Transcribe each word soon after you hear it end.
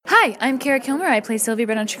Hi, I'm Kara Kilmer. I play Sylvie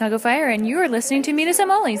Brett on Chicago Fire, and you are listening to Meet Us at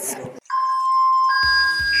Molly's. You're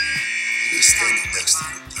standing next to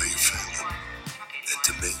you, are you family? And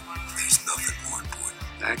to me, there's nothing more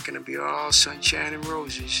important. Not gonna be all sunshine and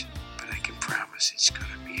roses, but I can promise it's gonna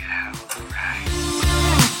be a hell of a ride.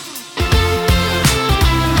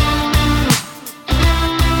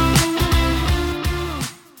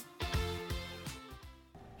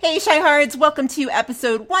 Hey Shyhards, welcome to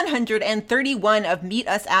episode 131 of Meet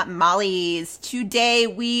Us at Molly's. Today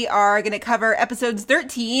we are going to cover episodes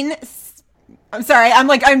 13. I'm sorry,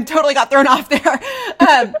 I'm totally got thrown off there.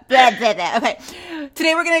 Okay.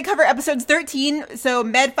 Today we're going to cover episodes 13, so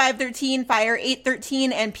Med 513, Fire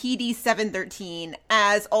 813, and PD 713.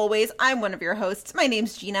 As always, I'm one of your hosts. My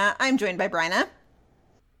name's Gina. I'm joined by Bryna.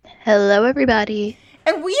 Hello, everybody.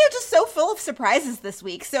 And we are just so full of surprises this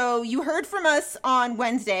week. So you heard from us on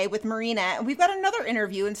Wednesday with Marina, and we've got another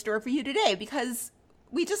interview in store for you today because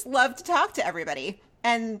we just love to talk to everybody.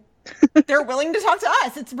 And they're willing to talk to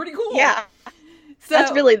us. It's pretty cool. Yeah. So,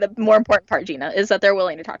 that's really the more important part, Gina, is that they're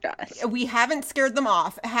willing to talk to us. We haven't scared them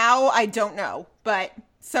off. How, I don't know. But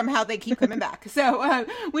somehow they keep coming back. So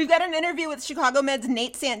we've got an interview with Chicago Med's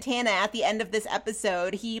Nate Santana at the end of this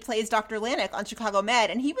episode. He plays Dr. Lanik on Chicago Med,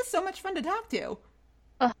 and he was so much fun to talk to.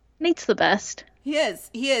 Nate's the best. He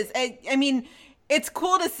is. I mean, it's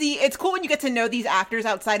cool to see. It's cool when you get to know these actors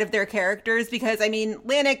outside of their characters because, I mean,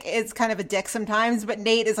 Lanik is kind of a dick sometimes, but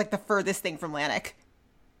Nate is like the furthest thing from Lanik.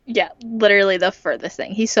 Yeah, literally the furthest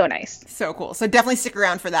thing. He's so nice. So cool. So definitely stick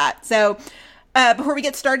around for that. So before we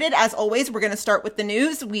get started, as always, we're going to start with the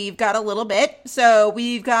news. We've got a little bit. So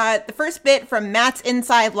we've got the first bit from Matt's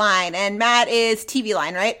Inside Line, and Matt is TV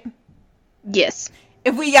Line, right? Yes.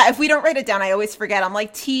 If we don't write it down, I always forget. I'm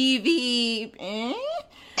like, TV,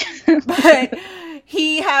 But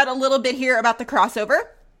he had a little bit here about the crossover.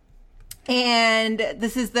 And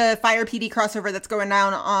this is the Fire PD crossover that's going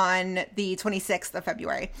down on the 26th of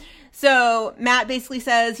February. So Matt basically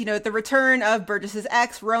says, the return of Burgess's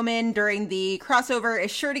ex, Roman, during the crossover is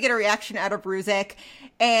sure to get a reaction out of Ruzek.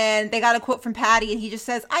 And they got a quote from Patty, and he just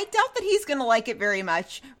says, I doubt that he's going to like it very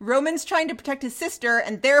much. Roman's trying to protect his sister,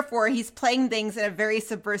 and therefore he's playing things in a very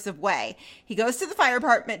subversive way. He goes to the fire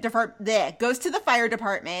department,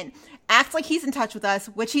 acts like he's in touch with us,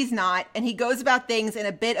 which he's not, and he goes about things in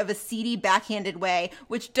a bit of a seedy, backhanded way,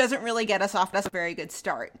 which doesn't really get us off to a very good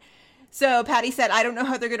start. So Patty said, I don't know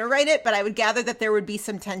how they're going to write it, but I would gather that there would be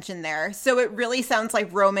some tension there. So it really sounds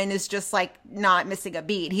like Roman is just like not missing a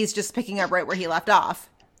beat. He's just picking up right where he left off.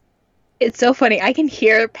 It's so funny. I can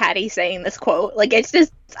hear Patty saying this quote. Like, it's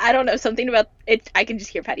just, I don't know, something about it. I can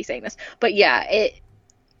just hear Patty saying this. But yeah,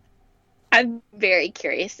 I'm very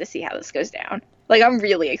curious to see how this goes down. Like, I'm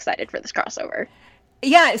really excited for this crossover.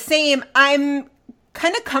 Yeah, same. I'm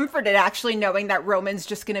kind of comforted actually knowing that Roman's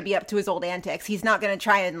just going to be up to his old antics. He's not going to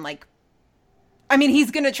try and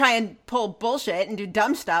he's going to try and pull bullshit and do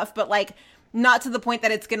dumb stuff, but like not to the point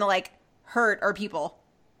that it's going to like hurt our people.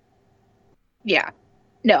 Yeah.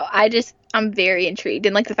 No, I'm very intrigued.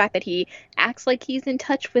 And like the fact that he acts like he's in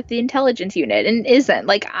touch with the intelligence unit and isn't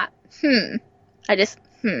like, I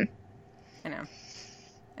know.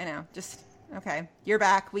 Just, okay. You're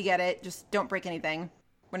back. We get it. Just don't break anything.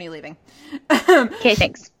 When are you leaving? Okay,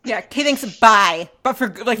 thanks. Yeah. Okay, thanks. Bye. But for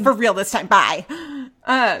real this time. Bye.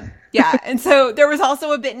 Yeah. And so there was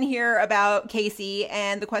also a bit in here about Casey,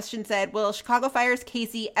 and the question said, will Chicago Fire's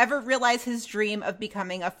Casey ever realize his dream of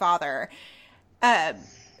becoming a father? A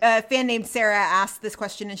fan named Sarah asked this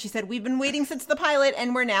question, and she said, we've been waiting since the pilot,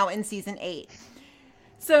 and we're now in season 8.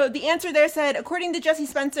 So the answer there said, according to Jesse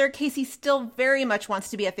Spencer, Casey still very much wants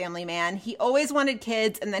to be a family man. He always wanted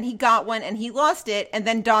kids, and then he got one, and he lost it, and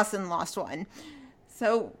then Dawson lost one.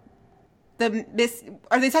 So are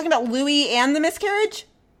they talking about Louis and the miscarriage?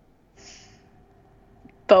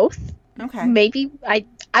 Both. Okay. Maybe, I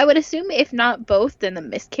would assume if not both, then the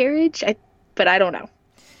miscarriage, but I don't know.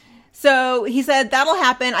 So he said, that'll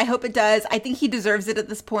happen. I hope it does. I think he deserves it at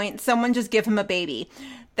this point. Someone just give him a baby.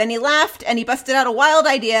 Then he laughed and he busted out a wild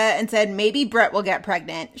idea and said, maybe Brett will get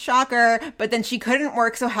pregnant. Shocker. But then she couldn't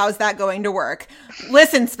work. So how's that going to work?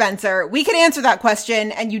 Listen, Spencer, we can answer that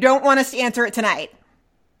question and you don't want us to answer it tonight.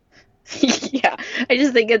 Yeah, I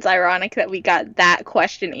just think it's ironic that we got that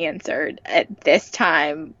question answered at this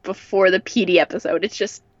time before the PD episode. It's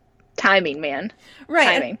just timing, man.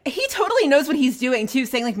 Right. Timing. He totally knows what he's doing, too,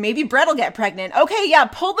 saying, like, maybe Brett will get pregnant. Okay, yeah,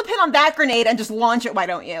 pull the pin on that grenade and just launch it, why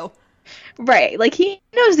don't you? Right. Like, he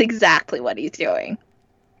knows exactly what he's doing.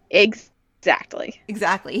 Exactly.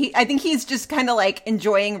 I think he's just kind of, like,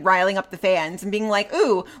 enjoying riling up the fans and being like,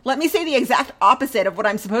 ooh, let me say the exact opposite of what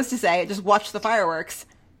I'm supposed to say. Just watch the fireworks.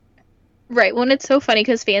 Right. Well, and it's so funny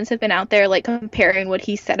because fans have been out there like comparing what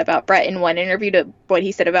he said about Brett in one interview to what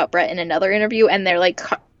he said about Brett in another interview, and they're like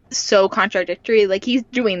so contradictory. Like, he's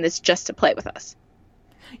doing this just to play with us.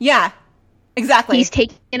 Yeah, exactly. He's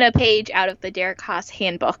taking a page out of the Derek Haas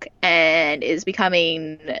handbook and is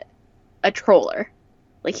becoming a troller.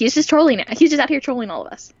 Like, he's just trolling. He's just out here trolling all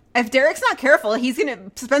of us. If Derek's not careful,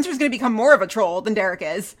 Spencer's gonna become more of a troll than Derek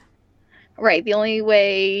is. Right. The only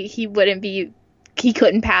way he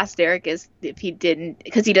couldn't pass Derek is if he didn't,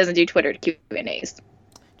 because he doesn't do Twitter Q&As.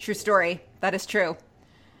 True story. That is true.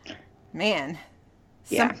 Man.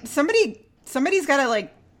 Yeah. Somebody's got to,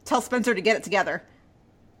 like, tell Spencer to get it together.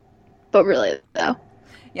 But really, though.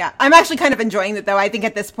 Yeah. I'm actually kind of enjoying it, though. I think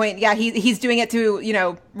at this point, yeah, he's doing it to, you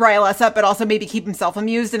know, rile us up, but also maybe keep himself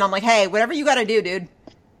amused. And I'm like, hey, whatever you got to do, dude.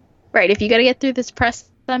 Right. If you got to get through this press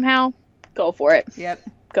somehow, go for it. Yep.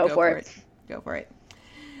 Go for it. Go for it.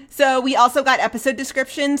 So we also got episode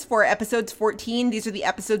descriptions for episodes 14. These are the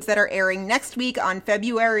episodes that are airing next week on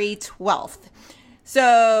February 12th.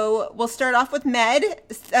 So we'll start off with Med.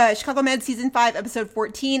 Chicago Med Season 5, Episode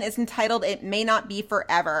 14 is entitled It May Not Be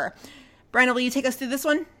Forever. Brenna, will you take us through this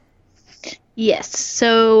one? Yes.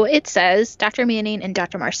 So it says, Dr. Manning and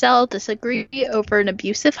Dr. Marcel disagree over an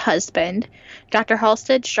abusive husband. Dr.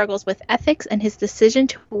 Halstead struggles with ethics and his decision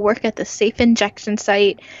to work at the safe injection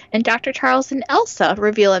site. And Dr. Charles and Elsa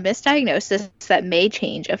reveal a misdiagnosis that may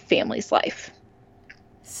change a family's life.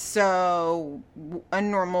 So, a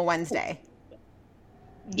normal Wednesday.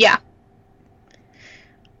 Yeah.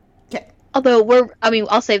 Okay. Although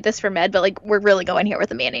I'll save this for Med, but like, we're really going here with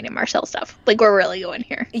the Manning and Marcel stuff. Like, we're really going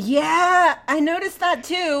here. Yeah, I noticed that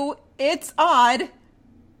too. It's odd.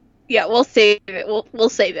 Yeah, we'll save it. We'll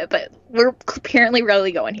save it, but we're apparently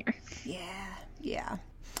really going here. Yeah.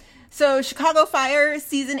 So, Chicago Fire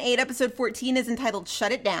Season 8, Episode 14 is entitled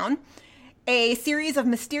Shut It Down. A series of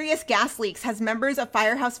mysterious gas leaks has members of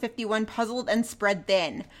Firehouse 51 puzzled and spread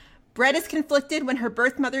thin. Brett is conflicted when her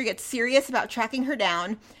birth mother gets serious about tracking her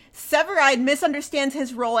down. Severide misunderstands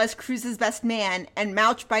his role as Cruz's best man, and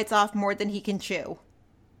Mouch bites off more than he can chew.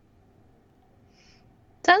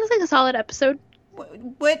 Sounds like a solid episode.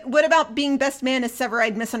 What about being best man is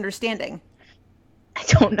Severide misunderstanding? I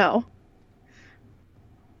don't know.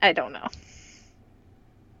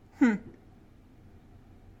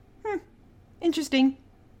 Interesting.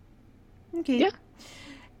 Okay. Yeah.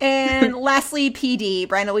 And lastly, PD.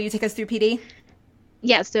 Brian, will you take us through PD?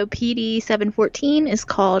 Yeah, so PD 714 is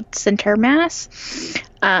called Center Mass.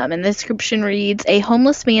 And the description reads, a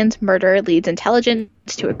homeless man's murder leads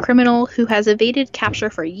intelligence to a criminal who has evaded capture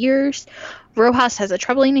for years. Rojas has a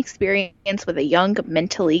troubling experience with a young,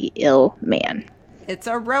 mentally ill man. It's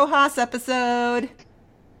a Rojas episode.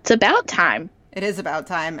 It's about time. It is about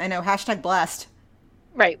time. I know. Hashtag blessed.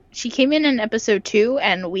 Right. She came in episode 2,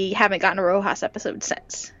 and we haven't gotten a Rojas episode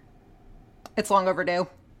since. It's long overdue.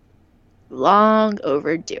 Long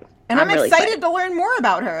overdue. And I'm really excited to learn more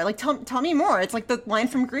about her. Like, tell me more. It's like the line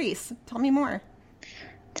from Grease. Tell me more.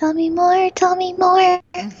 Tell me more. Tell me more.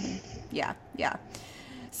 Mm-hmm. Yeah.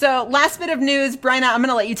 So, last bit of news. Bryna, I'm going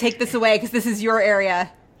to let you take this away because this is your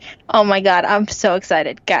area. Oh my god, I'm so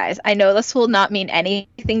excited. Guys, I know this will not mean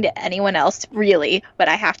anything to anyone else, really, but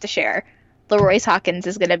I have to share. LaRoyce Hawkins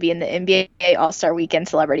is going to be in the NBA All-Star Weekend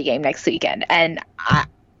Celebrity Game next weekend, and I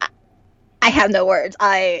have no words.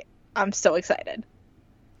 I'm so excited.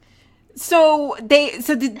 So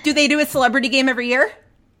do they do a celebrity game every year?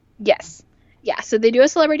 Yes. Yeah, so they do a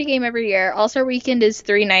celebrity game every year. All-Star Weekend is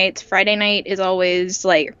 3 nights. Friday night is always,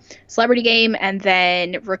 like, celebrity game, and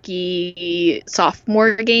then rookie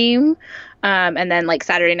sophomore game. And then, like,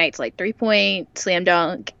 Saturday night's, like, 3-point, slam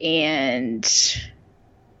dunk, and,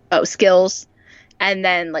 skills. And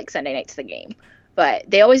then, like, Sunday night's the game. But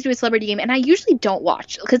they always do a celebrity game, and I usually don't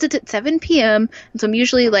watch, because it's at 7 p.m., and so I'm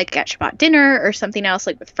usually, like, at Shabbat dinner or something else,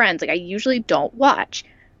 like, with friends. Like, I usually don't watch.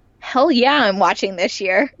 Hell yeah, I'm watching this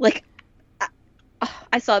year. Like,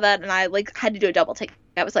 I saw that and I like had to do a double take.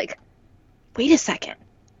 I was like, wait a second.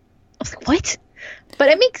 I was like, what? But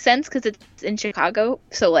it makes sense because it's in Chicago,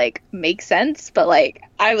 so like makes sense. But like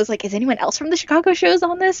I was like, is anyone else from the Chicago shows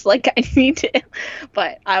on this? Like I need to.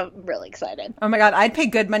 But I'm really excited. Oh my god, I'd pay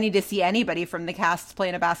good money to see anybody from the cast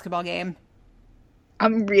playing a basketball game.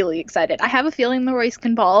 I'm really excited. I have a feeling LaRoyce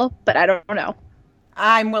can ball, but I don't know.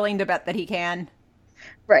 I'm willing to bet that he can.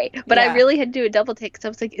 Right. But Yeah. I really had to do a double take because I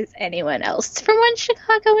was like, is anyone else from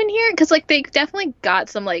Chicago in here? Because, like, they definitely got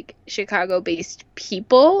some, like, Chicago-based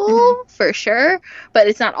people, for sure. But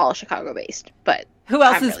it's not all Chicago-based. But Who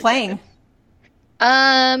else I'm is really playing?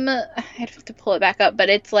 I have to pull it back up. But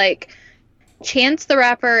it's, like, Chance the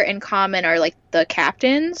Rapper and Common are, like, the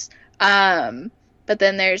captains. But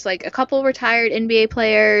then there's like a couple retired NBA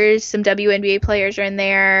players, some WNBA players are in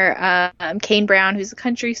there. Kane Brown, who's a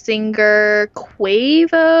country singer,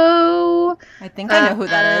 Quavo. I think I know who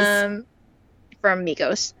that is. From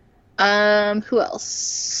Migos. Who else?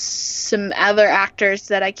 Some other actors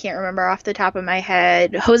that I can't remember off the top of my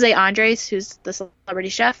head. Jose Andres, who's the celebrity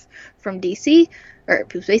chef from DC, or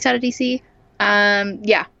who's based out of DC.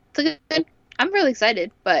 Yeah, it's a good. I'm really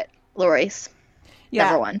excited, but Leroyce. Yeah.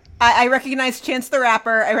 Number one. I recognize Chance the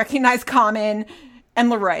Rapper, I recognize Common, and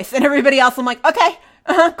Leroyce, and everybody else I'm like, okay,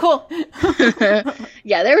 cool.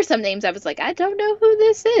 Yeah, there were some names I was like, I don't know who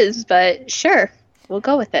this is, but sure, we'll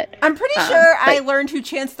go with it. I'm pretty sure I learned who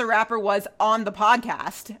Chance the Rapper was on the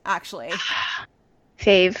podcast, actually.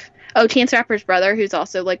 Fave. Oh, Chance the Rapper's brother, who's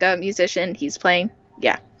also like a musician, he's playing.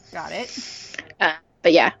 Yeah. Got it.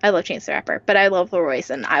 But yeah, I love Chance the Rapper, but I love Leroyce,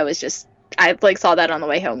 and I like saw that on the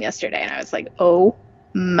way home yesterday, and I was like, oh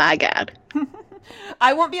my God.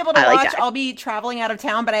 I won't be able to watch. That. I'll be traveling out of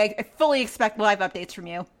town, but I fully expect live updates from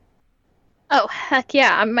you. Oh, heck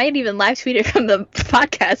yeah. I might even live tweet it from the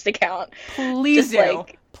podcast account. Please do.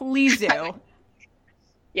 Please do.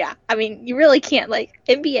 Yeah. I mean, you really can't, like,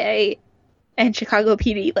 NBA and Chicago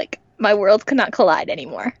PD, like, my worlds cannot collide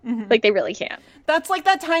anymore. Mm-hmm. Like, they really can't. That's like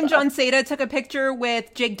that time John Seda took a picture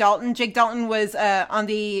with Jake Dalton. Jake Dalton was on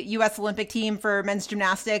the U.S. Olympic team for men's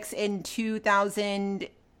gymnastics in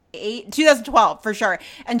 2012, for sure.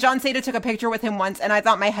 And John Seda took a picture with him once, and I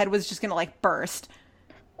thought my head was just going to, like, burst.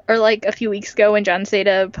 Or, like, a few weeks ago when John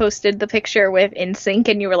Seda posted the picture with NSYNC,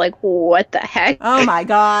 and you were like, what the heck? Oh, my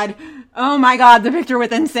God. Oh, my God, the picture with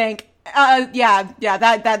NSYNC. Yeah,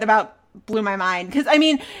 that about blew my mind. Because, I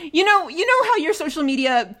mean, you know how your social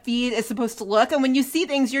media feed is supposed to look, and when you see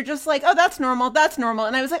things, you're just like, oh, that's normal.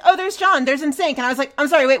 And I was like, oh, there's John, there's NSYNC. And I was like, I'm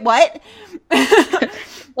sorry, wait, what?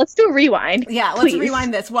 Let's do a rewind. Yeah, let's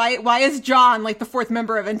rewind this. Why is John, like, the fourth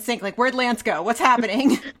member of NSYNC? Like, where'd Lance go? What's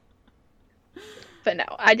happening? But no,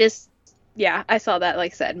 I saw that,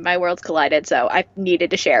 like I said, my worlds collided, so I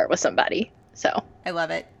needed to share it with somebody. So I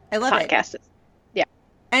love it. Podcast. Yeah.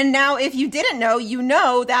 And now, if you didn't know, you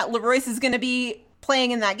know that Leroyce is going to be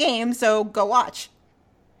playing in that game, so go watch.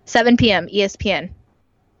 7 p.m. ESPN.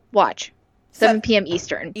 Watch. 7 p.m.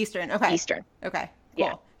 Eastern. Okay. Eastern. Okay.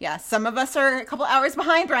 Cool. Yeah. Some of us are a couple hours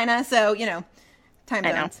behind, Bryna, so, time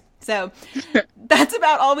zones. So that's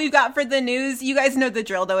about all we've got for the news. You guys know the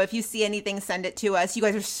drill, though. If you see anything, send it to us. You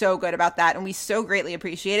guys are so good about that, and we so greatly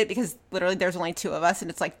appreciate it because literally there's only two of us,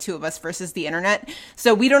 and it's like two of us versus the internet.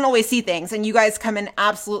 So we don't always see things, and you guys come in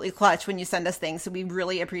absolutely clutch when you send us things. So we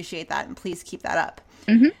really appreciate that, and please keep that up.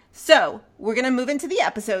 Mm-hmm. So we're going to move into the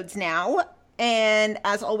episodes now. And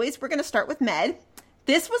as always, we're going to start with Med.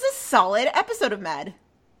 This was a solid episode of Med.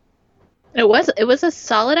 It was a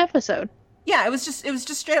solid episode. Yeah, it was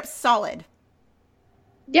just straight up solid.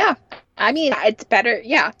 Yeah. I mean, it's better.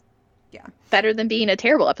 Yeah. Yeah. Better than being a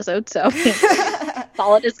terrible episode. So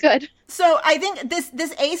solid is good. So I think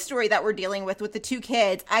this A story that we're dealing with the two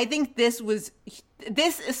kids, I think this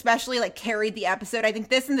especially like carried the episode. I think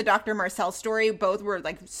this and the Dr. Marcel story both were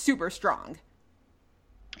like super strong.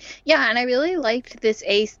 Yeah, and I really liked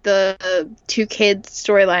the two kids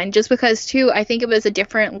storyline just because, too, I think it was a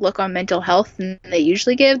different look on mental health than they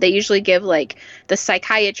usually give. They usually give, like, the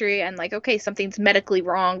psychiatry and, like, okay, something's medically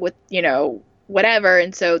wrong with, whatever,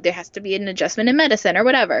 and so there has to be an adjustment in medicine or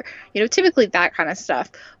whatever. Typically that kind of stuff.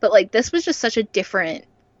 But, like, this was just such a different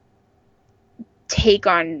take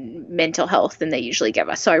on mental health than they usually give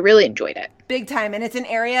us, so I really enjoyed it. Big time, and it's an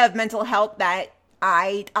area of mental health that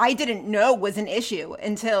I didn't know was an issue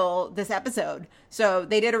until this episode. So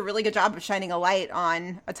they did a really good job of shining a light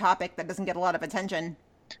on a topic that doesn't get a lot of attention.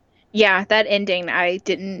 Yeah, that ending I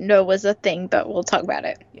didn't know was a thing, but we'll talk about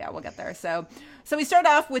it. Yeah, we'll get there. So we start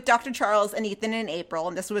off with Dr. Charles and Ethan and April,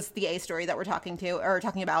 and this was the A story that we're talking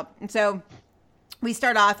about. And so we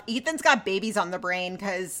start off, Ethan's got babies on the brain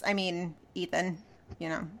because, I mean, Ethan,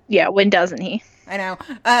 Yeah, when doesn't he? I know.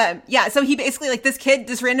 Yeah, so he basically, like,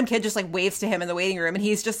 this random kid just, like, waves to him in the waiting room, and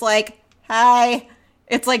he's just like, hi.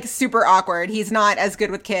 It's, like, super awkward. He's not as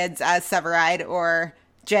good with kids as Severide or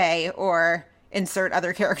Jay or insert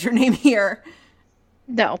other character name here.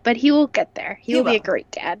 No, but he will get there. He will be a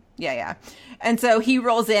great dad. Yeah. And so he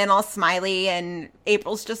rolls in all smiley, and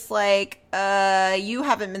April's just like, you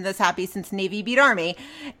haven't been this happy since Navy beat Army.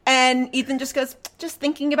 And Ethan just goes, just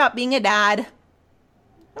thinking about being a dad.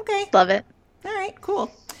 Okay. Love it. All right,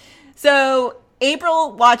 cool. So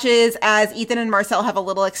April watches as Ethan and Marcel have a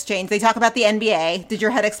little exchange. They talk about the NBA. Did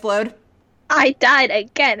your head explode? I died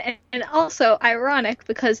again. And also ironic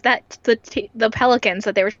because the Pelicans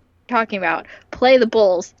that they were talking about play the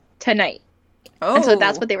Bulls tonight. Oh. And so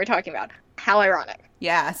that's what they were talking about. How ironic.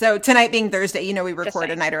 Yeah. So tonight being Thursday, we record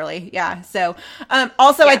saying. a night early. Yeah. So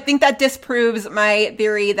also, Yeah. I think that disproves my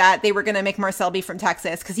theory that they were going to make Marcel be from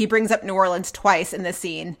Texas because he brings up New Orleans twice in this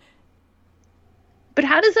scene. But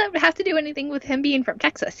how does that have to do anything with him being from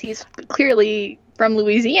Texas? He's clearly from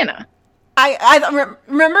Louisiana. I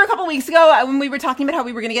remember a couple weeks ago when we were talking about how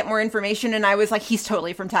we were going to get more information, and I was like, he's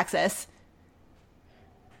totally from Texas.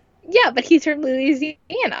 Yeah, but he's from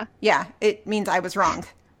Louisiana. Yeah, it means I was wrong.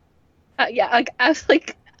 Yeah, I was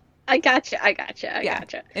like, I gotcha.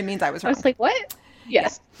 It means I was I wrong. was like, what?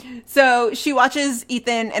 Yes. So she watches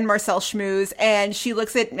Ethan and Marcel schmooze, and she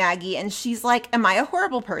looks at Maggie, and she's like, am I a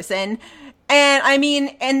horrible person? And I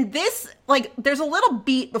mean, and this, like, there's a little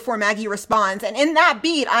beat before Maggie responds. And in that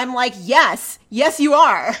beat, I'm like, yes, you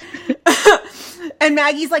are. And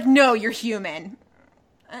Maggie's like, no, you're human.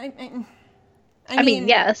 I mean,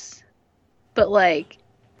 yes. But, like,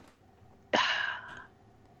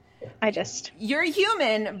 you're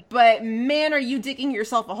human, but man, are you digging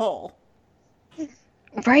yourself a hole.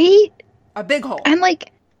 Right? A big hole. And,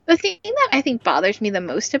 like, the thing that I think bothers me the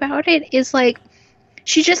most about it is, like,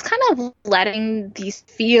 she's just kind of letting these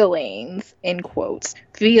feelings, in quotes,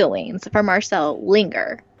 feelings for Marcel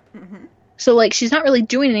linger. Mm-hmm. So, like, she's not really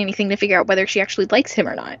doing anything to figure out whether she actually likes him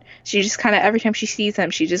or not. She just kind of, every time she sees him,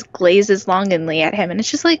 she just glazes longingly at him. And it's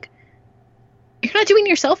just like, you're not doing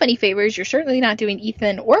yourself any favors. You're certainly not doing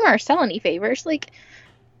Ethan or Marcel any favors. Like,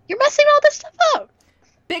 you're messing all this stuff up.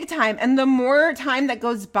 Big time. And the more time that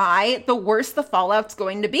goes by, the worse the fallout's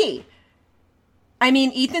going to be. I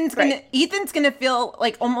mean, Ethan's gonna feel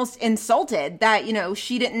like almost insulted that,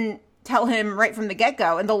 she didn't tell him right from the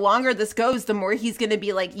get-go. And the longer this goes, the more he's gonna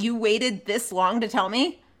be like, you waited this long to tell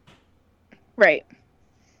me? Right.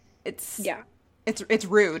 It's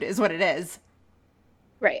rude is what it is.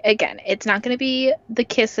 Right. Again, it's not going to be the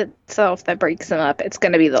kiss itself that breaks them up. It's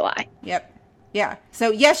going to be the lie. Yep. Yeah.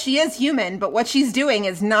 So yes, she is human, but what she's doing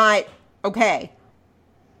is not okay.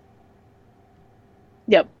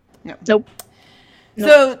 Yep. No. Nope.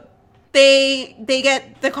 So they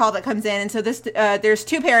get the call that comes in, and so there's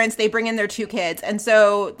two parents. They bring in their two kids, and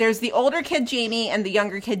so there's the older kid Jamie and the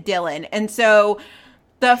younger kid Dylan, and so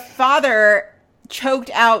the father choked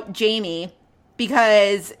out Jamie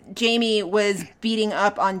because Jamie was beating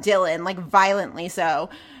up on Dylan, like violently so,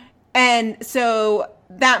 and so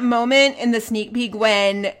that moment in the sneak peek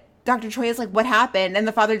when Dr. Choi is like, "What happened?" and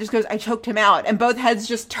the father just goes, "I choked him out," and both heads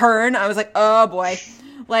just turn. I was like, "Oh boy."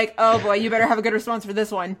 Like, oh boy, you better have a good response for this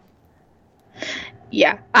one.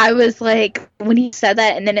 Yeah, I was like, when he said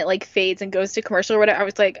that and then it like fades and goes to commercial or whatever, I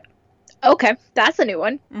was like, okay, that's a new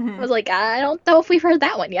one. Mm-hmm. I was like, I don't know if we've heard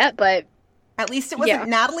that one yet, but... At least it wasn't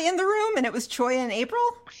Natalie in the room and it was Choi and April?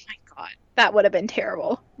 Oh my god, that would have been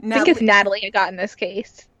terrible. I think if Natalie had gotten this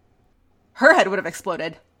case... Her head would have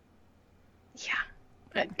exploded.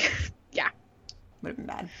 Yeah. Yeah. Would have been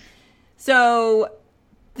bad. So...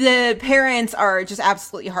 the parents are just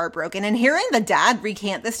absolutely heartbroken. And hearing the dad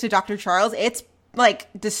recant this to Dr. Charles, it's, like,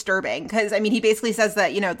 disturbing. Because, I mean, he basically says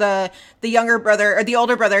that, the younger brother, or the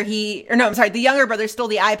older brother, the younger brother stole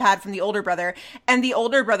the iPad from the older brother. And the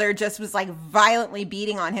older brother just was, like, violently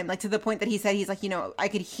beating on him. Like, to the point that he said, he's like, I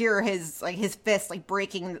could hear his fist, like,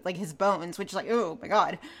 breaking, like, his bones. Which is like, oh, my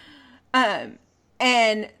God.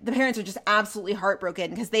 And the parents are just absolutely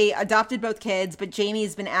heartbroken because they adopted both kids, but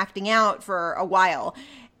Jamie's been acting out for a while.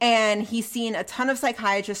 And he's seen a ton of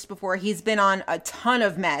psychiatrists before. He's been on a ton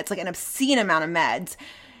of meds, like an obscene amount of meds.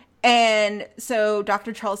 And so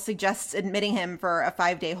Dr. Charles suggests admitting him for a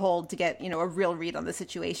 5-day hold to get, a real read on the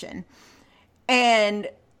situation. And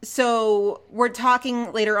so we're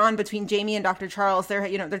talking later on between Jamie and Dr. Charles.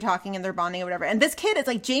 They're talking and they're bonding or whatever. And this kid, it's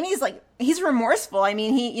like, Jamie's like, he's remorseful. I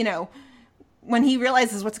mean, he, when he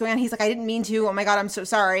realizes what's going on, he's like, I didn't mean to. Oh my God, I'm so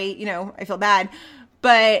sorry. I feel bad.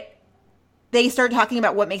 But they start talking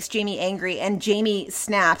about what makes Jamie angry, and Jamie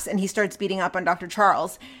snaps and he starts beating up on Dr.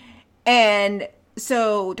 Charles. And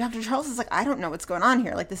so Dr. Charles is like, I don't know what's going on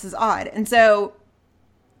here. Like, this is odd. And so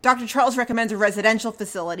Dr. Charles recommends a residential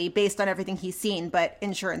facility based on everything he's seen, but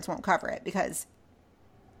insurance won't cover it because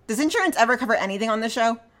does insurance ever cover anything on this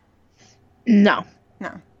show? No.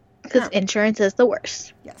 No. Because insurance is the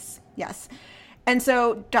worst. Yes. And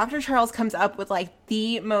so Dr. Charles comes up with like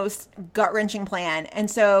the most gut-wrenching plan.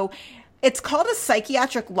 And so it's called a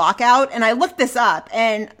psychiatric lockout, and I looked this up,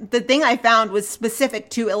 and the thing I found was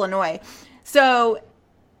specific to Illinois. So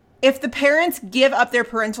if the parents give up their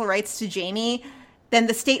parental rights to Jamie, then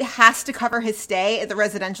the state has to cover his stay at the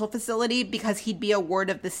residential facility because he'd be a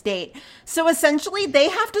ward of the state. So essentially, they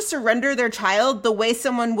have to surrender their child the way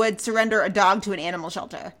someone would surrender a dog to an animal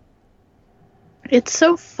shelter. It's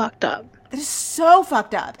so fucked up. That is so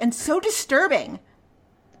fucked up and so disturbing.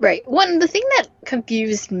 Right. The thing that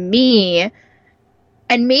confused me,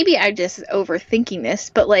 and maybe I'm just overthinking this,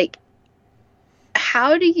 but like,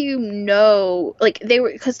 how do you know, like,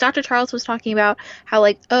 because Dr. Charles was talking about how,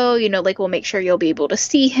 like, oh, you know, like, we'll make sure you'll be able to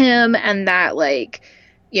see him, and that, like,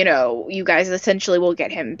 you know, you guys essentially will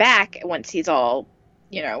get him back once he's all,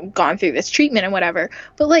 you know, gone through this treatment and whatever.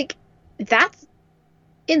 But, like, that's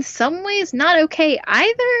in some ways not okay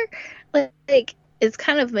either. Like, it's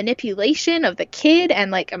kind of manipulation of the kid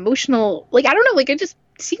and, like, emotional, like, I don't know, like, it just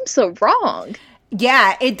seems so wrong.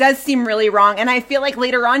 Yeah, it does seem really wrong. And I feel like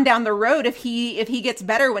later on down the road, if he gets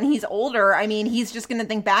better when he's older, I mean, he's just going to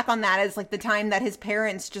think back on that as like the time that his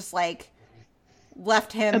parents just like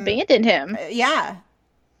left him. Abandoned him. Yeah.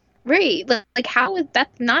 Right. Like how is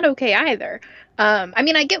that's not okay either. I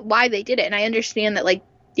mean, I get why they did it, and I understand that, like,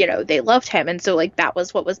 you know, they loved him, and so, like, that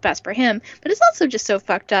was what was best for him. But it's also just so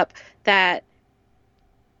fucked up that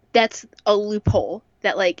that's a loophole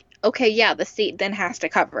that, like, okay, yeah, the state then has to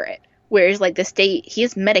cover it. Whereas, like, the state, he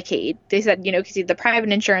has Medicaid. They said, you know, because he had the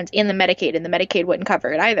private insurance and the Medicaid wouldn't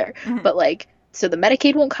cover it either. Mm-hmm. But, like, so the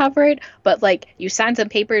Medicaid won't cover it, but, like, you sign some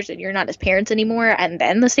papers and you're not his parents anymore, and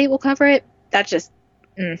then the state will cover it. That's just,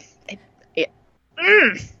 yeah,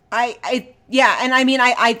 and I mean,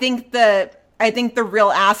 I think the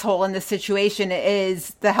real asshole in this situation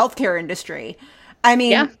is the healthcare industry. I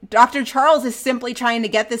mean, yeah. Dr. Charles is simply trying to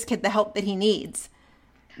get this kid the help that he needs.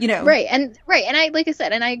 You know. Right. And I, like I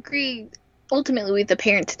said, and I agree ultimately with the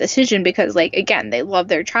parents' decision because, like, again, they love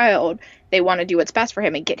their child. They want to do what's best for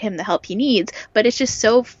him and get him the help he needs. But it's just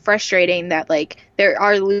so frustrating that, like, there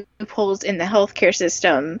are loopholes in the healthcare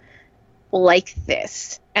system like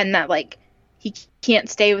this, and that, like, he can't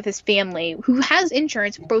stay with his family who has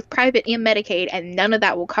insurance, both private and Medicaid, and none of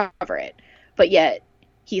that will cover it. But yet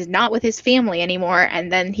he's not with his family anymore,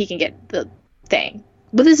 and then he can get the thing.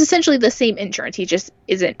 But it's essentially the same insurance. He just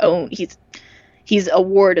isn't owned. He's a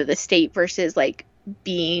ward of the state versus, like,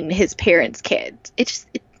 being his parents' kid. It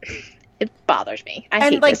bothers me. I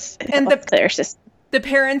hate this healthcare system. The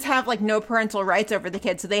parents have, like, no parental rights over the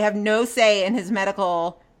kid, so they have no say in his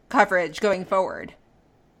medical coverage going forward.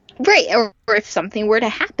 Right, or if something were to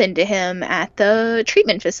happen to him at the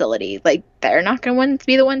treatment facility, like, they're not going to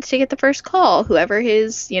be the ones to get the first call, whoever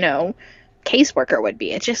his, you know, caseworker would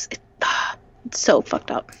be. It's just, it's so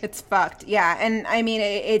fucked up. It's fucked, yeah. And, I mean,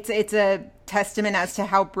 it's a testament as to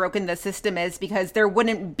how broken the system is, because there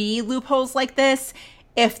wouldn't be loopholes like this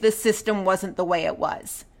if the system wasn't the way it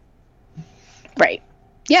was. Right.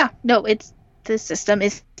 Yeah, no, the system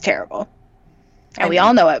is terrible. And we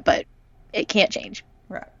all know it, but it can't change.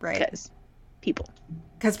 Right.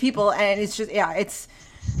 Because people, and it's just, yeah,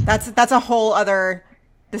 that's a whole other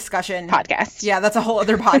discussion. Podcast. Yeah, that's a whole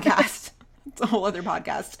other podcast. It's a whole other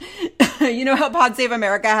podcast. You know how Pod Save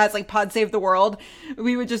America has, like, Pod Save the World?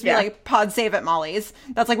 We would just be like, Pod Save at Molly's.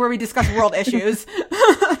 That's, like, where we discuss world issues.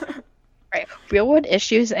 Right. Real world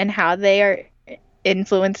issues and how they are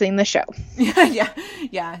influencing the show.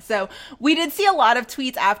 Yeah. So we did see a lot of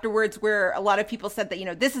tweets afterwards where a lot of people said that, you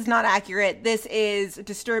know, this is not accurate, this is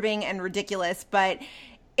disturbing and ridiculous, but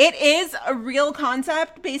it is a real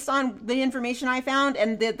concept based on the information I found.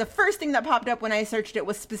 And the first thing that popped up when I searched it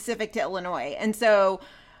was specific to Illinois. And so,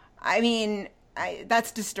 I mean,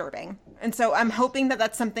 that's disturbing. And so I'm hoping that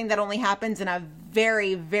that's something that only happens in a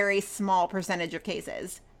very, very small percentage of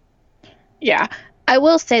cases. Yeah. I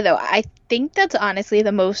will say, though, I think that's honestly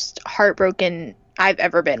the most heartbroken I've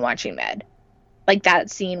ever been watching Med. Like, that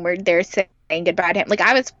scene where they're saying goodbye to him. Like,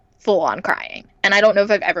 I was full on crying. And I don't know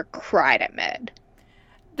if I've ever cried at Med.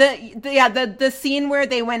 The scene where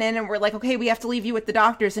they went in and were like, okay, we have to leave you with the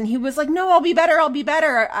doctors. And he was like, no, I'll be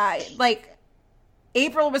better. Like,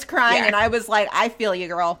 April was crying, and I was like, I feel you,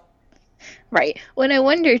 girl. Right. When I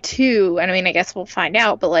wonder, too, and I mean, I guess we'll find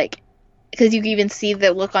out, but, like, because you can even see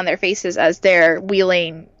the look on their faces as they're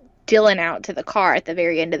wheeling Dylan out to the car at the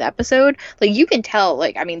very end of the episode. Like, you can tell,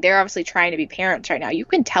 like, I mean, they're obviously trying to be parents right now. You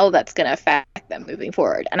can tell that's going to affect them moving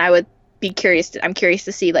forward. And I'm curious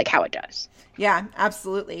to see, like, how it does. Yeah,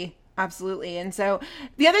 absolutely. And so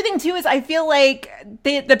the other thing, too, is I feel like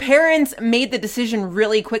the parents made the decision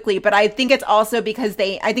really quickly, but I think it's also because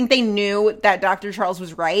I think they knew that Dr. Charles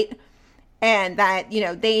was right, and that, you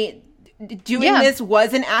know, this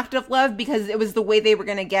was an act of love because it was the way they were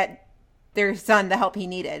going to get their son the help he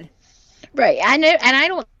needed. Right. And I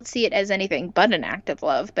don't see it as anything but an act of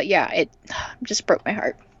love, but yeah, it just broke my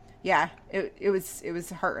heart. Yeah, it was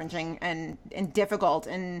heart-wrenching and difficult.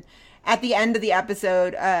 And at the end of the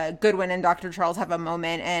episode, Goodwin and Dr. Charles have a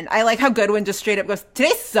moment, and I like how Goodwin just straight up goes,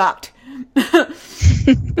 "Today sucked."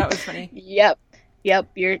 That was funny. Yep.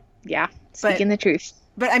 Speaking the truth.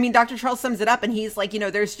 But I mean, Dr. Charles sums it up and he's like,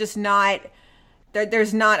 there's just not,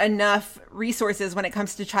 there's not enough resources when it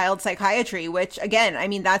comes to child psychiatry, which again, I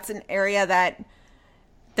mean, that's an area that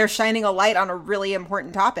they're shining a light on a really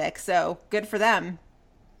important topic. So good for them.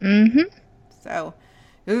 Mm-hmm. So,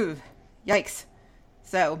 ooh, yikes.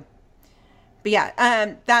 So, but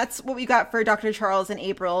yeah, that's what we got for Dr. Charles and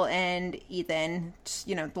April and Ethan. Just,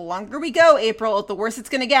 the longer we go, April, the worse it's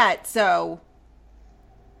going to get. So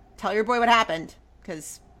tell your boy what happened,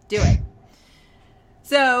 because do it.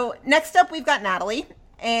 So next up, we've got Natalie.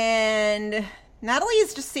 And Natalie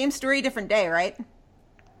is just same story, different day, right?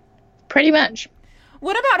 Pretty much.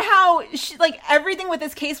 What about how everything with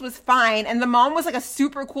this case was fine, and the mom was like a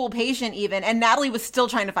super cool patient even, and Natalie was still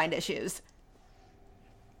trying to find issues?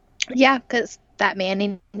 Yeah, because that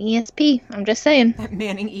Manning ESP. I'm just saying. That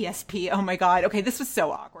Manning ESP. Oh my god. Okay, this was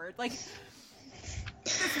so awkward. This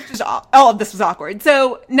was just all of this was awkward.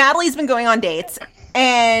 So Natalie's been going on dates,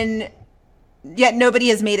 and yet nobody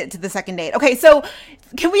has made it to the second date. Okay, so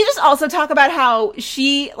can we just also talk about how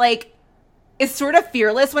she is sort of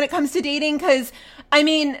fearless when it comes to dating? Because I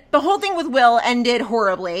mean, the whole thing with Will ended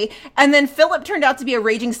horribly, and then Philip turned out to be a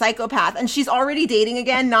raging psychopath, and she's already dating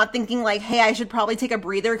again, not thinking hey, I should probably take a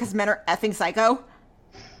breather because men are effing psycho.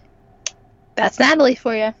 That's Natalie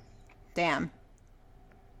for you. Damn.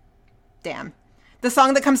 The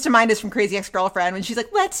song that comes to mind is from Crazy Ex-Girlfriend when she's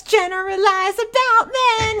like, let's generalize about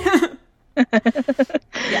men.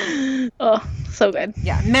 Yeah. Oh, so good.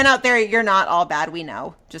 Yeah, men out there, you're not all bad, we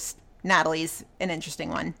know. Just Natalie's an interesting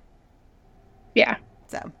one. Yeah.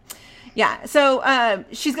 So, yeah. So,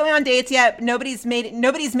 she's going on dates. Yeah. Nobody's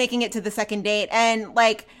making it to the second date. And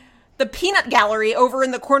the peanut gallery over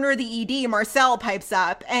in the corner of the ED, Marcel pipes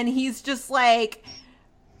up and he's just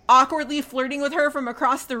awkwardly flirting with her from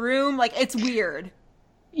across the room. It's weird.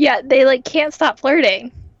 Yeah. They can't stop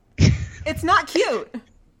flirting. It's not cute.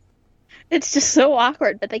 It's just so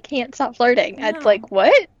awkward, but they can't stop flirting. No. It's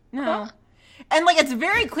what? No. Huh? And it's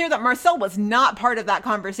very clear that Marcel was not part of that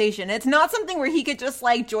conversation. It's not something where he could just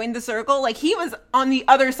join the circle. He was on the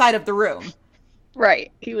other side of the room.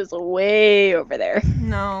 Right. He was way over there.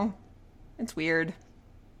 No. It's weird.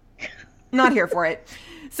 Not here for it.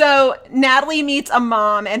 So Natalie meets a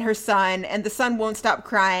mom and her son, and the son won't stop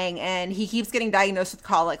crying, and he keeps getting diagnosed with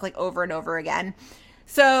colic over and over again.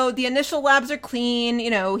 So the initial labs are clean.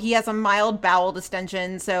 He has a mild bowel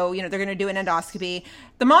distension. So, they're going to do an endoscopy.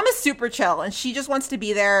 The mom is super chill and she just wants to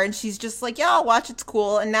be there. And she's just yeah, I'll watch. It's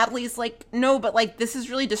cool. And Natalie's no, but this is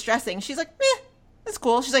really distressing. She's it's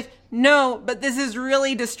cool. She's no, but this is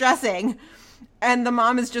really distressing. And the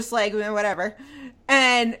mom is just whatever.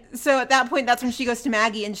 And so at that point, that's when she goes to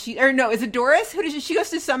Maggie and is it Doris? She goes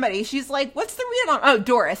to somebody. She's what's the read on? Oh,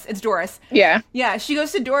 Doris. It's Doris. Yeah. Yeah. She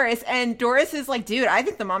goes to Doris and Doris is dude, I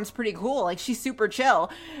think the mom's pretty cool. She's super chill.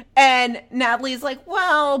 And Natalie's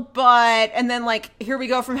well, but, and then here we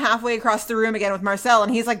go from halfway across the room again with Marcel.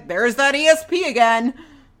 And he's there's that ESP again.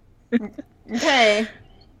 Okay.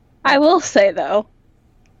 I will say though,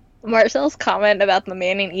 Marcel's comment about the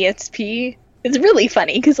Manning ESP, it's really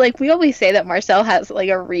funny because we always say that Marcel has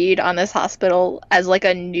a read on this hospital as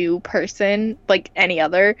a new person any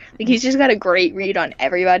other. He's just got a great read on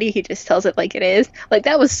everybody. He just tells it like it is.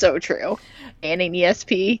 That was so true. Manning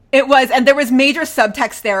ESP. It was, and there was major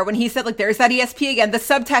subtext there when he said there's that ESP again. The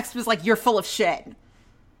subtext was you're full of shit.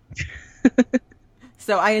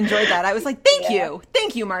 So I enjoyed that. I was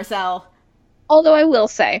thank you, Marcel. Although I will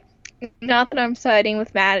say, not that I'm siding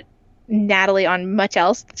with Natalie on much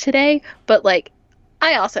else today, but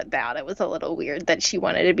I also thought it was a little weird that she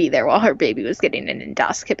wanted to be there while her baby was getting an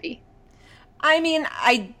endoscopy. I mean,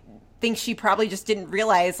 I think she probably just didn't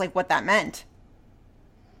realize what that meant.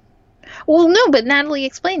 Well, no, but Natalie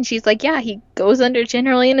explained. She's yeah, he goes under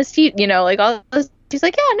general anesthesia, all this. She's yeah,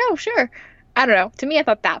 no, sure. I don't know. To me, I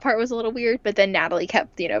thought that part was a little weird, but then Natalie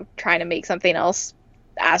kept, trying to make something else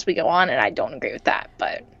as we go on, and I don't agree with that,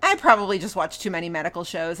 but I probably just watch too many medical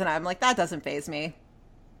shows, and I'm that doesn't faze me.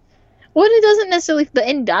 Well, it doesn't necessarily, the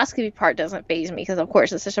endoscopy part doesn't faze me, because of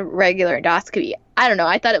course it's just a regular endoscopy. I don't know,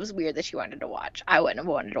 I thought it was weird that she wanted to watch. I wouldn't have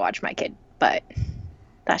wanted to watch my kid, but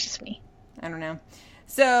that's just me. I don't know.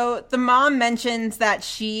 So the mom mentions that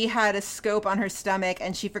she had a scope on her stomach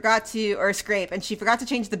and she forgot to, or a scrape, and she forgot to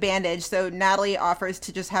change the bandage. So Natalie offers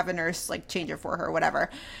to just have a nurse change it for her or whatever.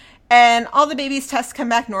 And all the baby's tests come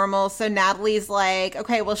back normal. So Natalie's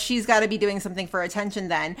okay, well, she's got to be doing something for attention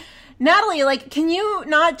then. Natalie, can you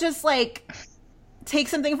not just take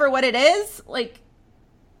something for what it is?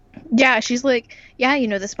 Yeah, she's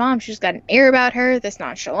yeah, this mom, she's got an air about her, this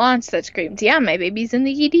nonchalance that screams, yeah, my baby's in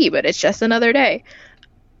the ED, but it's just another day.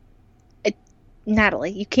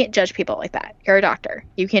 Natalie, you can't judge people like that. You're a doctor.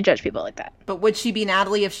 You can't judge people like that. But would she be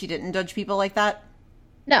Natalie if she didn't judge people like that?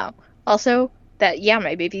 No. Also, that, yeah,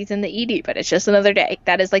 my baby's in the ED, but it's just another day.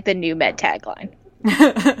 That is like the new med tagline.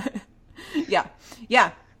 Yeah.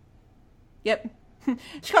 Yeah. Yep.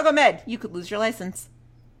 Chicago Med, you could lose your license.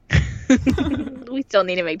 We still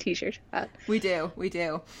need to make t-shirts for that. We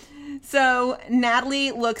do. So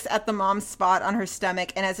Natalie looks at the mom's spot on her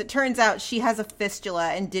stomach, and as it turns out, she has a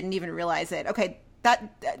fistula and didn't even realize it. Okay,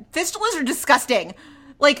 fistulas are disgusting.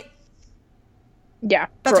 Like, yeah,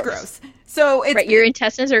 that's gross. So it's right. Your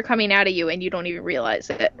intestines are coming out of you, and you don't even realize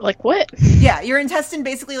it. Like, what? Yeah, your intestine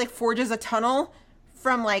basically like forges a tunnel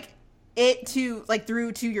from like it to like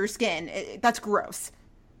through to your skin. That's gross.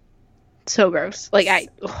 So gross. Like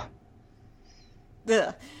ugh.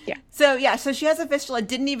 Yeah. So she has a fistula,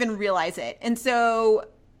 didn't even realize it. And so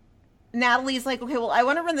Natalie's like, okay, well, I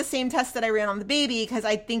want to run the same test that I ran on the baby because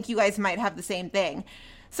I think you guys might have the same thing.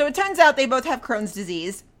 So it turns out they both have Crohn's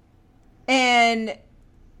disease. And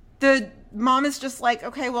the mom is just like,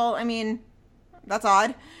 okay, well, I mean, that's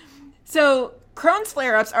odd. So Crohn's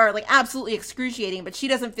flare-ups are like absolutely excruciating, but she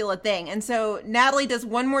doesn't feel a thing. And so Natalie does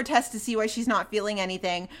one more test to see why she's not feeling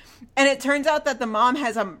anything. And it turns out that the mom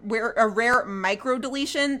has a rare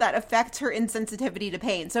microdeletion that affects her insensitivity to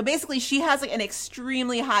pain. So basically she has like an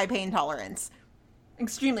extremely high pain tolerance.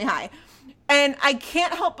 Extremely high. And I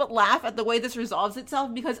can't help but laugh at the way this resolves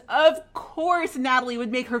itself because of course Natalie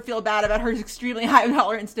would make her feel bad about her extremely high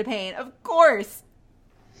tolerance to pain. Of course.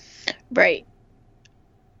 Right.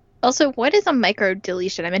 Also, what is a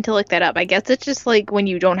microdeletion? I meant to look that up. I guess it's just like when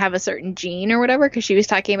you don't have a certain gene or whatever, because she was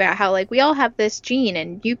talking about how like we all have this gene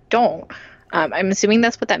and you don't. I'm assuming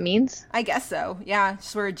that's what that means. I guess so. Yeah,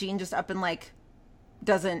 just where a gene just up and like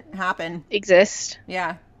doesn't happen. Exist.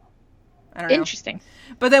 Yeah. I don't know. Interesting.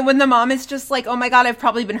 But then when the mom is just like, oh my God, I've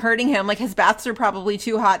probably been hurting him. Like his baths are probably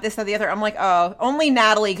too hot, this, that, the other. I'm like, oh, only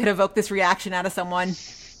Natalie could evoke this reaction out of someone.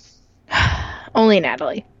 Only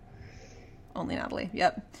Natalie. Only Natalie.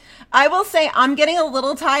 Yep. I will say I'm getting a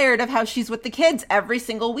little tired of how she's with the kids every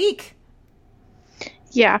single week.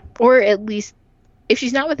 Yeah. Or at least if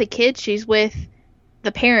she's not with a kid, she's with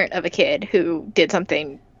the parent of a kid who did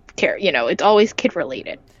something, it's always kid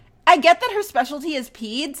related. I get that her specialty is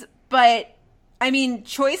peds, but I mean,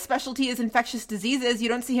 Choi's specialty is infectious diseases. You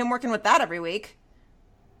don't see him working with that every week.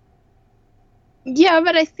 Yeah,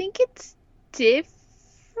 but I think it's different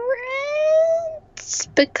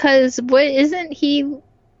because what isn't he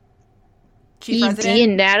Chief ED resident?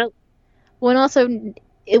 and Natalie? Well, and also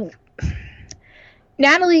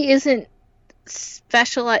Natalie isn't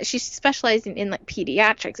specialized. She's specializing in like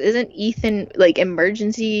pediatrics. Isn't Ethan like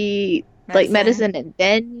emergency like medicine and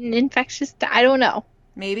then infectious? I don't know.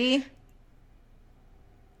 Maybe.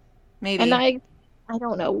 And I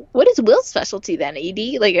don't know. What is Will's specialty then?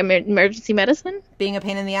 ED? Like emergency medicine? Being a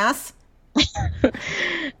pain in the ass?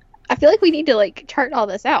 I feel like we need to like chart all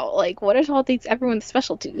this out. Like, what are all these everyone's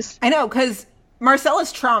specialties? I know, because Marcel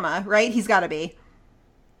is trauma, right? He's got to be.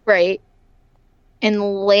 Right. And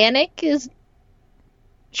Lanik is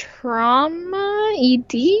trauma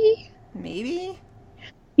ED? Maybe?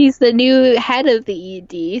 He's the new head of the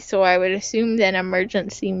ED, so I would assume then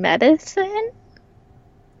emergency medicine?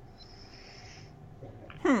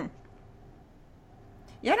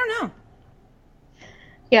 Yeah, I don't know.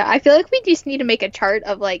 Yeah, I feel like we just need to make a chart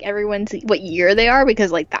of like everyone's what year they are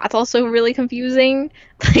because like that's also really confusing,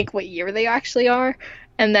 like what year they actually are,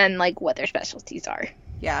 and then like what their specialties are.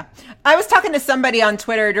 Yeah, I was talking to somebody on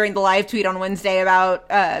Twitter during the live tweet on Wednesday about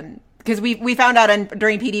because we found out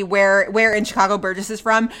during PD where in Chicago Burgess is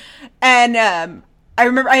from, and I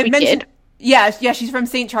remember I had mentioned yeah she's from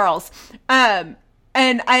St. Charles.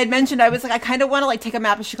 And I had mentioned, I was like, I kind of want to like take a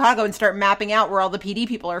map of Chicago and start mapping out where all the PD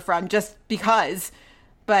people are from just because.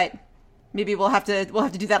 But maybe we'll have to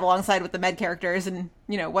do that alongside with the med characters and,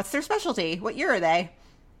 what's their specialty? What year are they?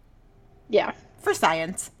 Yeah. For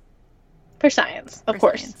science. Of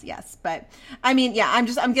course. Science, yes. But I mean, yeah,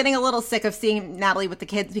 I'm getting a little sick of seeing Natalie with the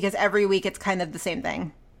kids because every week it's kind of the same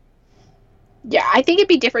thing. Yeah, I think it'd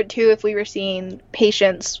be different too if we were seeing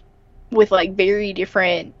patients with like very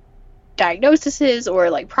different diagnoses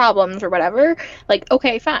or like problems or whatever. Like,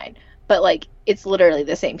 okay, fine. But like it's literally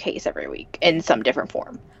the same case every week in some different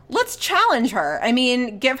form. Let's challenge her. I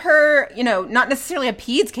mean, give her, not necessarily a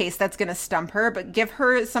peds case that's going to stump her, but give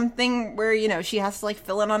her something where, she has to like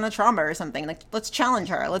fill in on a trauma or something. Like, let's challenge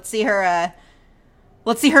her. Let's see her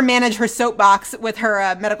manage her soapbox with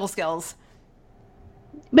her medical skills.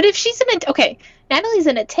 But if she's Natalie's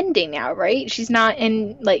an attending now, right? She's not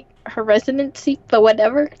in like her residency, but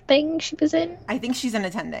whatever thing she was in. I think she's an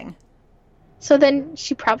attending. So then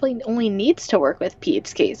she probably only needs to work with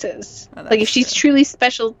peds cases. Oh, like if that's she's truly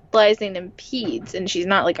specializing in peds and she's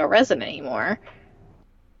not like a resident anymore.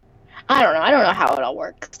 I don't know. I don't know how it all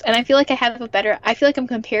works. And I feel like I feel like I'm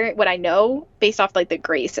comparing what I know based off like the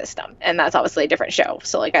Grey system. And that's obviously a different show.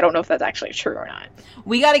 So like I don't know if that's actually true or not.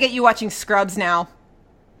 We got to get you watching Scrubs now.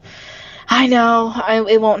 I know.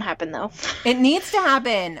 It won't happen though. It needs to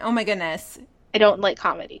happen. Oh my goodness. I don't like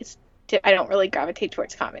comedies. I don't really gravitate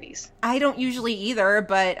towards comedies. I don't usually either,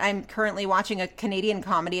 but I'm currently watching a Canadian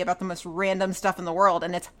comedy about the most random stuff in the world,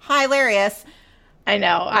 and it's hilarious. I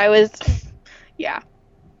know. Yeah.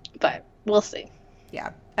 But we'll see.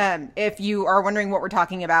 Yeah. If you are wondering what we're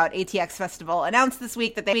talking about, ATX Festival announced this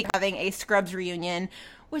week that they'll be having a Scrubs reunion,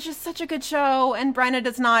 which is such a good show, and Bryna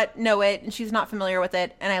does not know it, and she's not familiar with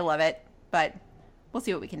it, and I love it, but we'll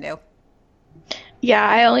see what we can do. Yeah,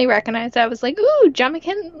 I only recognized I was like, ooh, John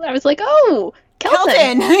McCain. I was like, oh,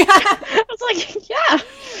 Kelton. I was like, yeah.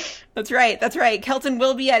 That's right. Kelton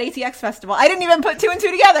will be at ATX Festival. I didn't even put two and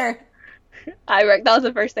two together. That was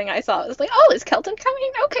the first thing I saw. I was like, oh, is Kelton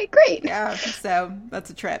coming? Okay, great. Yeah, so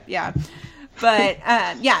that's a trip, yeah. But,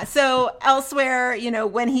 so elsewhere,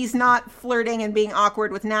 when he's not flirting and being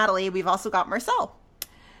awkward with Natalie, we've also got Marcel.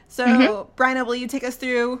 So, Bryna, will you take us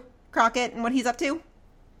through Crockett and what he's up to?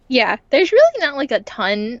 Yeah, there's really not like a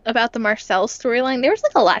ton about the Marcel storyline. There was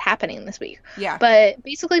like a lot happening this week. Yeah. But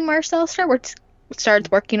basically Marcel starts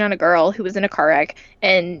working on a girl who was in a car wreck,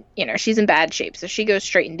 and, she's in bad shape, so she goes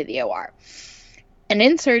straight into the OR. And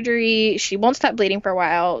in surgery, she won't stop bleeding for a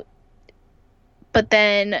while, but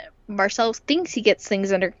then Marcel thinks he gets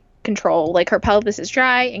things under control, like her pelvis is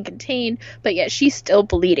dry and contained, but yet she's still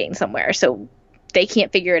bleeding somewhere, so they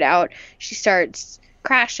can't figure it out. She starts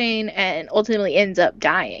crashing and ultimately ends up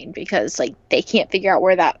dying because they can't figure out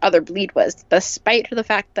where that other bleed was, despite the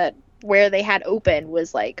fact that where they had open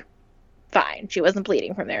was fine. She wasn't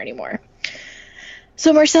bleeding from there anymore.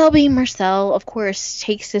 So Marcel, being Marcel, of course,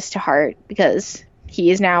 takes this to heart because he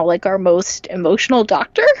is now our most emotional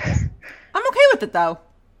doctor. I'm okay with it though.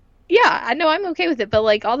 Yeah, I know, I'm okay with it, but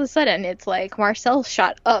all of a sudden it's Marcel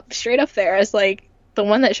shot up straight up there as the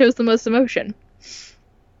one that shows the most emotion.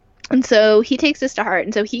 And so he takes this to heart,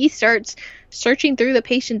 and so he starts searching through the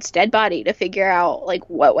patient's dead body to figure out,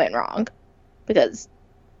 what went wrong. Because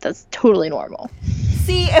that's totally normal.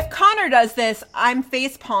 See, if Connor does this, I'm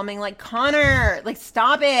face-palming, Connor,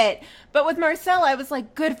 stop it. But with Marcel, I was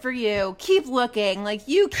good for you. Keep looking.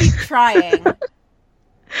 You keep trying.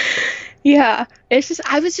 Yeah. It's just,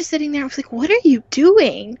 I was just sitting there, I was like, what are you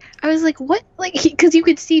doing? I was like, what? Because you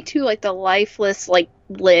could see, too, the lifeless,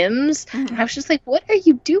 limbs. Mm-hmm. I was just like, what are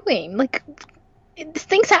you doing?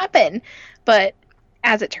 Things happen. But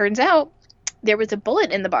as it turns out, there was a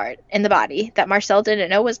bullet in the body that Marcel didn't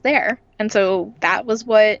know was there. And so that was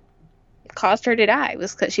what caused her to die,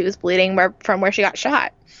 was because she was bleeding from where she got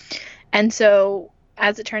shot. And so,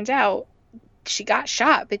 as it turns out, she got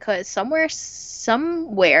shot because someone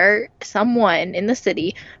in the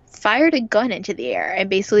city fired a gun into the air. And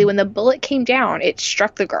basically, when the bullet came down, it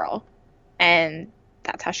struck the girl. And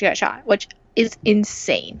that's how she got shot, which is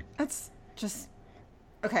insane. That's just...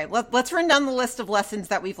 Okay, let's run down the list of lessons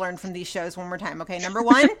that we've learned from these shows one more time. Okay, number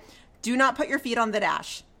one, do not put your feet on the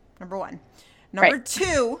dash. Number one. Number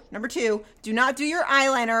two, do not do your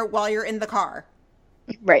eyeliner while you're in the car.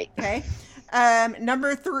 Right. Okay.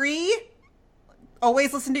 Number three,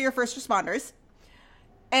 always listen to your first responders.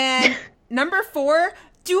 And number four,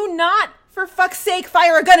 do not, for fuck's sake,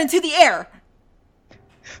 fire a gun into the air.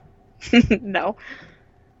 No.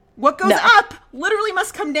 What goes up literally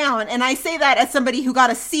must come down. And I say that as somebody who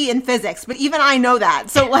got a C in physics, but even I know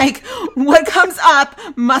that. So, what comes up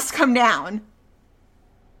must come down.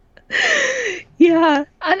 Yeah.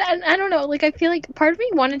 I don't know. I feel like part of me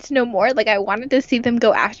wanted to know more. I wanted to see them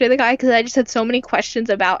go after the guy because I just had so many questions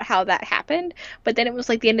about how that happened. But then it was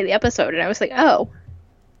the end of the episode, and I was like, oh.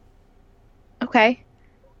 Okay.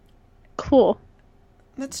 Cool.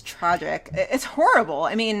 That's tragic. It's horrible.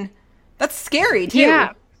 I mean, that's scary, too.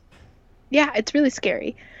 Yeah. Yeah, it's really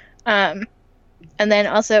scary. And then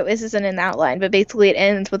also, this isn't in the outline, but basically it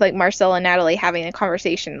ends with Marcel and Natalie having a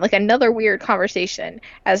conversation, another weird conversation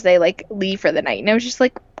as they leave for the night. And I was just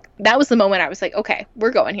that was the moment I was like, okay,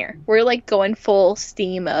 we're going here. We're going full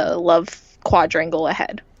steam, love quadrangle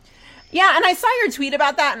ahead. Yeah, and I saw your tweet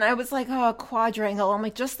about that, and I was like, oh, quadrangle. I'm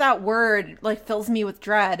just that word fills me with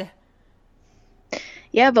dread.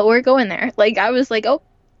 Yeah, but we're going there. I was like, oh,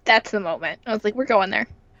 that's the moment. I was like, we're going there.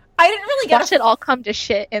 I didn't really get Watch it all come to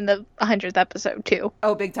shit in the 100th episode, too.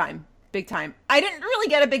 Oh, big time. Big time. I didn't really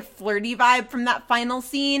get a big flirty vibe from that final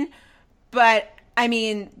scene, but, I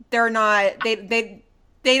mean, they're not...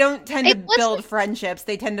 They don't tend to It wasn't- build friendships.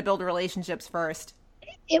 They tend to build relationships first.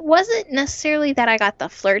 It wasn't necessarily that I got the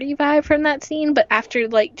flirty vibe from that scene, but after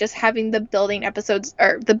like just having the building episodes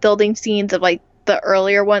or the building scenes of like the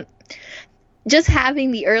earlier one, just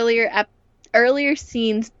having the earlier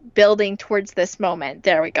scenes building towards this moment.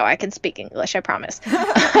 There we go. I can speak English, I promise.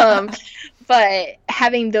 But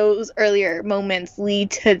having those earlier moments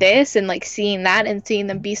lead to this and like seeing that and seeing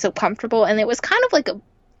them be so comfortable, and it was kind of like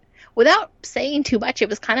without saying too much, it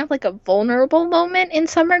was kind of like a vulnerable moment in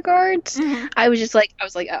some regards. Mm-hmm. I was like,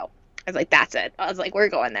 that's it. I was like, we're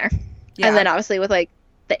going there. Yeah. And then obviously with like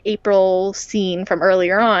the April scene from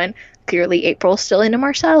earlier on, clearly April's still into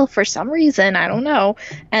Marcel for some reason. I don't know.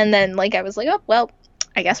 And then like, I was like, oh, well,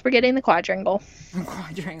 I guess we're getting the quadrangle.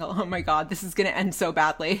 Quadrangle. Oh my God. This is going to end so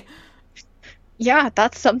badly. Yeah,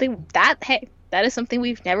 that's something that is something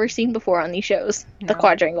we've never seen before on these shows. The No.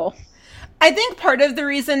 quadrangle. I think part of the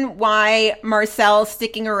reason why Marcel's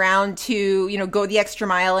sticking around to, go the extra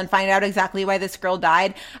mile and find out exactly why this girl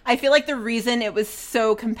died, I feel like the reason it was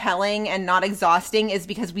so compelling and not exhausting is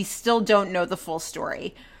because we still don't know the full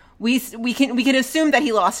story. We can assume that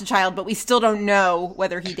he lost a child, but we still don't know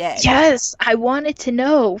whether he did. Yes, I wanted to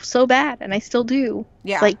know so bad, and I still do.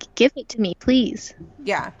 Yeah. Like, give it to me, please.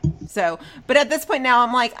 Yeah. So, but at this point now,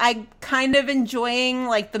 I'm like, I'm kind of enjoying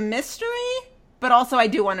like the mystery, but also I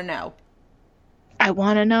do want to know. I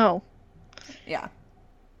want to know. Yeah.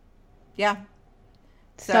 Yeah.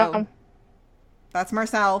 So that's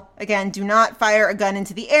Marcel. Again, do not fire a gun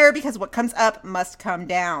into the air because what comes up must come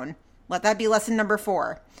down. Let that be lesson number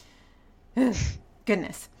 4.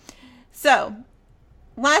 Goodness. So,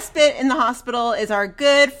 last bit in the hospital is our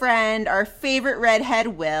good friend, our favorite redhead,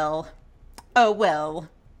 Will. Oh, Will.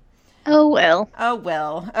 Oh, well. Oh,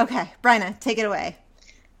 Will. Okay, Bryna, take it away.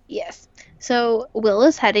 Yes. So, Will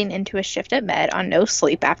is heading into a shift at Med on no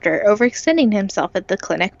sleep after overextending himself at the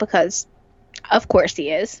clinic because, of course, he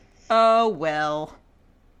is. Oh, Will.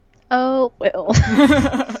 Oh, Will.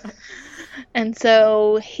 And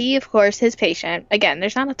so he, of course, his patient, again,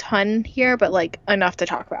 there's not a ton here, but like enough to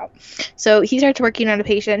talk about. So he starts working on a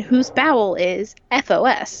patient whose bowel is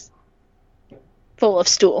FOS, full of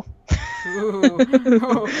stool. Ooh.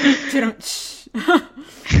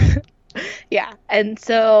 Yeah, and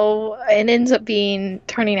so it ends up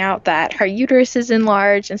turning out that her uterus is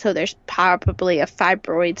enlarged, and so there's probably a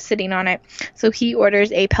fibroid sitting on it. So he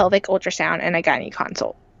orders a pelvic ultrasound and a gynae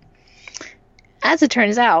consult. As it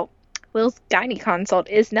turns out, Will's gynae consult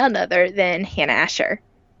is none other than Hannah Asher,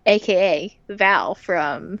 aka Val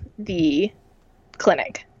from the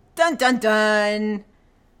clinic. Dun, dun, dun.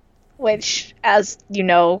 Which, as you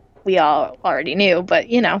know, we all already knew, but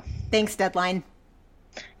Thanks, Deadline.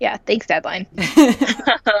 yeah, thanks, Deadline.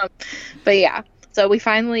 But yeah, so we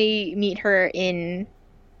finally meet her in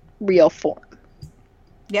real form.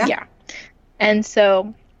 Yeah? Yeah. And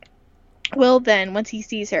so Will then, once he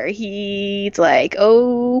sees her, he's like,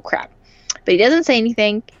 oh crap. But he doesn't say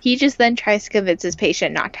anything. He just then tries to convince his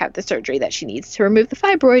patient not to have the surgery that she needs to remove the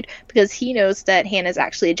fibroid because he knows that Hannah's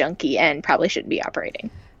actually a junkie and probably shouldn't be operating.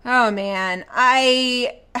 Oh, man.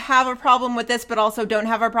 I have a problem with this, but also don't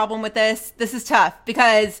have a problem with this. This is tough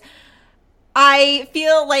because I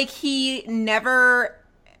feel like he never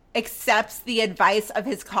accepts the advice of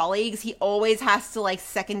his colleagues. He always has to, like,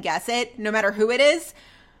 second guess it, no matter who it is.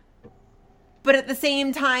 But at the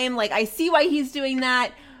same time, like, I see why he's doing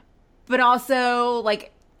that. But also,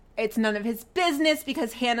 like, it's none of his business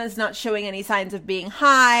because Hannah's not showing any signs of being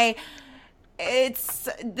high.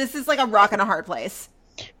 This is like a rock and a hard place.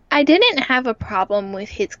 I didn't have a problem with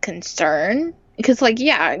his concern because, like,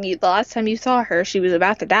 yeah, the last time you saw her, she was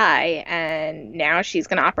about to die, and now she's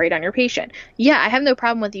going to operate on your patient. Yeah, I have no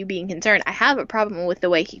problem with you being concerned. I have a problem with the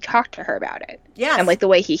way he talked to her about it. Yes. And, like, the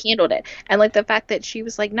way he handled it. And, like, the fact that she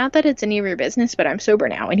was like, not that it's any of your business, but I'm sober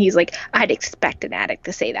now. And he's like, I'd expect an addict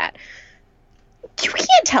to say that. You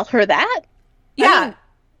can't tell her that. Yeah. I mean,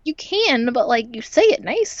 you can, but, like, you say it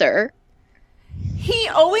nicer. He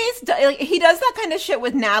always he does that kind of shit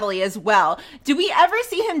with Natalie as well. Do we ever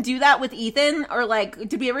see him do that with Ethan? Or, like,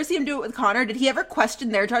 did we ever see him do it with Connor? Did he ever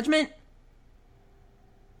question their judgment?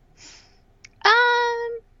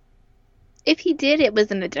 If he did, it was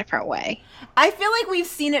in a different way. I feel like we've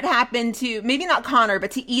seen it happen to, maybe not Connor,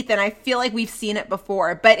 but to Ethan. I feel like we've seen it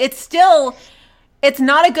before. But it's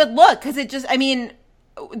not a good look. Because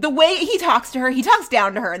the way he talks to her, he talks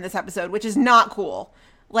down to her in this episode, which is not cool.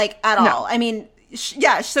 Like, at all. I mean,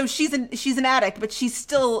 so she's an addict, but she's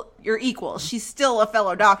still your equal. She's still a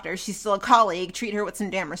fellow doctor. She's still a colleague. Treat her with some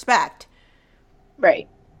damn respect. Right.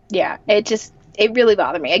 Yeah. It really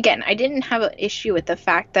bothered me. Again, I didn't have an issue with the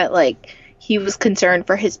fact that, like, he was concerned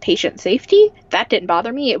for his patient's safety. That didn't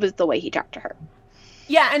bother me. It was the way he talked to her.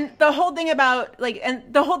 Yeah, and the whole thing about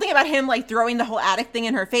him like throwing the whole addict thing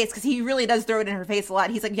in her face, because he really does throw it in her face a lot.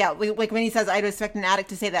 He's like, yeah, like when he says, I'd expect an addict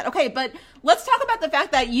to say that. Okay, but let's talk about the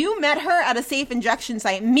fact that you met her at a safe injection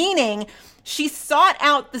site, meaning she sought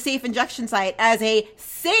out the safe injection site as a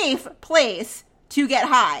safe place to get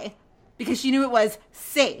high because she knew it was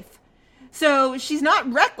safe. So she's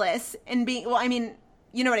not reckless in being, well, I mean,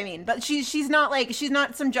 you know what I mean? But she's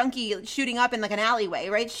not some junkie shooting up in like an alleyway,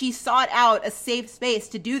 right? She sought out a safe space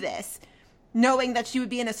to do this, knowing that she would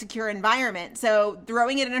be in a secure environment. So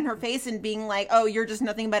throwing it in her face and being like, oh, you're just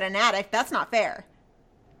nothing but an addict, that's not fair.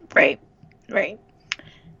 Right.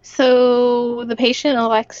 So the patient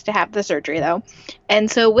elects to have the surgery, though.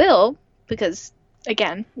 And so Will, because,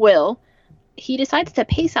 again, he decides to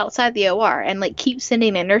pace outside the OR and, like, keep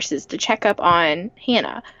sending in nurses to check up on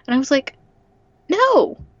Hannah. And I was like,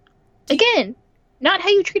 no. Again, not how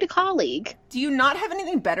you treat a colleague. Do you not have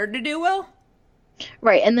anything better to do, Will?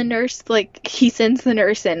 Right, and the nurse, like, he sends the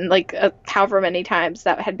nurse in, like, however many times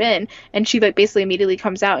that had been, and she, like, basically immediately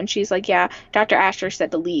comes out, and she's like, yeah, Dr. Asher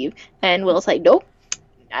said to leave. And Will's like, nope,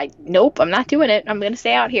 I'm not doing it. I'm going to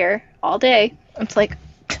stay out here all day. It's like,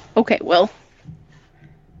 okay, Will.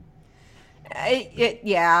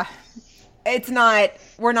 Yeah. It's not,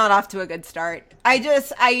 we're not off to a good start.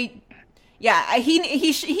 Yeah,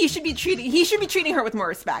 he should be treating her with more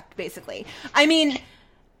respect, basically. I mean,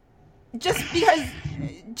 just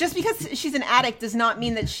because she's an addict does not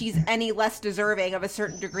mean that she's any less deserving of a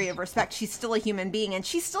certain degree of respect. She's still a human being, and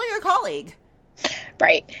she's still your colleague.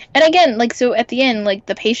 Right. And again, like, so at the end, like,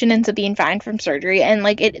 the patient ends up being fine from surgery, and,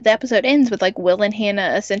 like, the episode ends with, like, Will and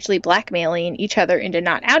Hannah essentially blackmailing each other into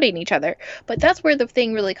not outing each other. But that's where the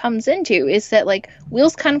thing really comes into, is that, like,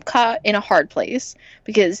 Will's kind of caught in a hard place,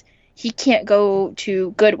 because he can't go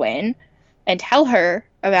to Goodwin and tell her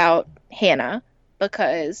about Hannah,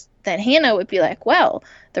 because then Hannah would be like, well,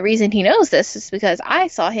 the reason he knows this is because I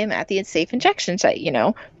saw him at the safe injection site, you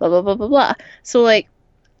know, blah, blah, blah, blah, blah. So, like,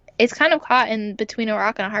 it's kind of caught in between a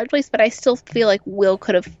rock and a hard place, but I still feel like Will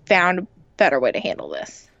could have found a better way to handle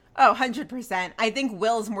this. Oh, 100%. I think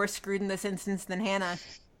Will's more screwed in this instance than Hannah.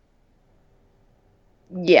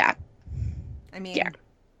 Yeah. I mean... Yeah.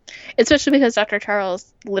 Especially because Dr.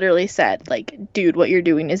 Charles literally said, like, dude, what you're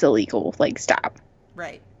doing is illegal. Like, stop.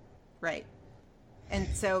 Right. And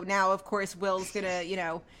so now, of course, Will's gonna,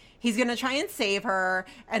 he's gonna try and save her,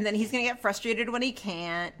 and then he's gonna get frustrated when he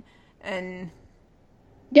can't, and...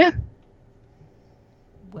 Yeah.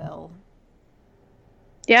 Will.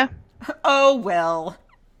 Yeah. Oh, Will.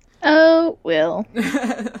 Oh, Will.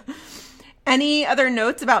 Any other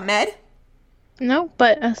notes about Med? No,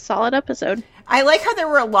 but a solid episode. I like how there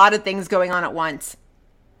were a lot of things going on at once.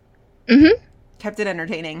 Mm-hmm. Kept it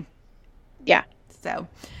entertaining. Yeah. So,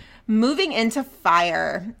 moving into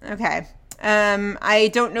Fire. Okay. I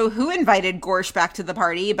don't know who invited Gorsh back to the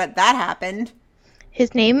party, but that happened.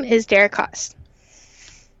 His name is Derek Haas.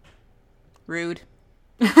 Rude.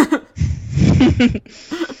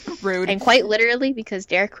 Rude. And quite literally because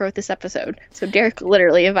Derek wrote this episode. So Derek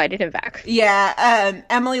literally invited him back. Yeah.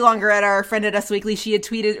 Emily Longerette, our friend at Us Weekly, she had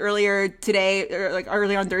tweeted earlier today, or like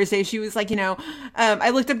early on Thursday, she was like, I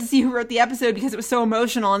looked up to see who wrote the episode because it was so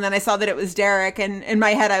emotional, and then I saw that it was Derek, and in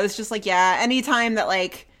my head I was just like, yeah, anytime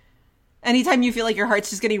you feel like your heart's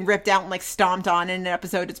just getting ripped out and like stomped on in an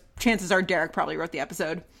episode, chances are Derek probably wrote the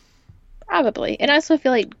episode. Probably. And I also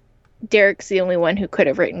feel like Derek's the only one who could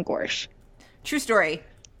have written Gorsh. True story.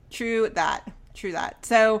 True that.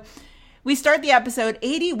 So we start the episode.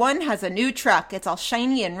 81 has a new truck. It's all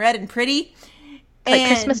shiny and red and pretty. Like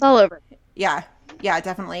Christmas all over. Yeah,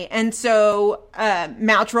 definitely. And so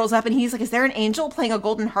Mouch rolls up and he's like, is there an angel playing a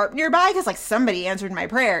golden harp nearby? Because like somebody answered my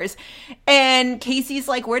prayers. And Casey's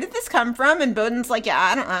like, where did this come from? And Bowden's like, yeah,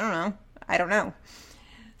 I don't know.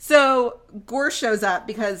 So Gorsh shows up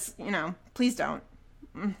because, please don't.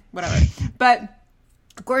 Whatever. But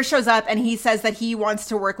Gorsh shows up and he says that he wants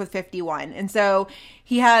to work with 51. And so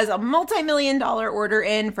he has a multi-million-dollar order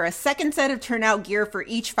in for a second set of turnout gear for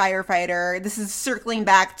each firefighter. This is circling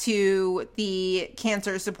back to the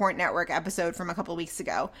Cancer Support Network episode from a couple weeks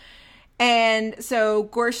ago. And so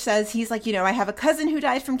Gorsh says, he's like, I have a cousin who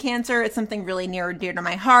died from cancer. It's something really near and dear to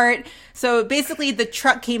my heart. So basically the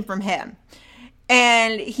truck came from him.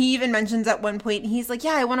 And he even mentions at one point, he's like,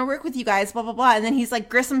 yeah, I want to work with you guys, blah, blah, blah. And then he's like,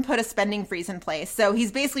 Grissom put a spending freeze in place. So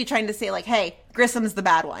he's basically trying to say like, hey, Grissom's the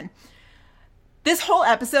bad one. This whole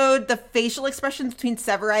episode, the facial expressions between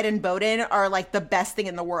Severide and Bowden are like the best thing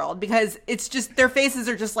in the world because it's just, their faces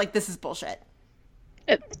are just like, this is bullshit.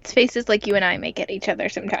 It's faces like you and I make at each other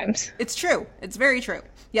sometimes. It's true. It's very true.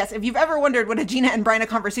 Yes, if you've ever wondered what a Gina and Bryna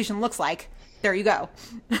conversation looks like, there you go.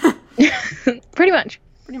 Pretty much.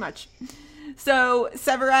 Pretty much. So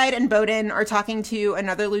Severide and Bowden are talking to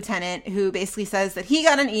another lieutenant who basically says that he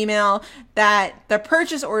got an email that the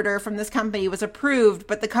purchase order from this company was approved,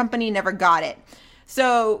 but the company never got it.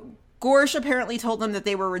 So Gorsh apparently told them that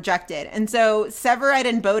they were rejected. And so Severide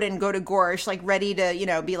and Bowden go to Gorsh, like, ready to, you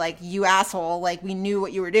know, be like, you asshole, like, we knew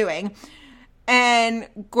what you were doing. And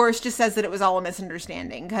Gorsh just says that it was all a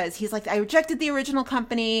misunderstanding because he's like, I rejected the original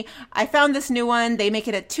company. I found this new one. They make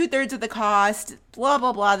it at 2/3 of the cost. Blah,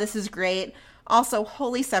 blah, blah. This is great. Also,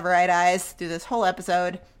 holy Severide eyes through this whole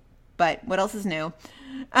episode. But what else is new?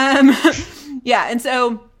 Yeah, and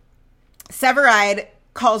so Severide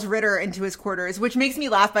calls Ritter into his quarters, which makes me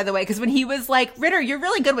laugh, by the way, because when he was like, Ritter, you're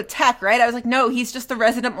really good with tech, right? I was like, no, he's just the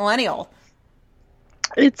resident millennial.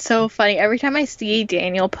 It's so funny. Every time I see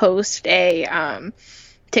Daniel post a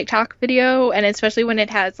TikTok video, and especially when it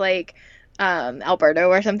has like Alberto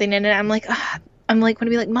or something in it, I'm like, ugh. I'm like, going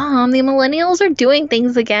to be like, Mom, the millennials are doing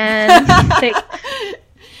things again.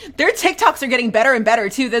 Their TikToks are getting better and better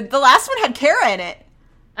too. The last one had Kara in it.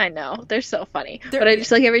 I know, they're so funny. But I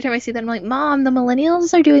just like every time I see them, I'm like, Mom, the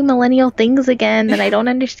millennials are doing millennial things again that I don't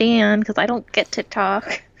understand because I don't get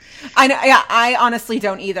TikTok. I know. Yeah, I honestly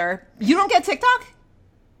don't either. You don't get TikTok?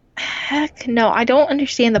 Heck no, I don't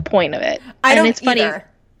understand the point of it. I don't it's funny. either.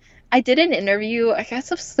 I did an interview, I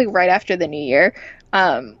guess it was like right after the new year,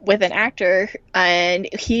 with an actor, and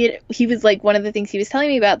he was like, one of the things he was telling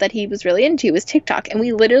me about that he was really into was TikTok, and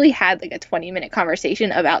we literally had like a 20-minute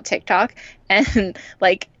conversation about TikTok, and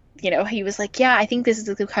like, you know, he was like, yeah, I think this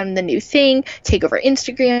is kind of the new thing, take over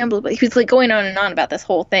Instagram, blah, blah. He was like going on and on about this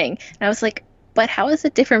whole thing, and I was like, but how is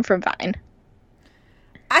it different from Vine?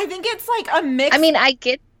 I think it's like a mix. I mean, I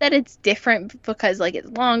get that it's different because like it's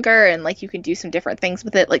longer and like you can do some different things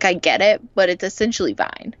with it. Like I get it, but it's essentially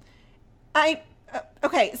Vine.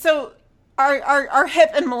 Okay, so our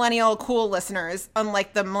hip and millennial cool listeners,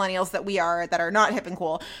 unlike the millennials that we are that are not hip and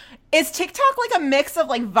cool, is TikTok like a mix of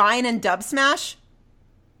like Vine and Dub Smash?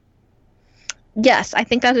 Yes, I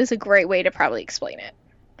think that is a great way to probably explain it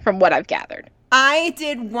from what I've gathered. I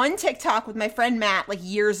did one TikTok with my friend Matt like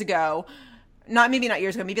years ago. Maybe not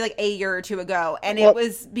years ago, maybe like a year or two ago. And it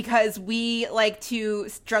was because we like to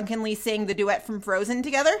drunkenly sing the duet from Frozen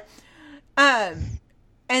together.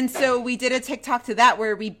 And so we did a TikTok to that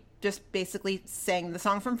where we just basically sang the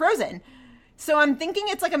song from Frozen. So I'm thinking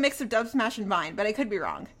it's like a mix of Dub Smash and Vine, but I could be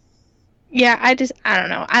wrong. Yeah, I don't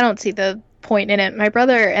know. I don't see the point in it. My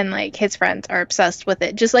brother and like his friends are obsessed with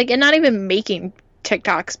it. Just like, and not even making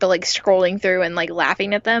TikToks, but like scrolling through and like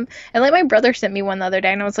laughing at them. And like my brother sent me one the other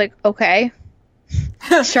day and I was like, okay.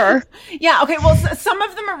 Sure. Yeah, okay, well, some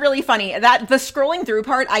of them are really funny. That the scrolling through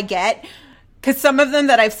part I get, because some of them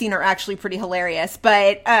that I've seen are actually pretty hilarious.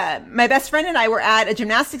 But my best friend and I were at a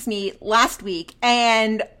gymnastics meet last week,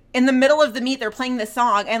 and in the middle of the meet, they're playing this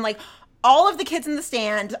song, and like all of the kids in the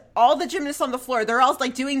stand, all the gymnasts on the floor, they're all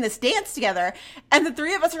like doing this dance together, and the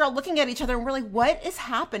three of us are all looking at each other, and we're like, what is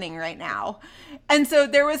happening right now? And so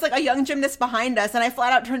there was like a young gymnast behind us, and I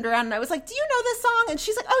flat out turned around and I was like, do you know this song? And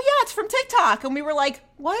she's like, oh yeah, it's from TikTok. And we were like,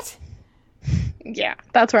 what? Yeah,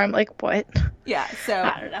 that's where I'm like, what? Yeah, so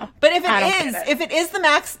I don't know. But if it is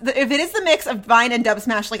the mix of Vine and Dub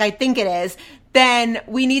Smash, like I think it is, then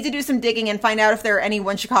we need to do some digging and find out if there are any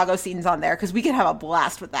One Chicago scenes on there, because we could have a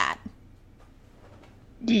blast with that.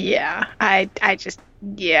 Yeah, I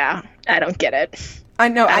don't get it. I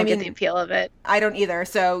know. I mean, get the appeal of it. I don't either.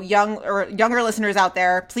 So younger listeners out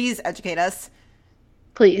there, please educate us.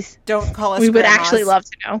 Please don't call us. We would actually love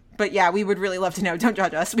to know. But yeah, we would really love to know. Don't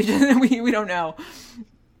judge us. We don't know.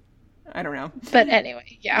 I don't know. But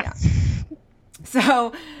anyway, yeah.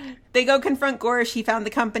 So they go confront Gorsh. He found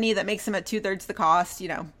the company that makes him at 2/3 the cost. You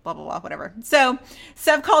know, blah blah blah, whatever. So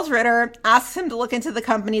Sev calls Ritter, asks him to look into the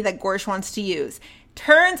company that Gorsh wants to use.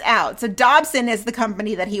 Turns out, so Dobson is the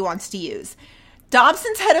company that he wants to use.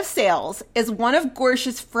 Dobson's head of sales is one of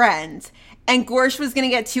Gorsh's friends, and Gorsh was going to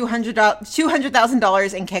get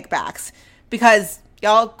 $200,000 in kickbacks because,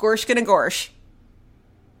 y'all, Gorsh gonna Gorsh.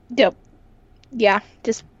 Yep. Yeah,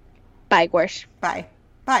 just bye, Gorsh. Bye.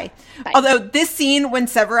 Although this scene when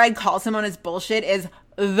Severide calls him on his bullshit is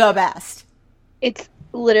the best. It's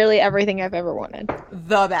literally everything I've ever wanted.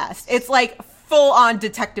 The best. It's like full-on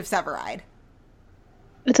Detective Severide.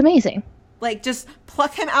 It's amazing. Like, just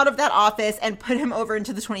pluck him out of that office and put him over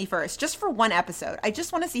into the 21st, just for one episode. I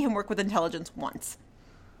just want to see him work with intelligence once.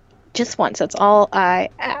 Just once. That's all I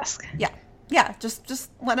ask. Yeah. Yeah,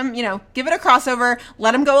 just let him, give it a crossover,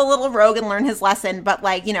 let him go a little rogue and learn his lesson. But,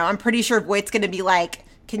 like, I'm pretty sure Voight's going to be like,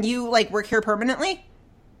 can you, like, work here permanently?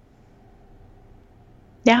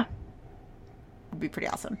 Yeah. Would be pretty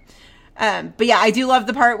awesome. But yeah, I do love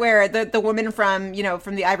the part where the woman from,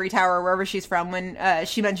 from the Ivory Tower, wherever she's from, when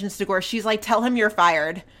she mentions to Gorsh, she's like, tell him you're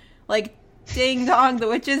fired. Like, ding dong, the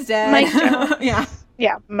witch is dead. Mic drop. Yeah.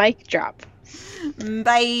 Yeah, mic drop.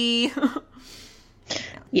 Bye.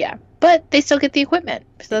 Yeah, but they still get the equipment,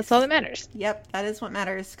 so that's all that matters. Yep, that is what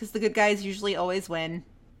matters, because the good guys usually always win.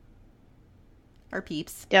 Our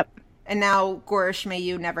peeps. Yep. And now, Gorsh, may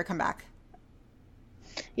you never come back.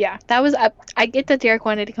 Yeah, that was up. I get that Derek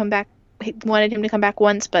wanted to come back, he wanted him to come back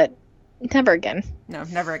once, but never again. No,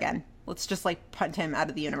 never again. Let's just, like, punt him out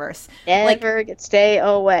of the universe. Never get stay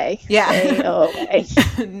away. Yeah. Stay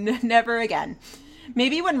away. Never again.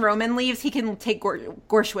 Maybe when Roman leaves, he can take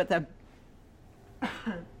Gorsh with him.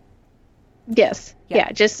 Yes.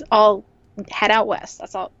 Yeah, just all head out west.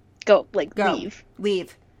 That's all. Go.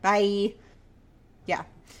 Leave. Bye. Yeah.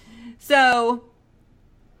 So,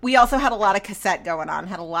 we also had a lot of cassette going on.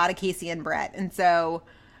 Had a lot of Casey and Brett. And so,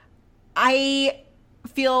 I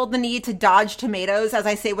feel the need to dodge tomatoes as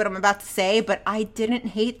I say what I'm about to say, but I didn't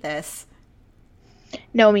hate this.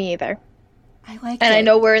 No, me either. I liked And it. I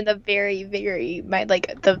know we're in the very, very,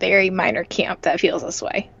 the very minor camp that feels this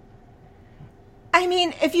way. I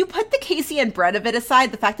mean, if you put the Casey and Brett of it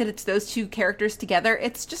aside, the fact that it's those two characters together,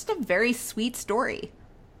 it's just a very sweet story.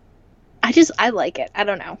 I like it. I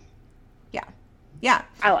don't know. Yeah.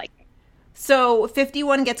 I like it. So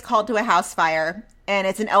 51 gets called to a house fire, and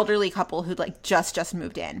it's an elderly couple who, like, just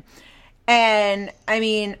moved in. And, I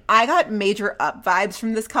mean, I got major Up vibes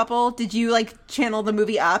from this couple. Did you, like, channel the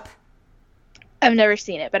movie Up? I've never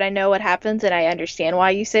seen it, but I know what happens, and I understand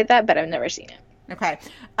why you say that, but I've never seen it. Okay.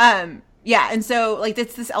 Yeah, and so, like,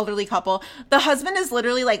 it's this elderly couple. The husband is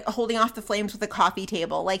literally, like, holding off the flames with a coffee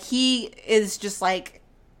table. Like, he is just, like,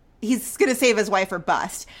 he's gonna save his wife or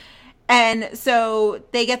bust. And so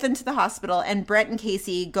they get them to the hospital, and Brett and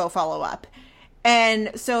Casey go follow up.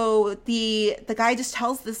 And so the guy just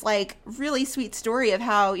tells this, like, really sweet story of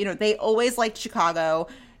how, they always liked Chicago.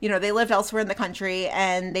 They lived elsewhere in the country,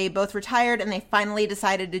 and they both retired, and they finally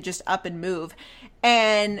decided to just up and move.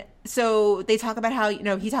 And so they talk about how,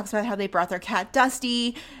 he talks about how they brought their cat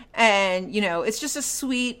Dusty, and, it's just a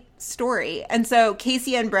sweet story. And so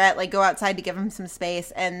Casey and Brett, like, go outside to give him some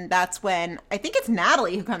space, and that's when, I think it's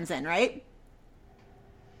Natalie who comes in, right?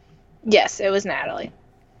 Yes, it was Natalie.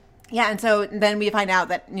 Yeah, and so then we find out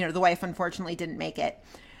that, the wife unfortunately didn't make it.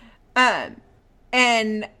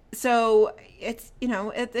 And so it's,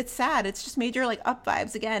 it's sad. It's just major, like, Up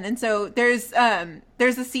vibes again. And so there's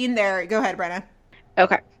a scene there. Go ahead, Brenna.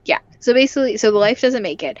 Okay. Yeah. So basically, the wife doesn't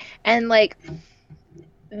make it. And, like,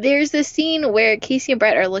 there's this scene where Casey and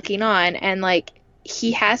Brett are looking on, and, like,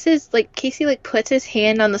 he has his, like, Casey, like, puts his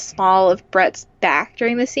hand on the small of Brett's back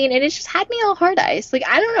during the scene, and it just had me all hard-eyes. Like,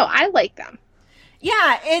 I don't know. I like them.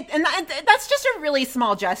 Yeah, that's just a really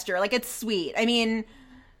small gesture. Like, it's sweet. I mean,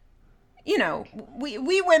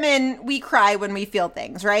 we women, we cry when we feel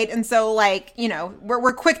things, right? And so, like,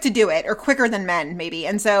 we're quick to do it, or quicker than men, maybe.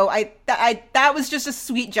 And so that was just a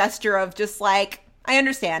sweet gesture of just, like, I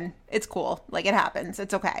understand. It's cool. Like, it happens.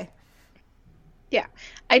 It's okay. Yeah.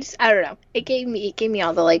 I don't know. It gave me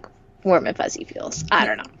all the, like, warm and fuzzy feels. I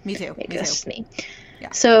don't know. Me too. Maybe that's just me.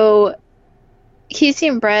 Yeah. So Casey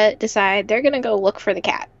and Brett decide they're going to go look for the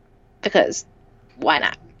cat. Because why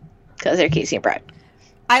not? Because they're Casey and Brett.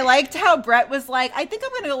 I liked how Brett was like, I think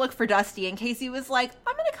I'm going to go look for Dusty. And Casey was like,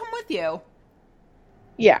 I'm going to come with you.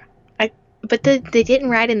 Yeah. But they didn't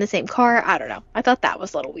ride in the same car. I don't know. I thought that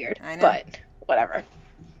was a little weird. I know. But whatever.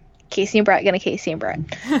 Casey and Brett gonna Casey and Brett.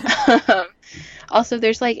 Also,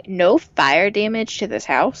 there's, like, no fire damage to this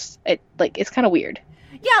house. It's kind of weird.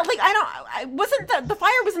 Yeah, like, wasn't the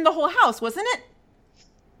fire was in the whole house, wasn't it?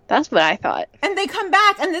 That's what I thought. And they come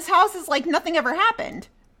back, and this house is like nothing ever happened.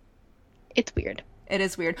 It's weird. It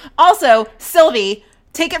is weird. Also, Sylvie,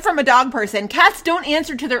 take it from a dog person. Cats don't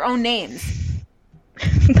answer to their own names.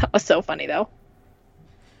 That was so funny, though.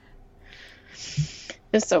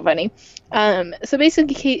 It's so funny. So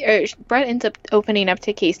basically, Brett ends up opening up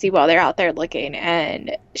to Casey while they're out there looking,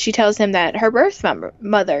 and she tells him that her birth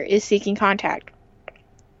mother is seeking contact.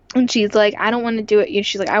 And she's like, I don't want to do it.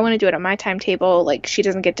 She's like, I want to do it on my timetable. Like, she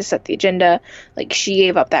doesn't get to set the agenda. Like, she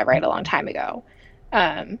gave up that right a long time ago.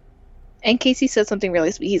 And Casey said something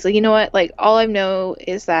really sweet. He's like, you know what? Like, all I know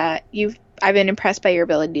is that I've been impressed by your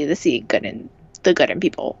ability to see the good in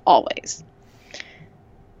people always.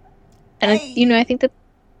 And I think that.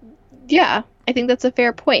 Yeah, I think that's a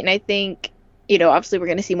fair point. And I think, obviously we're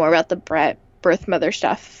going to see more about the Brett birth mother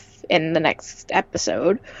stuff in the next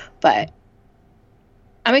episode, but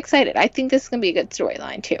I'm excited. I think this is going to be a good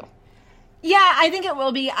storyline too. Yeah, I think it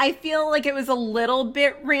will be. I feel like it was a little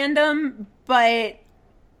bit random, but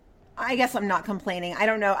I guess I'm not complaining. I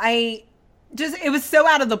don't know. It was so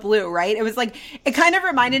out of the blue, right? It was like, it kind of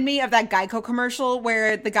reminded me of that Geico commercial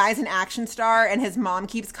where the guy's an action star and his mom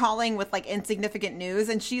keeps calling with like insignificant news.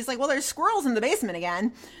 And she's like, well, there's squirrels in the basement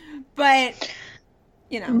again. But,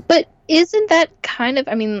 you know. But isn't that kind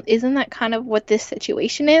of what this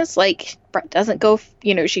situation is? Like, Brett doesn't go,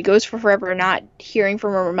 she goes for forever not hearing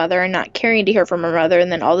from her mother and not caring to hear from her mother.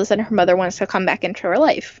 And then all of a sudden her mother wants to come back into her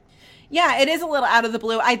life. Yeah, it is a little out of the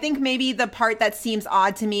blue. I think maybe the part that seems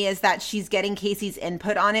odd to me is that she's getting Casey's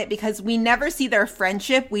input on it because we never see their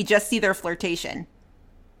friendship. We just see their flirtation.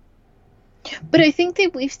 But I think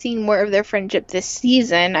that we've seen more of their friendship this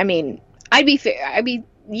season. I mean,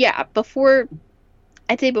 before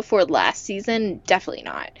last season, definitely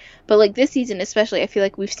not. But like this season especially, I feel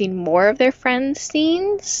like we've seen more of their friends'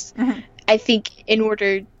 scenes. Mm-hmm. I think in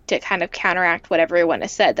order to kind of counteract what everyone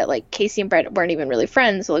has said, that like Casey and Brett weren't even really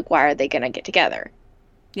friends, so like why are they gonna get together?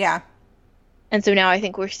 Yeah. And so now I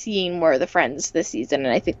think we're seeing more of the friends this season,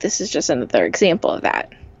 and I think this is just another example of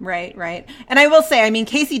that. Right. And I will say, I mean,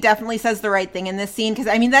 Casey definitely says the right thing in this scene, because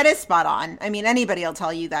I mean, that is spot on. I mean, anybody will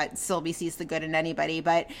tell you that Sylvie sees the good in anybody,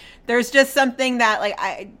 but there's just something that like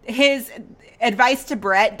his advice to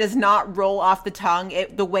Brett does not roll off the tongue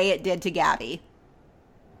the way it did to Gabby.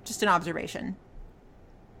 Just an observation.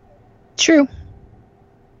 True.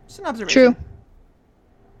 Just an observation. True.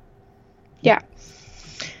 Yeah.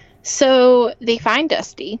 So they find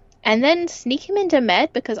Dusty and then sneak him into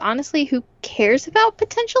med because honestly, who cares about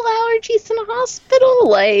potential allergies in a hospital?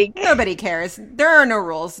 Like, nobody cares. There are no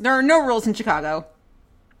rules. There are no rules in Chicago.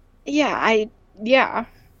 Yeah.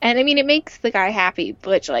 And I mean, it makes the guy happy,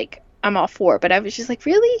 which like I'm all for, but I was just like,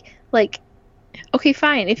 really? Like, okay,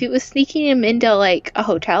 fine. If it was sneaking him into like a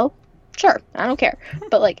hotel, sure, I don't care.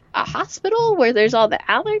 But like a hospital where there's all the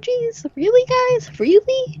allergies? Really, guys?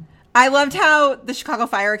 Really? I loved how the Chicago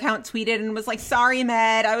Fire account tweeted and was like, sorry,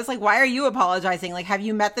 Med. I was like, why are you apologizing? Like, have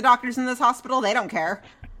you met the doctors in this hospital? They don't care.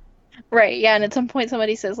 Right, yeah. And at some point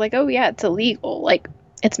somebody says like, oh yeah, it's illegal. Like,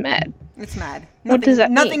 it's Med. It's Med. What does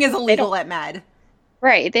that mean? Nothing is illegal at Med.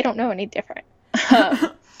 Right. They don't know any different.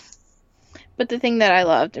 But the thing that I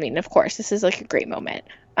loved, I mean, of course, this is like a great moment.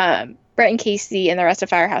 Brett and Casey and the rest of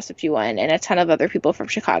Firehouse 51 and a ton of other people from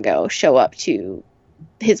Chicago show up to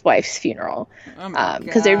his wife's funeral.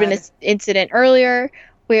 Because there had been an incident earlier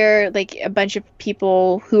where like a bunch of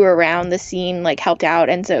people who were around the scene like helped out,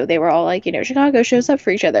 and so they were all like, Chicago shows up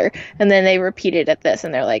for each other, and then they repeated at this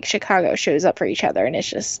and they're like, Chicago shows up for each other, and it's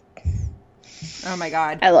just, oh my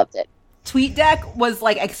god, I loved it. TweetDeck was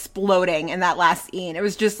like exploding in that last scene. It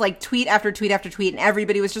was just like tweet after tweet after tweet, and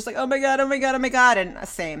everybody was just like, oh my god, and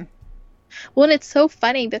same. Well, and it's so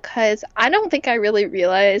funny because I don't think I really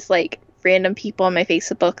realized like random people on my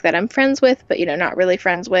Facebook that I'm friends with, but not really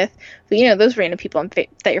friends with. But those random people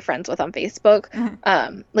that you're friends with on Facebook.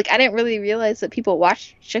 Mm-hmm. Like I didn't really realize that people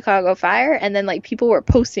watched Chicago Fire, and then like people were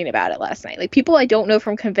posting about it last night. Like people I don't know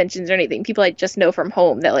from conventions or anything. People I just know from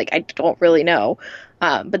home that like I don't really know.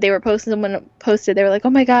 But they were posting. Someone posted. They were like,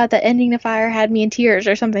 "Oh my god, that ending to Fire had me in tears,"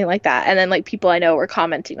 or something like that. And then like people I know were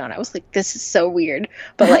commenting on it. I was like, "This is so weird,"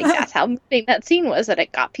 but like that's how moving that scene was. That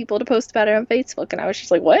it got people to post about it on Facebook, and I was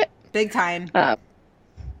just like, "What?" Big time.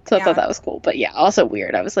 So I thought that was cool. But yeah, also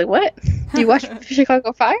weird. I was like, what? Do you watch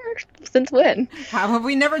Chicago Fire? Since when? How have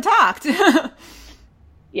we never talked?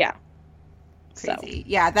 Yeah. Crazy. So.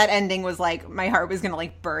 Yeah, that ending was like, my heart was going to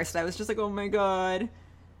like burst. I was just like, oh my god.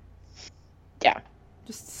 Yeah.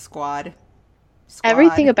 Just squad.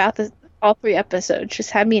 Everything about all 3 episodes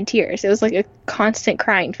just had me in tears. It was like a constant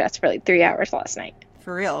crying fest for like 3 hours last night.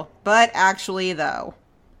 For real. But actually.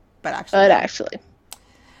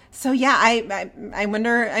 So yeah, I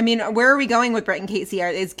wonder. I mean, where are we going with Brett and Casey?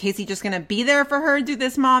 Is Casey just going to be there for her, do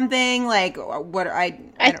this mom thing? Like, what? I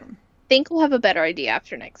think we'll have a better idea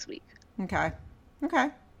after next week. Okay,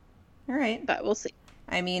 all right. But we'll see.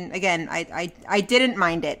 I mean, again, I didn't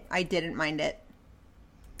mind it.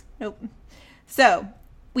 Nope. So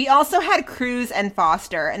we also had Cruz and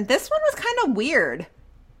Foster, and this one was kind of weird.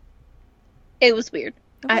 It was weird.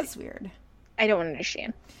 Weird. I don't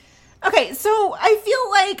understand. Okay, so I feel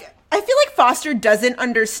like Foster doesn't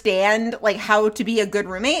understand like how to be a good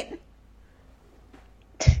roommate.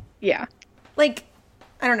 Yeah. Like,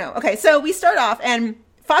 I don't know. Okay, so we start off and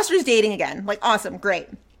Foster's dating again. Like, awesome, great.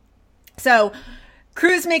 So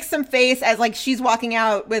Cruz makes some face as like she's walking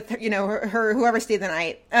out with her whoever stayed the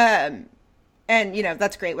night. And And,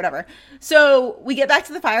 that's great, whatever. So we get back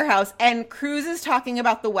to the firehouse, and Cruz is talking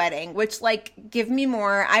about the wedding, which, like, give me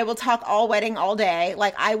more. I will talk all wedding all day.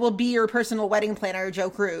 Like, I will be your personal wedding planner, Joe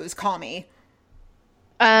Cruz. Call me.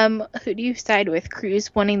 Who do you side with?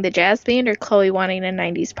 Cruz wanting the jazz band or Chloe wanting a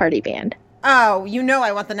 90s party band? Oh,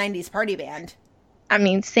 I want the 90s party band. I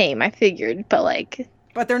mean, same, I figured, but, like...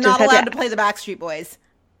 But they're not allowed to play the Backstreet Boys.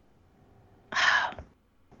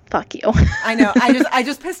 Fuck you. I know. I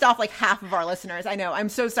just pissed off like half of our listeners. I know. I'm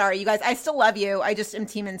so sorry, you guys. I still love you. I just am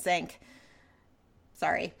Team NSYNC.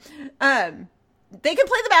 Sorry. They can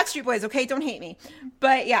play the Backstreet Boys, okay? Don't hate me.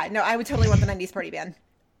 But yeah, no, I would totally want the 90s party band.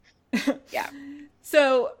 Yeah.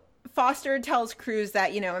 So Foster tells Cruz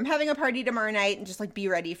that, I'm having a party tomorrow night and just like be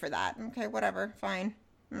ready for that. Okay, whatever. Fine.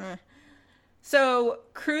 So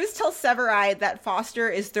Cruz tells Severide that Foster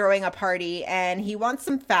is throwing a party and he wants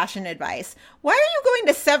some fashion advice. Why are you going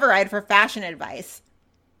to Severide for fashion advice?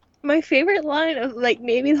 My favorite line of, like,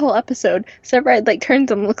 maybe the whole episode, Severide, like,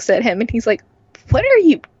 turns and looks at him and he's like, what are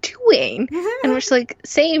you doing? And we're just like,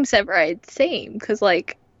 same, Severide, same. Because,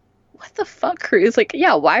 like, what the fuck, Cruz? Like,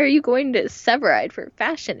 yeah, why are you going to Severide for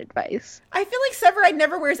fashion advice? I feel like Severide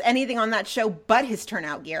never wears anything on that show but his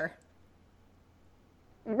turnout gear.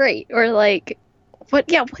 Right, or like, what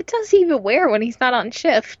does he even wear when he's not on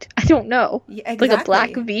shift? I don't know. Yeah, exactly. Like a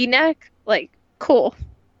black V-neck? Like, cool.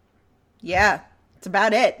 Yeah, that's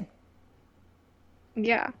about it.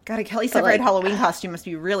 Yeah. God, a Kelly Severide Halloween costume must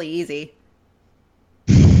be really easy.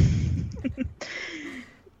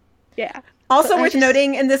 Yeah. Also worth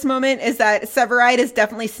noting in this moment is that Severide is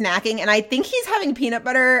definitely snacking, and I think he's having peanut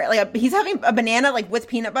butter, like he's having a banana like with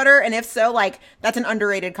peanut butter, and if so, like that's an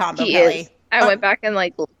underrated combo, Kelly. Is. I went back and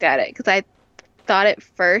like looked at it because I thought at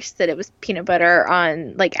first that it was peanut butter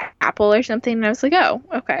on like apple or something, and I was like, oh,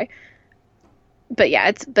 okay. But yeah,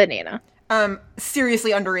 it's banana.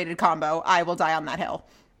 Seriously underrated combo. I will die on that hill.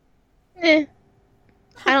 I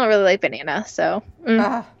don't really like banana, so.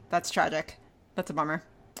 That's tragic. That's a bummer.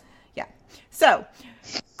 Yeah. So,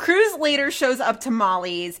 Cruz later shows up to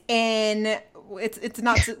Molly's, and it's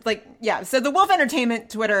not like, yeah. So the Wolf Entertainment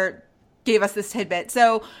Twitter gave us this tidbit.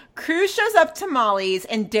 So Cruz shows up to Molly's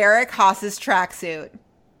in Derek Haas's tracksuit.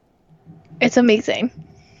 It's amazing.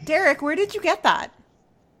 Derek, where did you get that?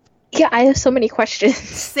 Yeah, I have so many questions.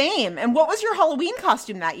 Same. And what was your Halloween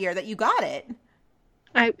costume that year that you got it?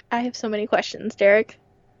 I have so many questions, Derek.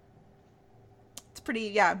 It's pretty,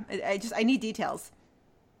 yeah. I need details.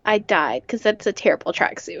 I died because that's a terrible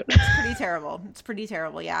tracksuit. It's pretty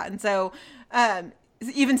terrible, yeah. And so,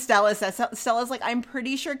 even Stella's like, I'm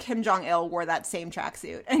pretty sure Kim Jong-il wore that same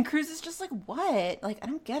tracksuit. And Cruz is just like, what? Like, I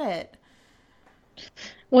don't get it.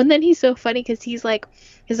 Well, and then he's so funny because he's like,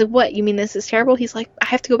 what? You mean this is terrible? He's like, I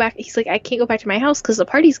have to go back. He's like, I can't go back to my house because the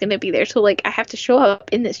party's going to be there. So, like, I have to show up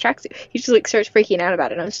in this tracksuit. He just, like, starts freaking out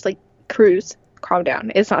about it. And I was just like, Cruz, calm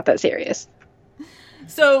down. It's not that serious.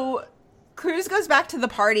 So Cruz goes back to the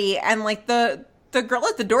party and, like, the girl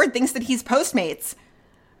at the door thinks that he's Postmates.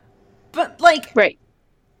 But, like... Right.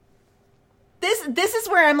 This is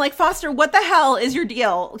where I'm like, Foster, what the hell is your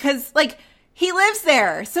deal? Because, like, he lives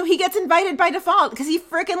there, so he gets invited by default because he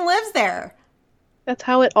freaking lives there. That's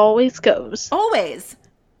how it always goes. Always.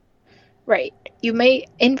 Right. You may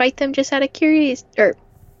invite them just out of curiosity, or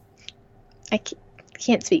I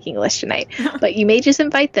can't speak English tonight, but you may just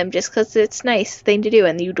invite them just because it's a nice thing to do,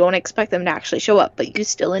 and you don't expect them to actually show up, but you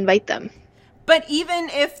still invite them. But even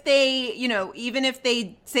if they, even if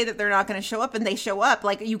they say that they're not going to show up and they show up,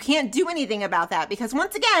 like, you can't do anything about that because,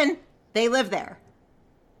 once again, they live there.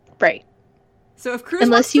 Right. So if Cruz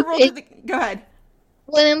wants to roll to the... Go ahead.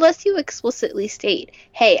 Well, unless you explicitly state,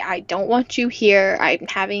 hey, I don't want you here. I'm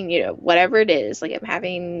having, whatever it is. Like, I'm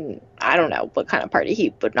having, I don't know what kind of party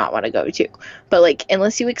he would not want to go to. But, like,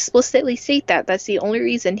 unless you explicitly state that, that's the only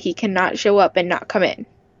reason he cannot show up and not come in.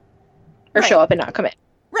 Or show up and not come in.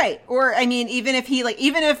 Right. Or, I mean, even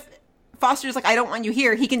if Foster's like, I don't want you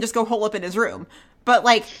here, he can just go hole up in his room. But,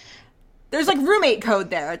 like, there's, like, roommate code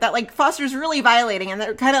there that, like, Foster's really violating. And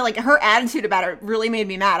that kind of, like, her attitude about it really made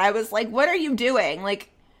me mad. I was like, what are you doing? Like,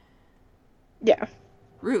 yeah.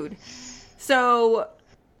 Rude. So,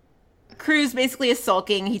 Cruz basically is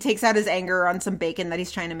sulking. He takes out his anger on some bacon that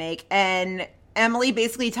he's trying to make. And Emily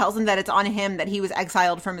basically tells him that it's on him that he was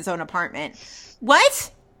exiled from his own apartment.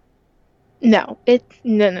 What? No.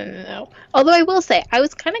 No. Although I will say, I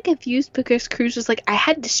was kind of confused because Cruz was like, I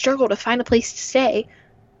had to struggle to find a place to stay.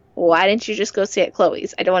 Why didn't you just go stay at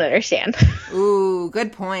Chloe's? I don't understand. Ooh,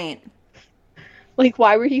 good point. Like,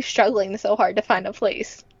 why were you struggling so hard to find a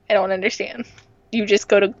place? I don't understand. You just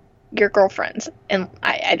go to your girlfriend's, and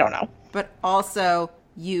I don't know. But also,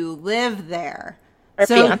 you live there. Or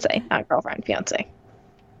So- fiance, not girlfriend, fiance.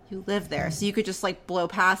 You live there, so you could just like blow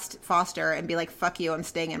past Foster and be like, "Fuck you, I'm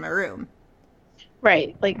staying in my room."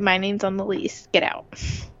 Right. Like, my name's on the lease. Get out.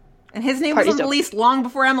 And his name Party's was on the over. lease long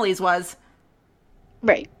before Emily's was.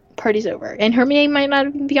 Right. Party's over. And her name might not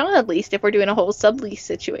even be on the lease if we're doing a whole sublease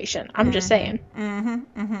situation. I'm just saying.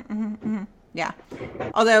 Yeah.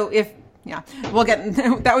 Although we'll get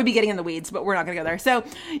that would be getting in the weeds, but we're not going to go there. So,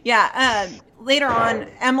 yeah, later on,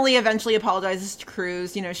 Emily eventually apologizes to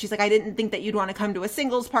Cruz. You know, she's like, "I didn't think that you'd want to come to a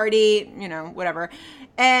singles party," you know, whatever.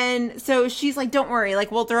 And so she's like, "Don't worry,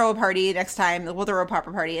 like we'll throw a party next time. We'll throw a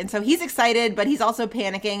proper party." And so he's excited, but he's also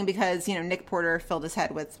panicking because, you know, Nick Porter filled his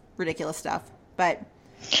head with ridiculous stuff. But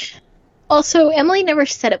Also, Emily never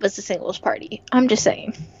said it was a singles party. I'm just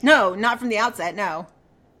saying. no, not from the outset, no.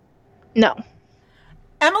 No.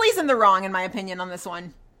 Emily's in the wrong, in my opinion, on this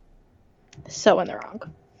one. So in the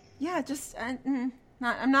wrong. Yeah, just I'm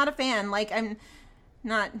not a fan. Like, I'm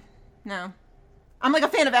not. No, I'm like a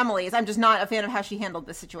fan of Emily's. I'm just not a fan of how she handled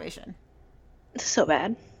this situation. So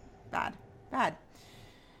bad. Bad.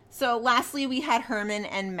 So, lastly, we had Herman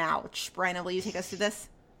and Mouch. Bryna, will you take us through this?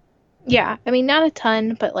 Yeah, I mean, not a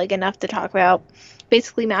ton, but like enough to talk about.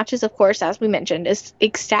 Basically, Matches, of course, as we mentioned, is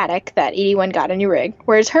ecstatic that 81 got a new rig,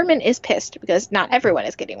 whereas Herman is pissed because not everyone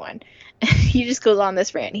is getting one. He just goes on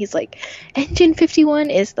this rant. He's like, Engine 51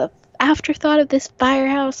 is the afterthought of this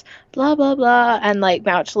firehouse, blah, blah, blah. And like,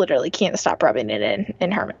 Mouch literally can't stop rubbing it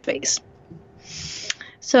in Herman's face.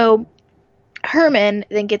 So Herman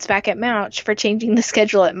then gets back at Mouch for changing the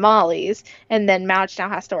schedule at Molly's, and then Mouch now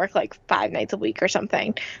has to work like 5 nights a week or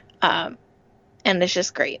something. And it's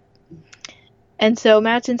just great. And so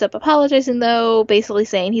Mouch ends up apologizing, though, basically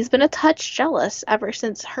saying he's been a touch jealous ever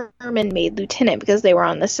since Herman made lieutenant because they were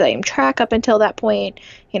on the same track up until that point,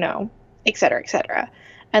 you know, et cetera, et cetera.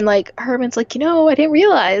 And, like, Herman's like, you know, I didn't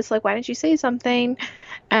realize. Like, why didn't you say something?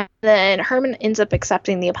 And then Herman ends up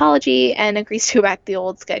accepting the apology and agrees to go back to the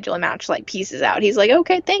old schedule, and Mouch, like, pieces out. He's like,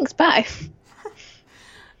 okay, thanks, bye.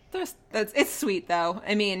 It's sweet, though.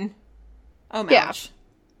 I mean, oh, Mouch.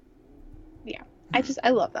 Yeah. Yeah. I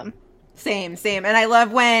love them. Same. And I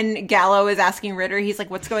love when Gallo is asking Ritter, he's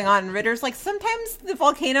like, "What's going on?" And Ritter's like, "Sometimes the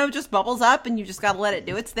volcano just bubbles up and you just gotta let it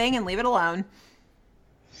do its thing and leave it alone."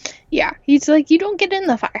 Yeah. He's like, you don't get in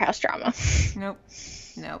the firehouse drama. Nope.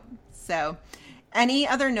 So, any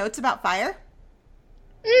other notes about Fire?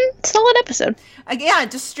 Solid episode. Yeah,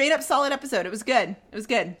 just straight up solid episode. It was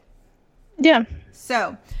good. Yeah.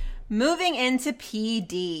 So, moving into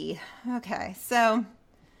PD. Okay, so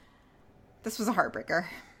this was a heartbreaker.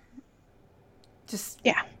 Just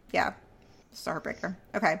Yeah. Just a heartbreaker.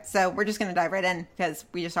 Okay, so we're just gonna dive right in because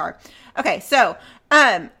we just are. Okay, so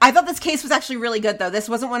I thought this case was actually really good, though. This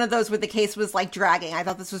wasn't one of those where the case was like dragging. I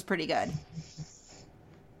thought this was pretty good.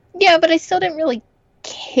 Yeah, but I still didn't really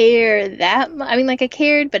care that much. I mean, like, I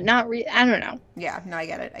cared, but not really. I don't know. Yeah, no, I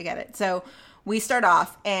get it. So we start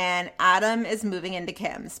off, and Adam is moving into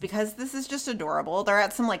Kim's because this is just adorable. They're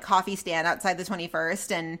at some like coffee stand outside the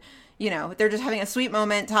 21st, and you know, they're just having a sweet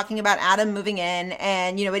moment talking about Adam moving in,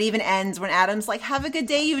 and you know, it even ends when Adam's like, "Have a good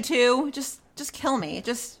day, you two. Just kill me.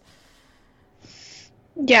 Just."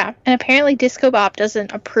 Yeah, and apparently Disco Bob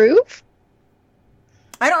doesn't approve.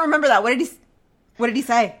 I don't remember that. What did he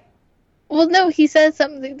say? Well, no, he says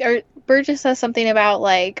something, or Burgess says something about,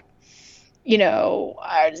 like, you know,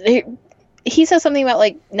 he says something about,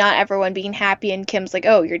 like, not everyone being happy, and Kim's like,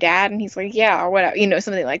 "Oh, your dad?" And he's like, "Yeah," or whatever, you know,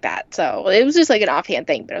 something like that. So it was just, like, an offhand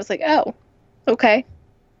thing, but I was like, oh, okay.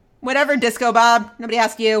 Whatever, Disco Bob. Nobody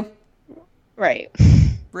asked you. Right.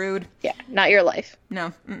 Rude. Yeah, not your life.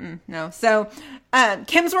 No. No. So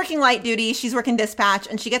Kim's working light duty. She's working dispatch,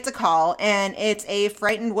 and she gets a call, and it's a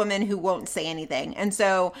frightened woman who won't say anything. And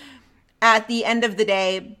so at the end of the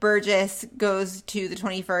day, Burgess goes to the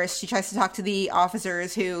 21st. She tries to talk to the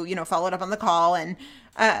officers who, you know, followed up on the call, and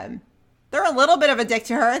they're a little bit of a dick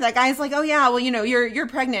to her. That guy's like, "Oh yeah, well, you know, you're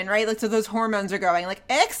pregnant, right? Like, so those hormones are going." Like,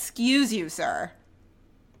 excuse you, sir.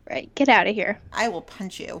 Right. Get out of here. I I will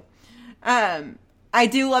punch you. I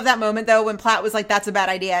do love that moment, though, when Platt was like, "That's a bad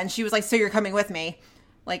idea." And she was like, "So you're coming with me?"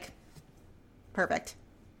 Like, perfect.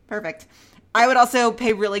 I would also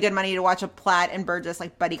pay really good money to watch a Platt and Burgess,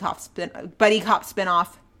 like, buddy cop spinoff.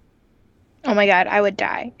 Oh my god, I would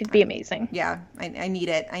die. It'd be amazing. Yeah, I need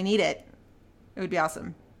it. It would be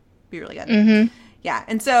awesome. Be really good. Mm-hmm. Yeah,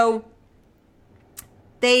 and so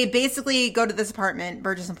they basically go to this apartment,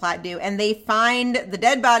 Burgess and Platt do, and they find the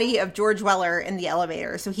dead body of George Weller in the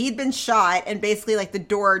elevator. So he'd been shot, and basically, like, the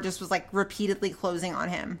door just was, like, repeatedly closing on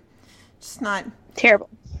him. Just not terrible,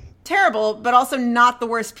 but also not the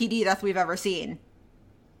worst PD death we've ever seen.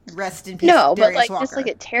 Rest in peace, No, but Darius like Walker. just like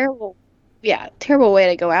a terrible Yeah, terrible way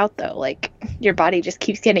to go out though. Like your body just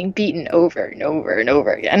keeps getting beaten over and over and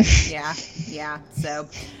over again. Yeah.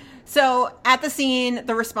 So at the scene,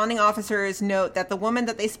 the responding officers note that the woman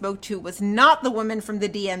that they spoke to was not the woman from the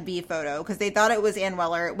DMV photo because they thought it was Ann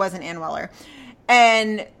Weller. It wasn't Ann Weller.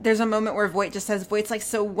 And there's a moment where Voight just says, Voight's like,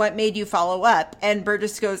 so what made you follow up? And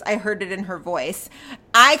Burgess goes, I heard it in her voice.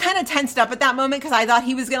 I kind of tensed up at that moment because I thought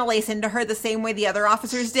he was going to lace into her the same way the other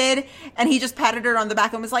officers did. And he just patted her on the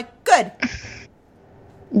back and was like, good.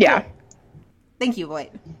 Yeah. Cool. Thank you,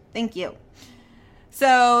 Voight. Thank you.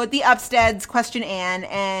 So the Upsteads question Anne,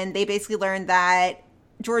 and they basically learned that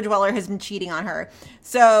George Weller has been cheating on her.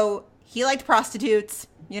 So he liked prostitutes,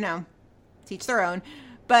 teach their own.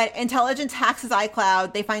 But intelligence hacks his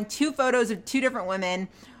iCloud. They find 2 photos of 2 different women,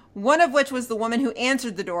 one of which was the woman who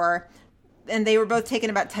answered the door, and they were both taken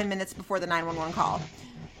about 10 minutes before the 911 call.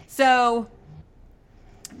 So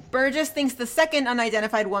Burgess thinks the second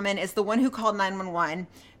unidentified woman is the one who called 911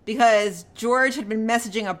 because George had been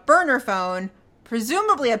messaging a burner phone,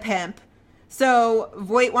 presumably a pimp. So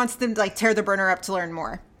Voight wants them to tear the burner up to learn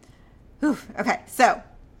more. Whew. Okay, so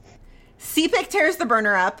CPIC tears the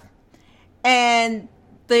burner up, and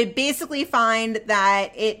they basically find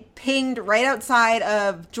that it pinged right outside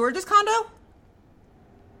of George's condo.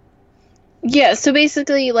 Yeah, so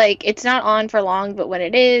basically, it's not on for long, but when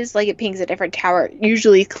it is, it pings a different tower,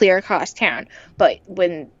 usually clear across town. But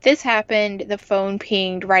when this happened, the phone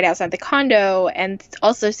pinged right outside the condo and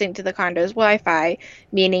also synced to the condo's Wi-Fi,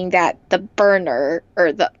 meaning that the burner,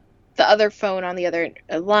 or the other phone on the other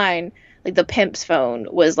line, the pimp's phone,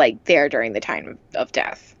 was, there during the time of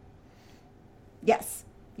death. Yes.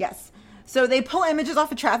 So they pull images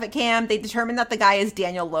off a traffic cam. They determine that the guy is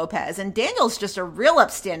Daniel Lopez. And Daniel's just a real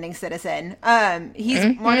upstanding citizen.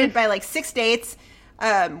 He's wanted by 6 states,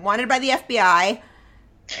 wanted by the FBI.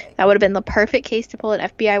 That would have been the perfect case to pull an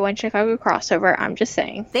FBI One Chicago crossover. I'm just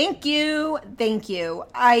saying. Thank you.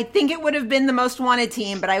 I think it would have been the most wanted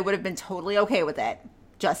team, but I would have been totally okay with it.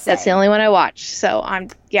 Just saying. That's the only one I watched. So I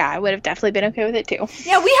would have definitely been okay with it too.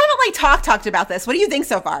 Yeah, we haven't talked about this. What do you think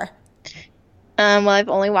so far? Well, I've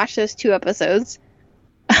only watched those 2 episodes,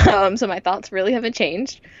 so my thoughts really haven't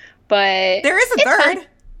changed. But there is a third. Fun.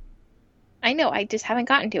 I know. I just haven't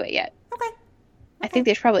gotten to it yet. Okay. I think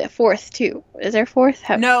there's probably a 4th too. Is there a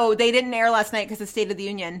 4th? No, they didn't air last night because of State of the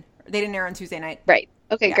Union. They didn't air on Tuesday night. Right.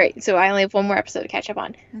 Okay, yeah. Great. So I only have 1 more episode to catch up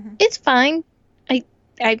on. Mm-hmm. It's fine. I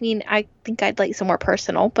mean, I think I'd like some more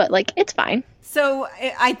personal, but it's fine. So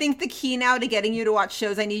I think the key now to getting you to watch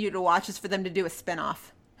shows I need you to watch is for them to do a spinoff.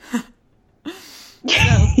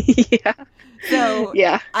 Yeah. So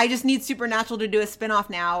yeah. I just need Supernatural to do a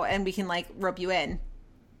spinoff now, and we can rope you in.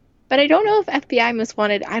 But I don't know if FBI Most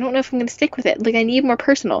Wanted. I don't know if I'm going to stick with it. I need more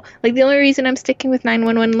personal. The only reason I'm sticking with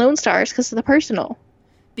 911 Lone Star is because of the personal.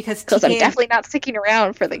 Because I'm definitely not sticking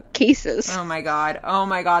around for the cases. Oh my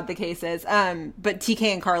god, the cases. But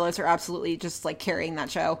TK and Carlos are absolutely just carrying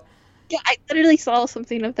that show. Yeah, I literally saw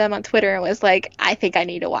something of them on Twitter and was like, I think I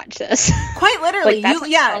need to watch this. Quite literally. That's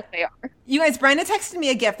how they are. You guys, Brenda texted me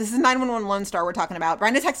a GIF. This is 911 Lone Star we're talking about.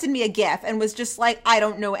 Brenda texted me a GIF and was just like, I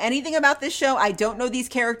don't know anything about this show. I don't know these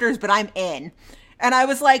characters, but I'm in. And I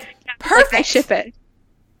was like, perfect. I ship it.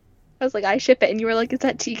 I was like, I ship it. And you were like, is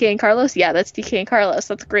that TK and Carlos? Yeah, that's TK and Carlos.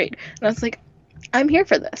 That's great. And I was like, I'm here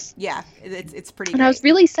for this. Yeah, it's pretty And great. I was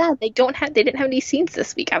really sad. They didn't have any scenes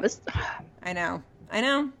this week. I know.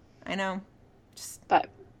 But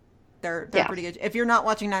they're pretty good. If you're not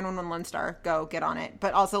watching 911 Lone Star, go get on it.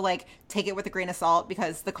 But also take it with a grain of salt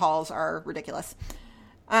because the calls are ridiculous.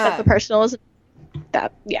 But the personal is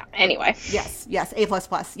that. Yeah. Anyway. Yes. A++.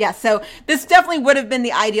 Yes. So this definitely would have been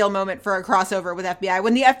the ideal moment for a crossover with FBI.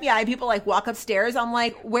 When the FBI people walk upstairs, I'm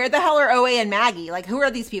like, where the hell are OA and Maggie? Who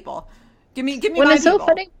are these people? Give me when my it's people. So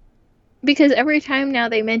funny because every time now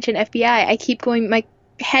they mention FBI, I keep going. My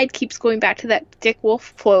head keeps going back to that Dick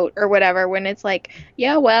Wolf quote or whatever. When it's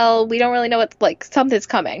yeah, well, we don't really know what's something's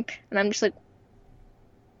coming, and I'm just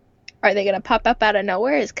are they gonna pop up out of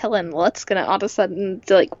nowhere? Is Kellen Lutz gonna all of a sudden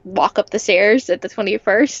walk up the stairs at the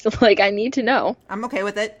 21st? I need to know. I'm okay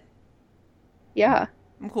with it. Yeah,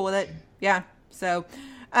 I'm cool with it. Yeah. So.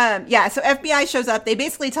 So FBI shows up. They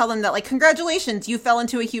basically tell them that congratulations, you fell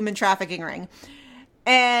into a human trafficking ring.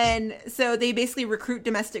 And so they basically recruit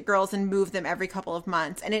domestic girls and move them every couple of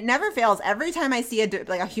months. And it never fails. Every time I see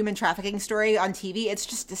a human trafficking story on TV, it's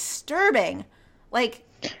just disturbing.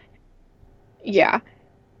 Yeah.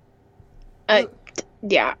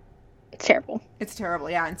 Yeah. It's terrible. It's terrible.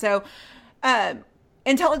 Yeah. And so,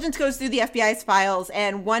 intelligence goes through the FBI's files,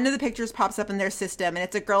 and one of the pictures pops up in their system, and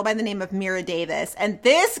it's a girl by the name of Mira Davis. And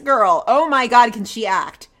this girl, oh my God, can she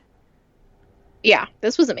act? Yeah,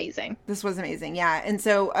 this was amazing. This was amazing, yeah. And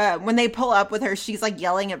so when they pull up with her, she's like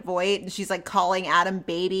yelling at Voight, and she's like calling Adam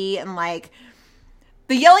baby, and like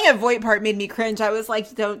the yelling at Voight part made me cringe. I was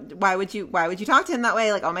like, "Don't! Why would you talk to him that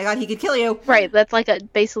way? Like, oh my god, he could kill you!" Right, that's like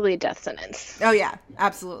basically a death sentence. Oh yeah,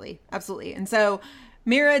 absolutely, absolutely. And so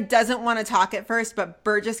Mira doesn't want to talk at first, but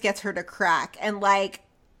Burgess gets her to crack, and like,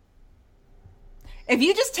 if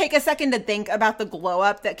you just take a second to think about the glow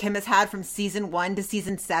up that Kim has had from season 1 to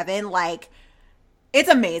season 7, like. It's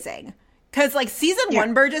amazing. Because, like, season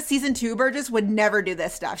 1 Burgess, season 2 Burgess would never do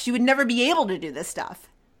this stuff. She would never be able to do this stuff.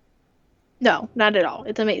 No, not at all.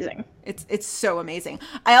 It's amazing. It's so amazing.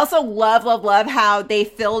 I also love how they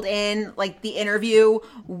filled in, like, the interview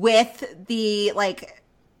with the, like,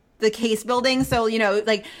 the case building. So, you know,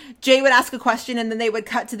 like, Jay would ask a question, and then they would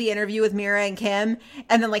cut to the interview with Mira and Kim.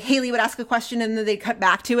 And then, like, Haley would ask a question, and then they'd cut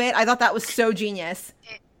back to it. I thought that was so genius.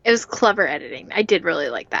 It was clever editing. I did really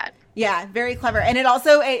like that. Yeah, very clever. And it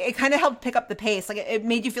also, it kind of helped pick up the pace. Like, it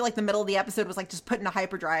made you feel like the middle of the episode was, like, just put in a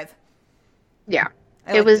hyperdrive. Yeah.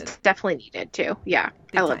 It was definitely needed, too. Yeah,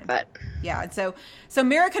 I love that. Yeah, and so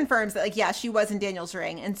Mira confirms that, like, yeah, she was in Daniel's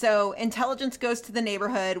ring. And so intelligence goes to the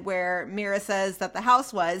neighborhood where Mira says that the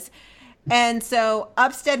house was. And so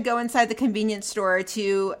Upstead go inside the convenience store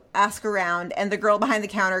to ask around. And the girl behind the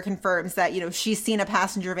counter confirms that, you know, she's seen a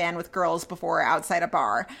passenger van with girls before outside a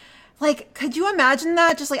bar. Like, could you imagine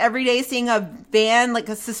that? Just, like, every day seeing a van, like,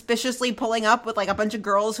 suspiciously pulling up with, like, a bunch of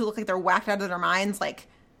girls who look like they're whacked out of their minds, like...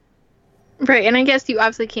 Right, and I guess you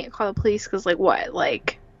obviously can't call the police because, like, what?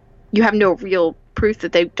 Like, you have no real proof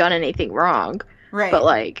that they've done anything wrong. Right. But,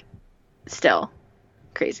 like, still,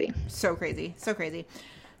 crazy. So crazy. So crazy.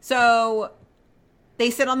 So... they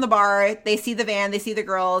sit on the bar, they see the van, they see the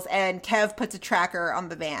girls, and Kev puts a tracker on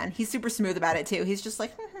the van. He's super smooth about it, too. He's just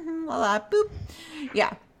like, la la, boop.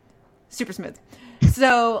 Yeah. Super smooth.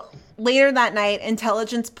 So later that night,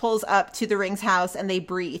 intelligence pulls up to the Ring's house and they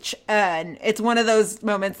breach. And it's one of those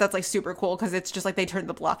moments that's like super cool because it's just like they turn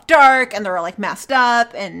the block dark and they're all like messed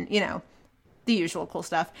up and, you know, the usual cool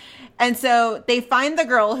stuff. And so they find the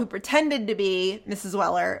girl who pretended to be Mrs.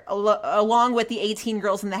 Weller along with the 18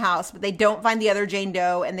 girls in the house, but they don't find the other Jane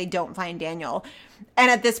Doe and they don't find Daniel.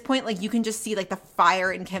 And at this point, like, you can just see like the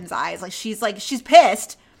fire in Kim's eyes. Like, she's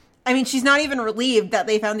pissed. I mean, she's not even relieved that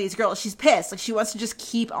they found these girls. She's pissed. Like, she wants to just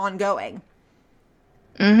keep on going.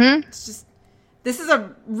 Mm-hmm. It's just, this is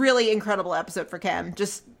a really incredible episode for Kim.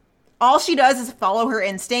 Just, all she does is follow her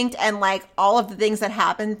instinct, and, like, all of the things that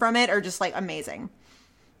happen from it are just, like, amazing.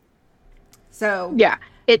 So. Yeah.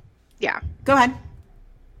 Go ahead.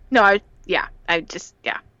 No, Go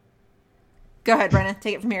ahead, Brenna.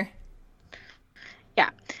 Take it from here.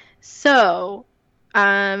 Yeah. So...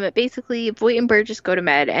 basically, Voight and Burgess go to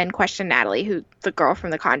Med and question Natalie, who the girl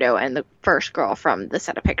from the condo and the first girl from the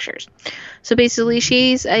set of pictures. So basically,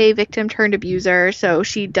 she's a victim turned abuser, so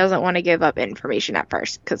she doesn't want to give up information at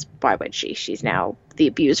first, because why would she? She's now the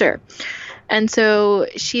abuser. And so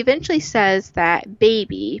she eventually says that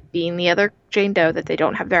Baby, being the other Jane Doe that they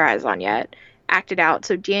don't have their eyes on yet, acted out,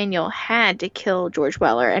 so Daniel had to kill George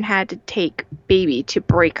Weller and had to take Baby to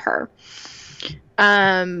break her.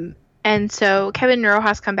 And so Kevin and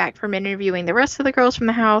Rojas come back from interviewing the rest of the girls from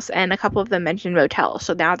the house, and a couple of them mention motels.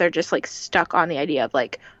 So now they're just, like, stuck on the idea of,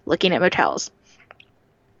 like, looking at motels.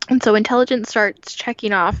 And so intelligence starts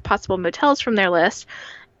checking off possible motels from their list,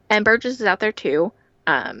 and Burgess is out there too.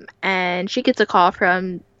 And she gets a call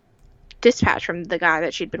from dispatch from the guy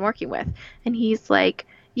that she'd been working with. And he's like,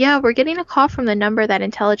 yeah, we're getting a call from the number that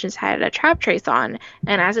intelligence had a trap trace on.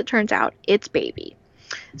 And as it turns out, it's Baby.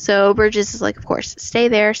 So Burgess is like, of course, stay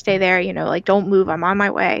there, you know, like, don't move, I'm on my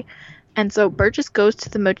way. And so Burgess goes to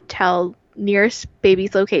the motel nearest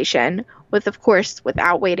Baby's location with, of course,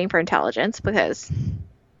 without waiting for intelligence, because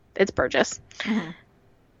it's Burgess. Mm-hmm.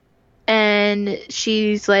 And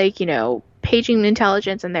she's like, you know, paging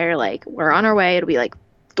intelligence, and they're like, we're on our way, it'll be like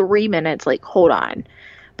 3 minutes, like, hold on.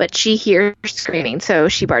 But she hears screaming, so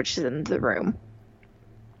she barges into the room.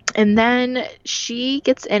 And then she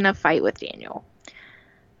gets in a fight with Daniel.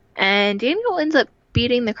 And Daniel ends up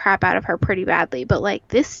beating the crap out of her pretty badly. But, like,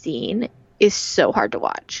 this scene is so hard to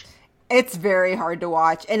watch. It's very hard to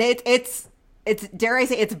watch. And it's dare I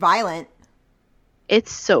say, it's violent.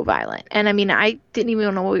 It's so violent. And, I mean, I didn't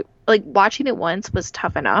even know, like, watching it once was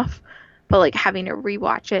tough enough. But, like, having to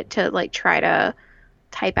rewatch it to, like, try to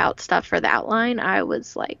type out stuff for the outline, I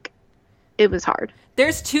was, like, it was hard. There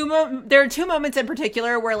are two moments in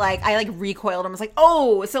particular where, like, I, like, recoiled and was like,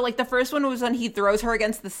 oh, so, like, the first one was when he throws her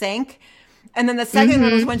against the sink, and then the second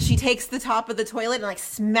one was when she takes the top of the toilet and, like,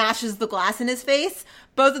 smashes the glass in his face.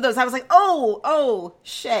 Both of those, I was like, oh,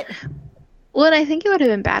 shit. Well, and I think it would have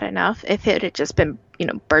been bad enough if it had just been,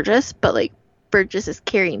 Burgess, but like Burgess is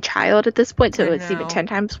carrying child at this point, so I it's even know. 10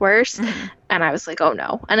 times worse. Mm-hmm. And I was like, oh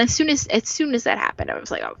no. And as soon as that happened, I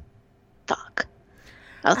was like, oh fuck.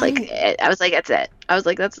 I was like, that's it. I was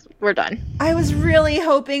like, we're done. I was really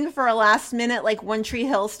hoping for a last minute, like One Tree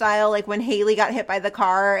Hill style, like when Haley got hit by the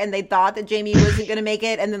car and they thought that Jamie wasn't going to make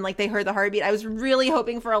it, and then like they heard the heartbeat. I was really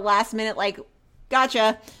hoping for a last minute, like,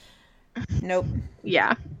 gotcha. Nope.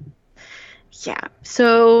 Yeah.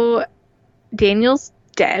 So Daniel's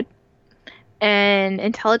dead, and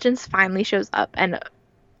intelligence finally shows up, and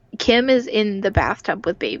Kim is in the bathtub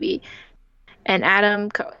with baby, and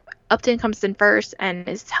Upton comes in first and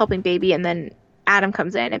is helping baby, and then Adam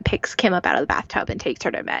comes in and picks Kim up out of the bathtub and takes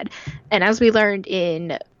her to med. And as we learned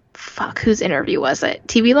in whose interview was it?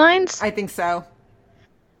 TV Lines? I think so.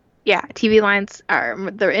 Yeah, TV Lines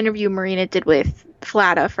are the interview Marina did with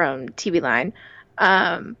Flata from TV Line.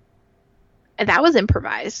 And that was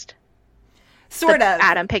improvised. Sort of.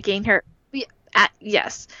 Adam picking her.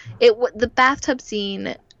 Yes. The bathtub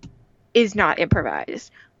scene is not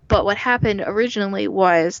improvised. But what happened originally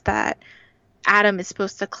was that Adam is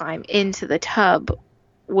supposed to climb into the tub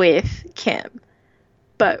with Kim.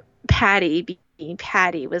 But Patty, being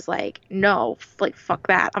Patty, was like, no, like, fuck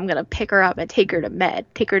that. I'm going to pick her up and take her to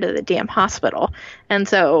the damn hospital. And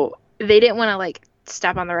so they didn't want to, like,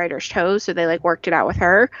 step on the writer's toes, so they, like, worked it out with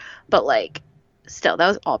her. But, like, still, that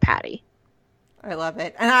was all Patty. I love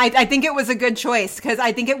it. And I think it was a good choice, because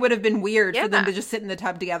I think it would have been weird for them to just sit in the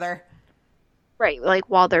tub together. Right, like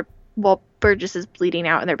while Burgess is bleeding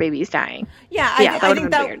out and their baby's dying. Yeah, I think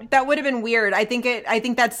that would have been weird. I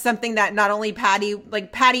think that's something that not only Patty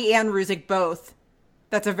and Ruzek both.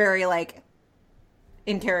 That's a very like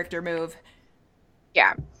in character move.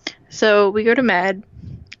 Yeah. So we go to med,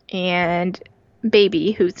 and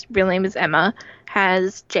baby, whose real name is Emma,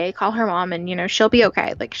 has Jay call her mom, and she'll be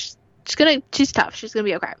okay. Like she's tough. She's gonna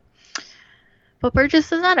be okay. But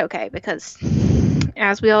Burgess is not okay because,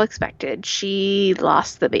 as we all expected, she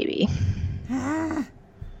lost the baby.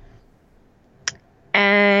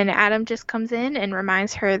 And Adam just comes in and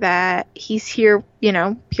reminds her that he's here,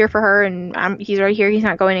 here for her, and he's right here. He's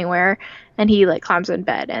not going anywhere. And he like climbs in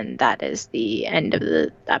bed, and that is the end of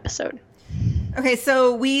the episode. Okay,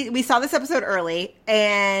 so we saw this episode early,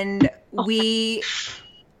 and we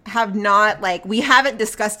have not we haven't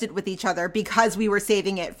discussed it with each other because we were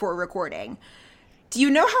saving it for recording. Do you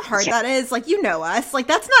know how hard that is? Like, you know us. Like,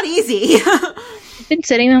 that's not easy. I've been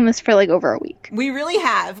sitting on this for, like, over a week. We really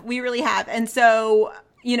have. And so,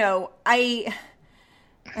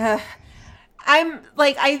 I'm,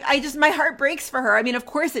 like, I just, my heart breaks for her. I mean, of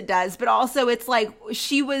course it does. But also, it's like,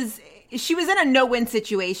 she was in a no-win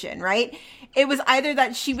situation, right? It was either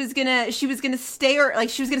that she was gonna stay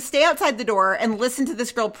outside the door and listen to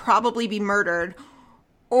this girl probably be murdered,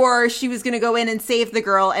 or she was gonna go in and save the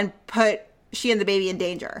girl and put she and the baby in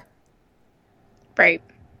danger. Right.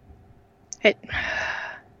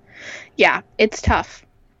 Yeah, it's tough.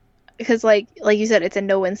 Because like you said, it's a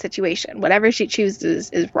no-win situation. Whatever she chooses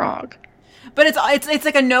is wrong. But it's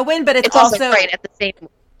like a no-win, but it's also right at the same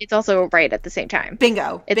it's also right at the same time.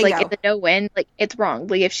 Bingo. It's like it's a no-win, like it's wrong.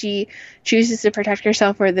 Like if she chooses to protect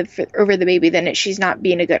herself over the baby, then she's not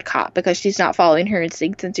being a good cop because she's not following her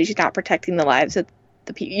instincts, and so she's not protecting the lives of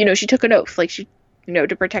the people. She took an oath, like she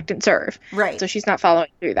to protect and serve. Right. So she's not following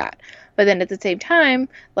through that. But then at the same time,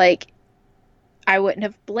 like, I wouldn't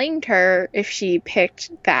have blamed her if she picked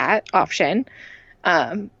that option.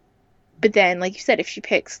 But then, like you said, if she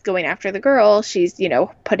picks going after the girl, she's,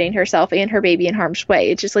 putting herself and her baby in harm's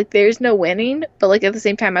way. It's just like, there's no winning. But like at the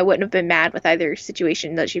same time, I wouldn't have been mad with either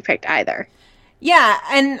situation that she picked either. Yeah.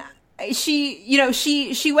 And she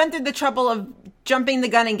went through the trouble of jumping the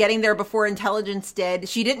gun and getting there before intelligence did.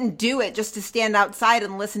 She didn't do it just to stand outside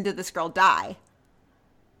and listen to this girl die.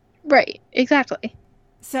 Right. Exactly.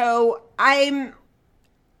 So I'm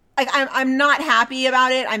not happy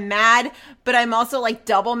about it. I'm mad, but I'm also like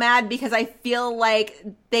double mad because I feel like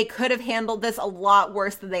they could have handled this a lot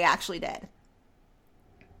worse than they actually did.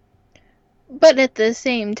 But at the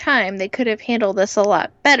same time, they could have handled this a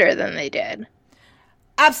lot better than they did.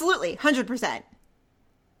 Absolutely. 100%.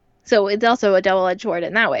 So it's also a double-edged sword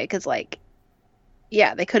in that way, because, like,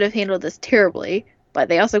 yeah, they could have handled this terribly, but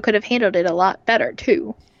they also could have handled it a lot better,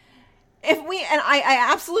 too. I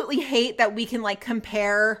absolutely hate that we can, like,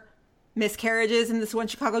 compare miscarriages in this One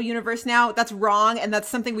Chicago universe now. That's wrong, and that's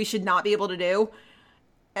something we should not be able to do.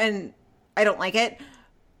 And I don't like it.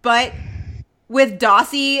 But with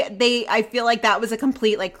Dossie, I feel like that was a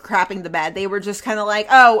complete, like, crapping the bed. They were just kind of like,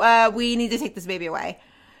 we need to take this baby away.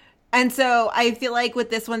 And so I feel like with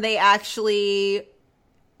this one, they actually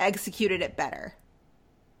executed it better.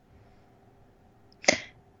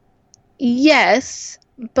 Yes,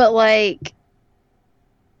 but like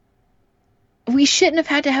we shouldn't have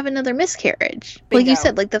had to have another miscarriage. Bingo. Like you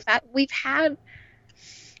said, like the fact we've had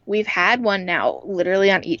one now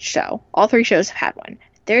literally on each show. All 3 shows have had one.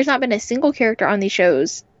 There's not been a single character on these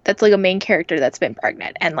shows that's like a main character that's been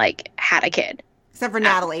pregnant and like had a kid. Except for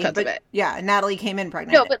Natalie, but yeah, Natalie came in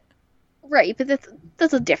pregnant. No, but right, but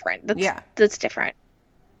that's a different. That's different.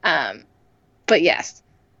 But yes.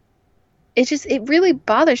 It really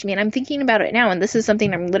bothers me, and I'm thinking about it now, and this is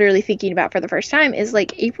something I'm literally thinking about for the first time, is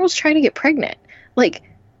like April's trying to get pregnant. Like,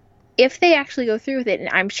 if they actually go through with it, and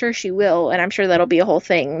I'm sure she will, and I'm sure that'll be a whole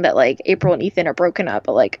thing that like April and Ethan are broken up,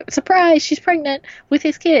 but like, surprise, she's pregnant with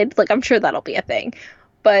his kid. Like, I'm sure that'll be a thing.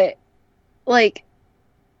 But like,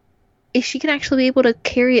 is she can actually be able to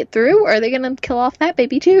carry it through, or are they gonna kill off that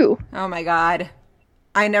baby too? Oh my god.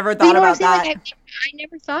 I never thought about that. Like, I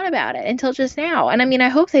never thought about it until just now. And I mean, I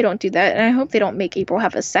hope they don't do that. And I hope they don't make April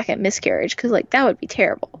have a second miscarriage, because, like, that would be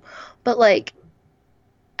terrible. But, like,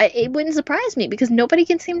 it wouldn't surprise me, because nobody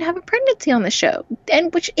can seem to have a pregnancy on the show.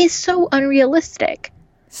 And which is so unrealistic.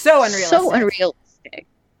 So unrealistic. So unrealistic.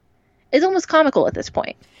 It's almost comical at this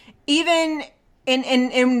point. Even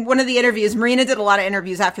in one of the interviews, Marina did a lot of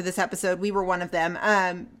interviews after this episode. We were one of them.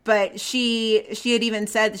 But she had even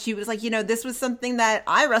said that she was like, you know, this was something that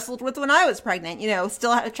I wrestled with when I was pregnant, you know,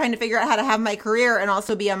 still trying to figure out how to have my career and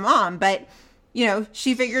also be a mom. But, you know,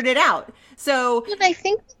 she figured it out. So and I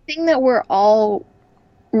think the thing that we're all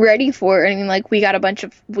ready for, I mean, like, we got a bunch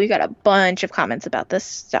of comments about this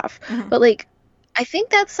stuff, but like, I think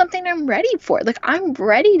that's something I'm ready for. Like, I'm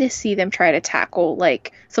ready to see them try to tackle,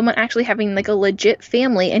 like, someone actually having, like, a legit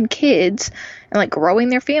family and kids and, like, growing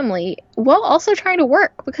their family while also trying to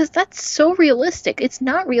work, because that's so realistic. It's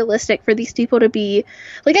not realistic for these people to be,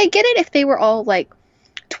 like, I get it if they were all, like,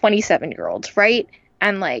 27-year-olds, right?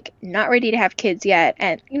 And, like, not ready to have kids yet.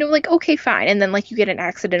 And, you know, like, okay, fine. And then, like, you get an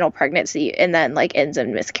accidental pregnancy and then, like, ends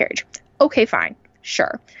in miscarriage. Okay, fine.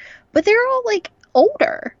 Sure. But they're all, like,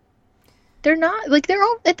 older. They're not, like, they're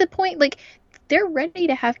all at the point, like, they're ready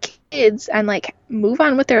to have kids and, like, move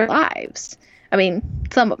on with their lives. I mean,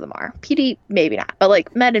 some of them are. PD, maybe not. But,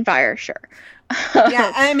 like, Med and Fire, sure.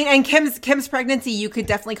 Yeah, I mean, and Kim's pregnancy, you could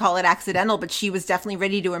definitely call it accidental, but she was definitely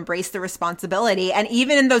ready to embrace the responsibility. And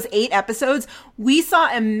even in those 8 episodes, we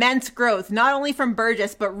saw immense growth, not only from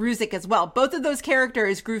Burgess, but Ruzek as well. Both of those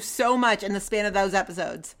characters grew so much in the span of those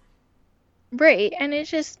episodes. Right, and it's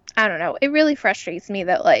just, I don't know. It really frustrates me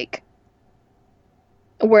that, like,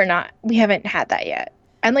 we haven't had that yet.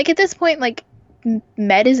 And, like, at this point, like,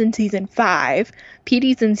 Med is in season 5,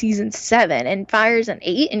 PD's in season 7, and Fire's in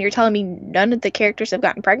 8, and you're telling me none of the characters have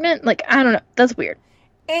gotten pregnant? Like, I don't know. That's weird.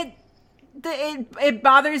 It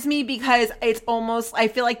bothers me because it's almost, I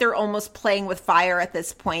feel like they're almost playing with fire at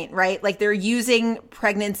this point, right? Like, they're using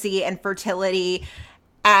pregnancy and fertility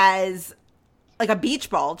as, like, a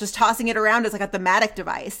beach ball, just tossing it around as, like, a thematic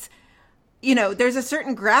device. You know, there's a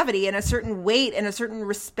certain gravity and a certain weight and a certain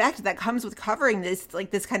respect that comes with covering this, like,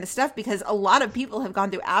 this kind of stuff, because a lot of people have gone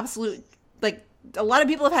through a lot of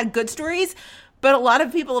people have had good stories, but a lot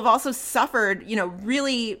of people have also suffered, you know,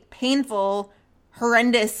 really painful,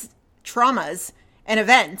 horrendous traumas and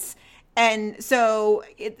events. And so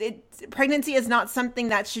pregnancy is not something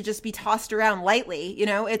that should just be tossed around lightly. You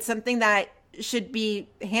know, it's something that should be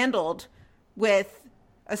handled with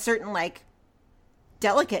a certain, like,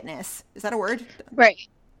 delicateness. Is that a word? Right.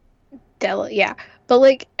 Yeah. But,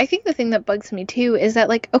 like, I think the thing that bugs me too is that,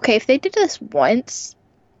 like, okay, if they did this once,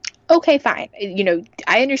 okay, fine. You know,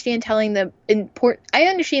 I understand the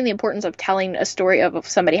importance of telling a story of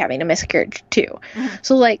somebody having a miscarriage too. Mm-hmm.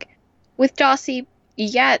 So, like, with Dossie,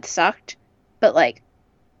 yeah, it sucked, but, like,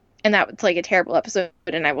 and that was, like, a terrible episode,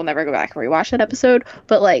 and I will never go back and rewatch that episode,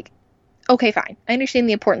 but, like, okay, fine. I understand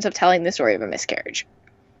the importance of telling the story of a miscarriage.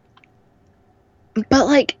 But,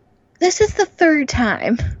 like, this is the 3rd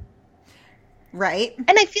time. Right.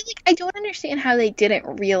 And I feel like I don't understand how they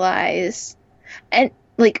didn't realize, and,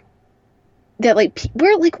 like, that, like,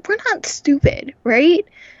 we're not stupid, right?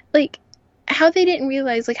 Like, how they didn't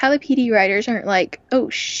realize, like, how the PD writers aren't like, oh,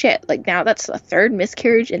 shit, like, now that's the 3rd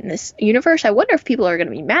miscarriage in this universe. I wonder if people are going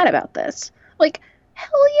to be mad about this. Like,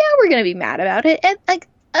 hell yeah, we're going to be mad about it. And, like,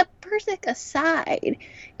 a person aside,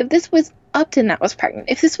 if this was Upton that was pregnant,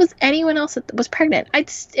 if this was anyone else that was pregnant,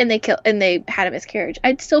 and they had a miscarriage,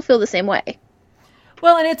 I'd still feel the same way.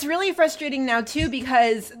 Well, and it's really frustrating now too,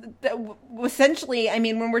 because essentially, I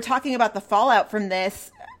mean, when we're talking about the fallout from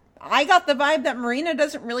this, I got the vibe that Marina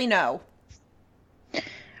doesn't really know.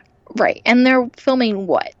 Right. And they're filming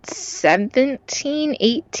what? 17,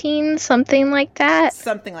 18, something like that?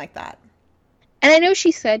 Something like that. And I know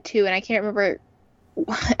she said too, and I can't remember.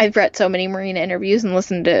 I've read so many Marina interviews and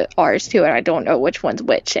listened to ours too, and I don't know which one's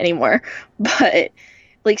which anymore. But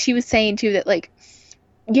like she was saying too that like,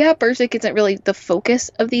 yeah, Berserk isn't really the focus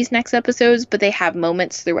of these next episodes, but they have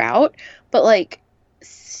moments throughout. But like,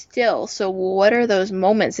 still, so what are those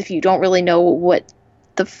moments if you don't really know what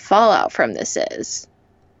the fallout from this is?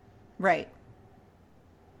 Right.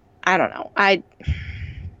 I don't know. I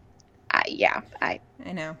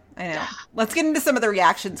know. Let's get into some of the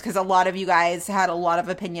reactions, because a lot of you guys had a lot of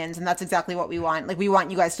opinions, and that's exactly what we want. Like, we want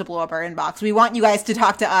you guys to blow up our inbox. We want you guys to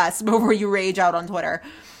talk to us before you rage out on Twitter.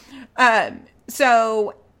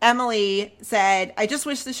 So Emily said, I just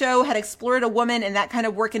wish the show had explored a woman in that kind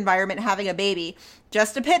of work environment having a baby.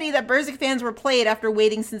 Just a pity that Berserk fans were played after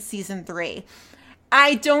waiting since season 3.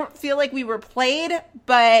 I don't feel like we were played,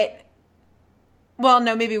 but... Well,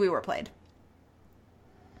 no, maybe we were played.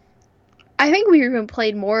 I think we even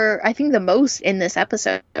played more, I think the most in this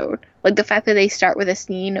episode. Like the fact that they start with a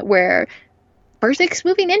scene where Berserk's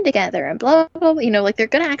moving in together and blah, blah, blah, you know, like they're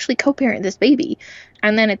going to actually co-parent this baby.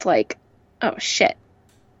 And then it's like, oh shit.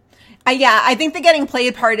 Yeah, I think the getting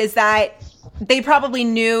played part is that they probably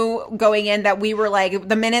knew going in that we were like,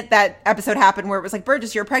 the minute that episode happened where it was like,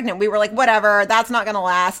 Burgess, you're pregnant, we were like, whatever, that's not going to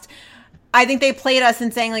last. I think they played us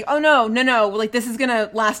and saying like, oh no, like this is going to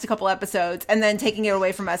last a couple episodes, and then taking it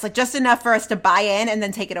away from us, like just enough for us to buy in and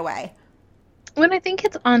then take it away. When I think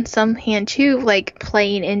it's on some hand too, like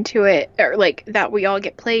playing into it, or like that we all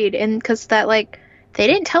get played, and because that like, they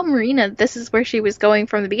didn't tell Marina this is where she was going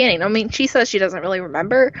from the beginning. I mean, she says she doesn't really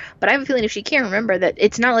remember, but I have a feeling if she can't remember that,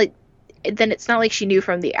 it's not like, then it's not like she knew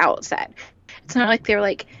from the outset. It's not like they were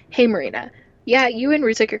like, hey Marina, yeah, you and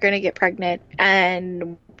Ruzek are going to get pregnant,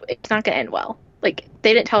 and it's not going to end well. Like,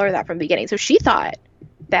 they didn't tell her that from the beginning. So she thought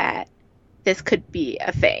that this could be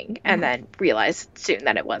a thing, and then realized soon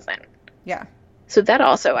that it wasn't. Yeah. So that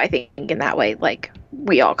also, I think, in that way, like,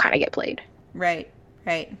 we all kind of get played. Right.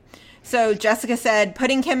 So Jessica said,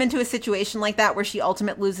 putting Kim into a situation like that where she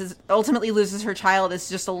ultimately loses her child is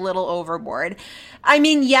just a little overboard. I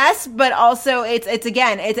mean, yes, but also it's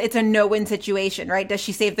a no-win situation, right? Does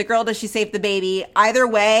she save the girl? Does she save the baby? Either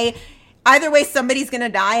way, somebody's going to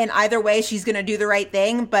die, and either way, she's going to do the right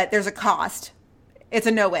thing, but there's a cost. It's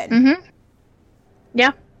a no-win. Mm-hmm.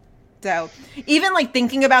 Yeah. So even like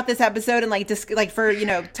thinking about this episode and like for, you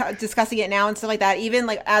know, discussing it now and stuff like that, even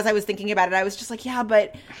like as I was thinking about it, I was just like, yeah,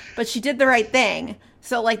 but she did the right thing.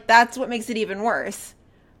 So like, that's what makes it even worse.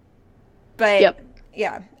 But yep.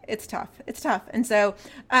 Yeah, it's tough. And so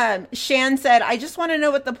Shan said, I just want to know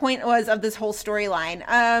what the point was of this whole storyline.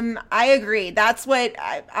 I agree. That's what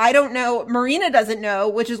I don't know. Marina doesn't know,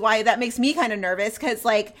 which is why that makes me kind of nervous, because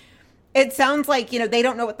like, it sounds like, you know, they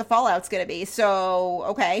don't know what the fallout's going to be. So,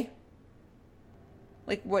 okay.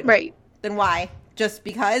 Like, what? Right. Then why? Just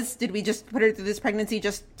because? Did we just put her through this pregnancy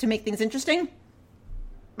just to make things interesting?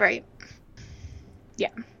 Right. Yeah.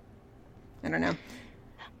 I don't know.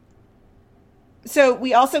 So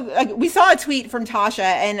we also, we saw a tweet from Tasha,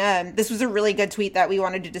 and this was a really good tweet that we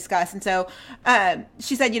wanted to discuss. And so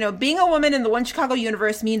she said, you know, being a woman in the One Chicago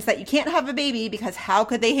universe means that you can't have a baby, because how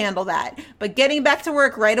could they handle that? But getting back to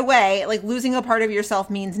work right away, like losing a part of yourself,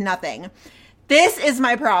 means nothing. This is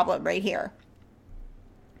my problem right here.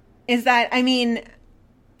 Is that, I mean,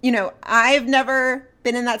 you know, I've never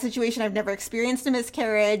been in that situation. I've never experienced a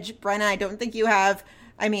miscarriage. Brenna, I don't think you have.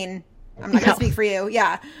 I mean, I'm not going to speak for you.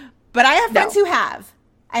 Yeah. But I have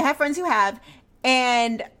friends who have.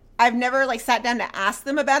 And I've never like sat down to ask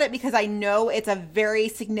them about it, because I know it's a very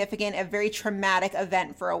significant, a very traumatic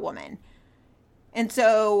event for a woman. And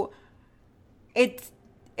so it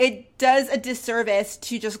does a disservice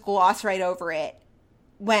to just gloss right over it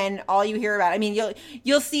when all you hear about, I mean,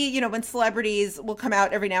 you'll see, you know, when celebrities will come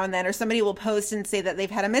out every now and then, or somebody will post and say that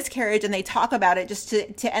they've had a miscarriage, and they talk about it just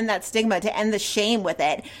to end that stigma, to end the shame with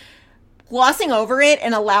it. Glossing over it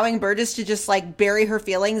and allowing Burgess to just like bury her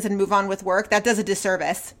feelings and move on with work, that does a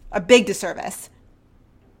disservice, a big disservice.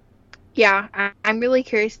 Yeah, I'm really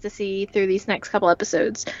curious to see through these next couple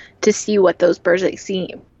episodes to see what those Burgess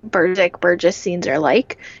scenes are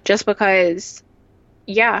like, just because,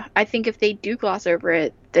 yeah, I think if they do gloss over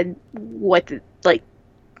it, then what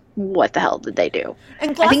the hell did they do?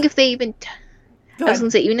 And I think if they even... I was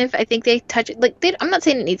going to say, even if I think they touch it, like, I'm not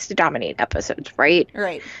saying it needs to dominate episodes, right?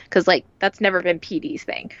 Right. Because, like, that's never been PD's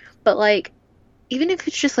thing. But, like, even if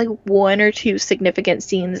it's just, like, 1 or 2 significant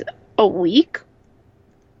scenes a week,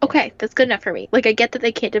 okay, that's good enough for me. Like, I get that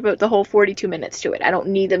they can't devote the whole 42 minutes to it. I don't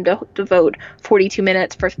need them to devote 42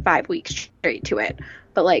 minutes for 5 weeks straight to it.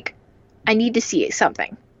 but like I need to see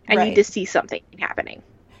something. I Right. need to see something happening.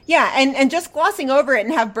 Yeah, and just glossing over it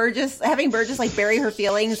and having Burgess like bury her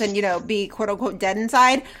feelings and, you know, be quote unquote dead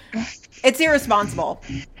inside, it's irresponsible.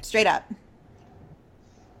 Straight up.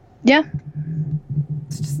 Yeah.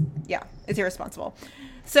 Yeah, it's irresponsible.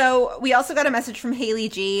 So we also got a message from Haley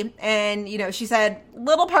G, and, you know, she said,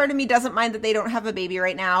 little part of me doesn't mind that they don't have a baby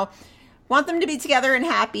right now. Want them to be together and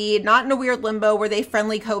happy, not in a weird limbo where they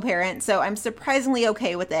friendly co-parent, so I'm surprisingly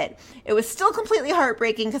okay with it. It was still completely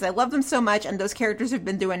heartbreaking because I love them so much, and those characters have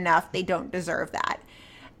been through enough. They don't deserve that.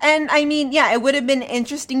 And, I mean, yeah, it would have been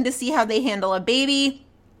interesting to see how they handle a baby.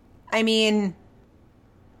 I mean,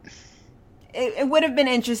 it would have been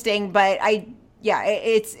interesting, but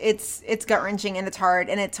it's gut-wrenching, and it's hard,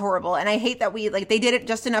 and it's horrible, and I hate that they did it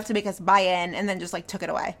just enough to make us buy in, and then just, like, took it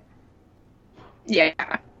away. Yeah.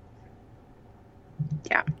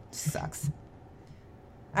 Sucks.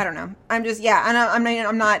 I don't know. I'm just, I'm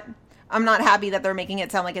not happy that they're making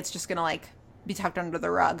it sound like it's just gonna, like, be tucked under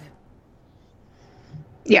the rug.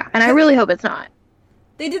 Yeah, and I really hope it's not.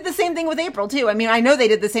 They did the same thing with April, too. I mean, I know they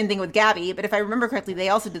did the same thing with Gabby, but if I remember correctly, they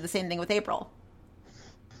also did the same thing with April.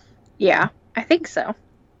 Yeah, I think so.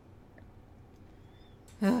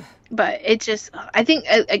 But it just, I think,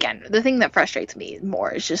 again, the thing that frustrates me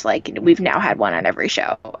more is just, like, we've now had one on every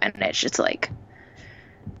show, and it's just, like,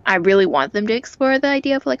 I really want them to explore the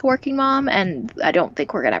idea of, like, a working mom, and I don't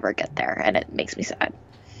think we're gonna ever get there, and it makes me sad.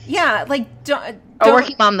 Yeah, like, don't A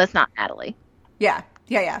working mom that's not Natalie. Yeah,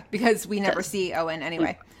 because we never see Owen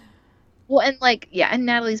anyway. Well, and, like, yeah, and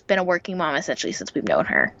Natalie's been a working mom, essentially, since we've known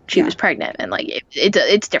her. She was pregnant, and, like,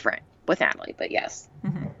 it's different with Natalie, but yes.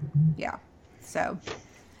 Mm-hmm. Yeah, so...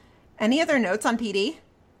 Any other notes on PD?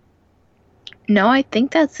 No, I think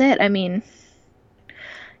that's it. I mean,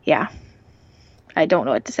 yeah. I don't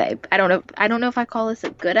know what to say. I don't know if I call this a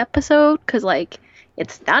good episode, because, like,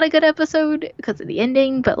 it's not a good episode because of the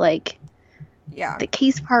ending, but, like, yeah, the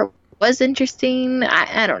case part was interesting.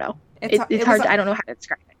 I don't know. It's hard. I don't know how to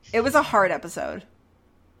describe it. It was a hard episode.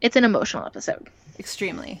 It's an emotional episode.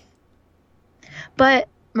 Extremely. But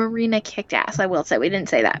Marina kicked ass. I will say. We didn't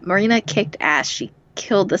say that. Marina kicked ass. She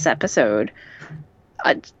killed this episode.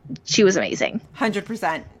 She was amazing.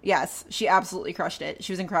 100%. Yes, she absolutely crushed it.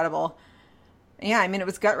 She was incredible. Yeah, I mean, it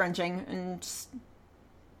was gut-wrenching and just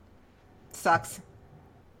sucks.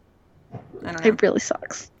 I don't know. It really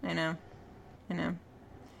sucks. I know.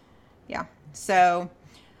 Yeah. So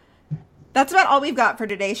that's about all we've got for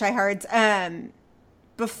today, Shyhards.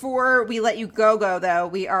 Before we let you go, though,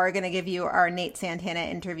 we are going to give you our Nate Santana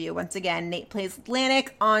interview. Once again, Nate plays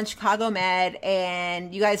Atlantic on Chicago Med,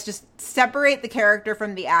 and you guys just separate the character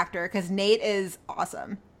from the actor because Nate is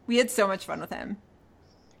awesome. We had so much fun with him.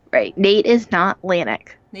 Right. Nate is not Lanik.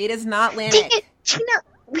 Nate is not Lanik. Dang it, Gina,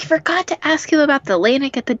 we forgot to ask you about the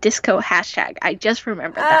Lanik at the disco hashtag. I just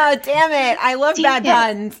remembered that. Oh, damn it. I love bad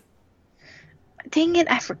puns. Dang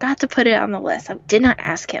it, I forgot to put it on the list. I did not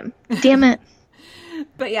ask him. Damn it.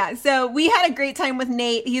 But yeah, so we had a great time with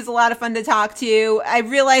Nate. He's a lot of fun to talk to. I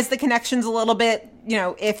realized the connection's a little bit,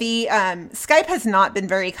 iffy. Skype has not been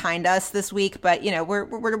very kind to us this week, but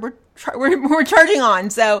we're charging on.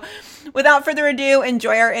 So without further ado,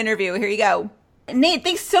 enjoy our interview. Here you go. Nate,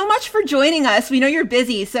 thanks so much for joining us. We know you're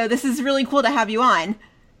busy, so this is really cool to have you on.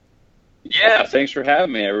 Yeah, thanks for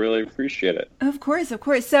having me. I really appreciate it. Of course.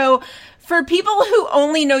 So for people who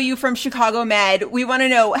only know you from Chicago Med, we want to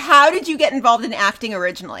know, how did you get involved in acting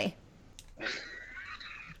originally?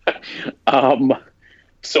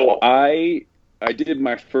 So I did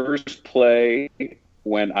my first play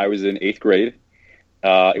when I was in 8th grade.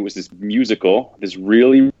 It was this musical, this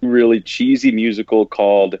really, really cheesy musical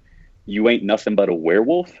called You Ain't Nothing But a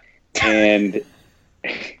Werewolf. And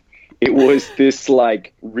it was this,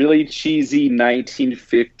 like, really cheesy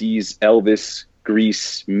 1950s Elvis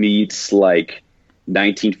Grease meets, like,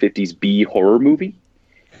 1950s B horror movie.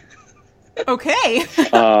 Okay.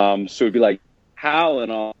 So it'd be like howling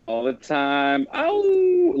all the time.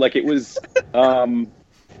 Oh, like it was.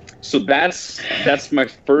 So that's my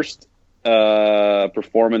first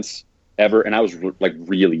performance ever, and I was like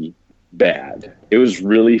really bad. It was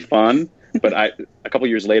really fun, but a couple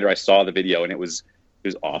years later I saw the video and it was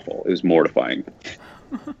awful. It was mortifying.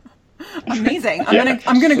 Amazing.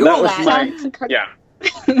 I'm gonna Google that. Yeah.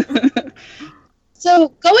 So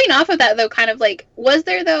going off of that, though, kind of like, was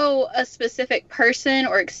there, though, a specific person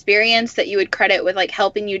or experience that you would credit with, like,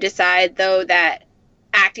 helping you decide, though, that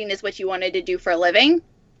acting is what you wanted to do for a living?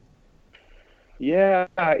 Yeah,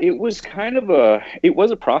 it was kind of a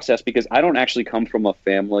process because I don't actually come from a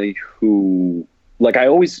family who, like, I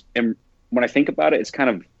always am, when I think about it, it's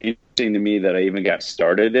kind of to me that I even got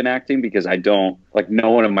started in acting because I don't, like,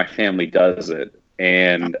 no one in my family does it.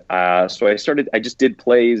 And so I just did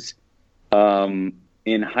plays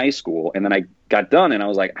in high school, and then I got done and I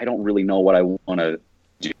was like, I don't really know what I want to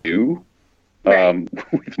do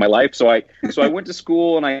with my life. So I went to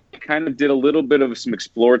school and I kind of did a little bit of some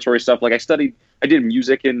exploratory stuff. Like I did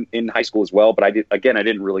music in high school as well, but I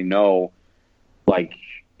didn't really know, like,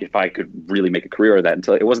 if I could really make a career of that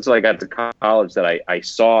it wasn't until I got to college that I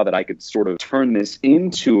saw that I could sort of turn this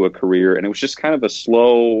into a career. And it was just kind of a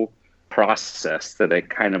slow process that I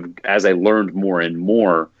kind of, as I learned more and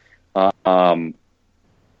more,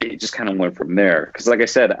 it just kind of went from there. Because like I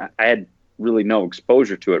said, I had really no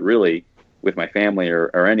exposure to it really with my family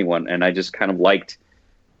or anyone. And I just kind of liked,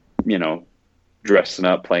 dressing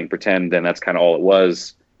up, playing pretend. And that's kind of all it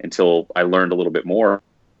was until I learned a little bit more.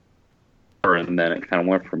 And then it kind of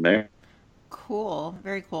went from there. Cool.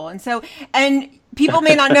 Very cool. And people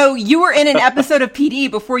may not know, you were in an episode of PD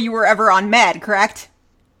before you were ever on Med, correct?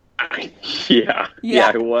 Yeah,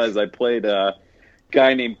 I was. I played a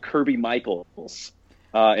guy named Kirby Michaels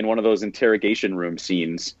in one of those interrogation room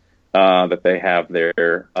scenes that they have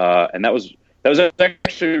there. And that was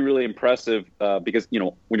actually really impressive because,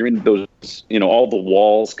 when you're in those, all the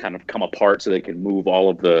walls kind of come apart so they can move all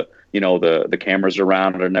of the, the cameras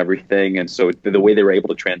around and everything. And so the way they were able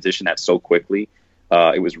to transition that so quickly,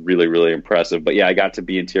 it was really, really impressive. But yeah, I got to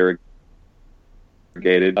be interrogated.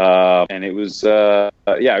 And it was, I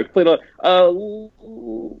played a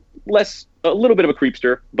little bit of a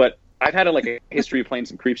creepster, but I've had a history of playing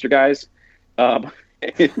some creepster guys. But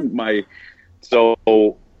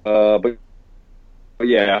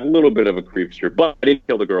yeah, a little bit of a creepster, but I didn't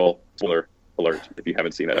kill the girl. Spoiler alert, if you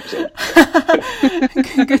haven't seen that episode.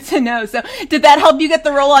 Good to know. So did that help you get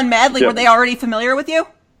the role on Mad? Were they already familiar with you?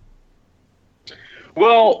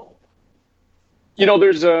 Well,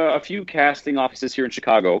 there's a few casting offices here in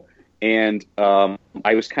Chicago, and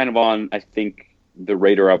I was kind of on, I think, the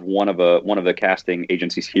radar of one of the casting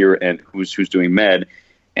agencies here, and who's doing Med,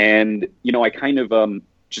 and I kind of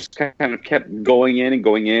just kind of kept going in,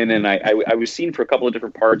 and I was seen for a couple of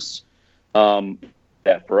different parts,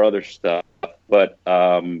 for other stuff, but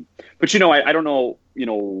I don't know,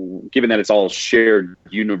 given that it's all shared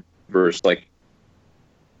universe, like,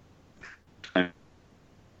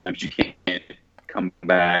 you can't come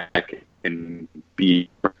back and be,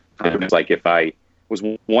 it's like if I was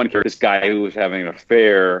one character, this guy who was having an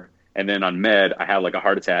affair, and then on Med I had a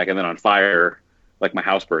heart attack, and then on Fire, my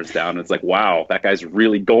house burns down. It's like, wow, that guy's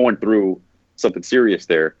really going through something serious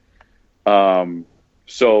there.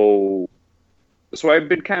 So I've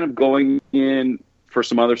been kind of going in for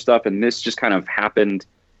some other stuff, and this just kind of happened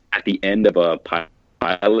at the end of a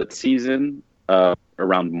pilot season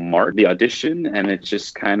around March, the audition, and it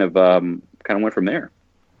just kind of went from there.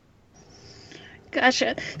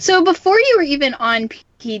 Gotcha. So before you were even on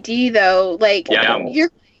PD, though,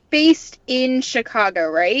 you're based in Chicago,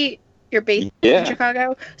 right? You're based in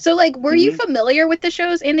Chicago. So, were you familiar with the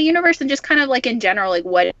shows in the universe, and just kind of, in general,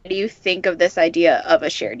 what do you think of this idea of a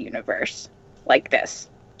shared universe like this?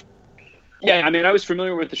 Yeah, I mean, I was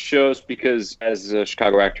familiar with the shows because as a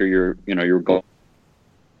Chicago actor, you're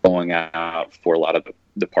going out for a lot of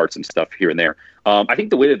the parts and stuff here and there. I think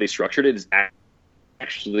the way that they structured it is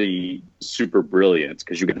actually super brilliant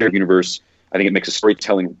because you get their universe. I think it makes a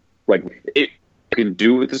storytelling it can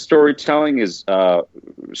do with the storytelling is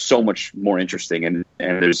so much more interesting, and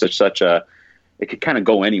there's such a it could kind of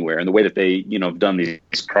go anywhere. And the way that they have done these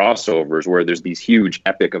crossovers where there's these huge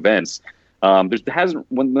epic events,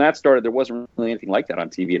 when that started, there wasn't really anything like that on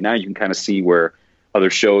TV, and now you can kind of see where other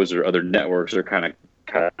shows or other networks are kind of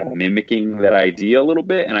mimicking that idea a little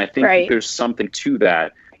bit, and I think there's something to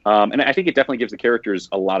that. And I think it definitely gives the characters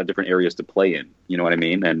a lot of different areas to play in. You know what I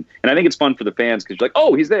mean? And I think it's fun for the fans because you're like,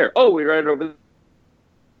 oh, he's there. Oh, we're right over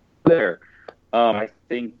there. I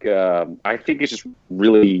think it's just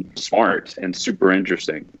really smart and super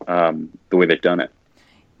interesting the way they've done it.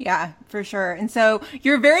 Yeah, for sure. And so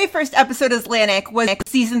your very first episode as Lanik was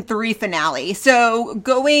season 3 finale. So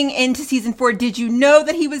going into season 4, did you know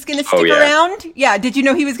that he was going to stick around? Yeah. Did you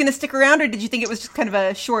know he was going to stick around, or did you think it was just kind of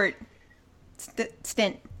a short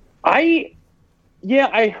stint? I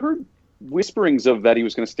heard whisperings of that he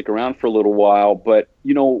was going to stick around for a little while, but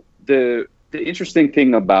the interesting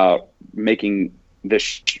thing about making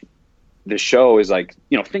this show is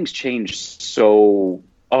things change so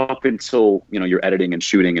up until you're editing and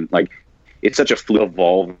shooting, and it's such a fluid,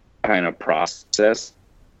 evolved kind of process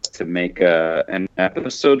to make an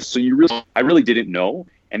episode. So I really didn't know,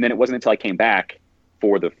 and then it wasn't until I came back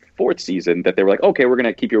for the 4th season that they were like, okay, we're going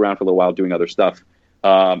to keep you around for a little while doing other stuff.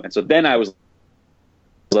 And so then I was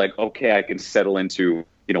like, okay, I can settle into,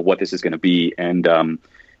 what this is going to be. And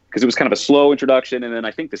because it was kind of a slow introduction. And then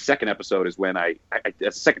I think the second episode is when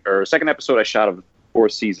second episode I shot of the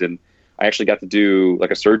fourth season, I actually got to do like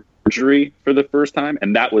a surgery for the first time.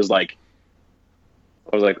 And that was like,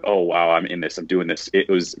 I was like, oh, wow, I'm in this. I'm doing this. It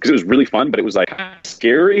was really fun, but it was like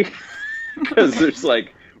scary because there's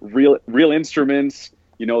like real instruments,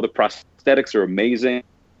 the prosthetics are amazing.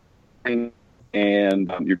 And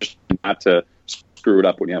you're just not to screw it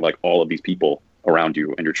up when you have like all of these people around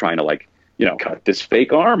you and you're trying to like, cut this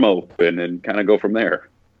fake arm open and kind of go from there.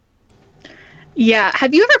 Yeah.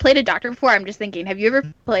 Have you ever played a doctor before? I'm just thinking, have you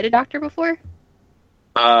ever played a doctor before?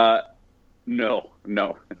 No,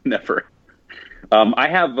 never. I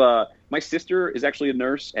have, my sister is actually a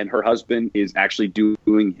nurse and her husband is actually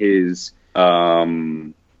doing his,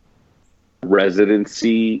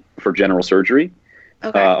 residency for general surgery.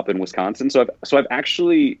 Okay. Up in Wisconsin. So I've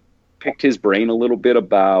actually picked his brain a little bit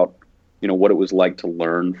about, what it was like to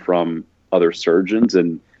learn from other surgeons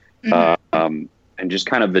and just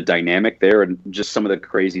kind of the dynamic there and just some of the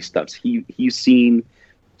crazy stuff he's seen.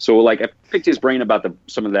 So like I picked his brain about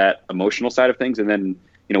some of that emotional side of things. And then,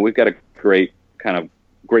 we've got a great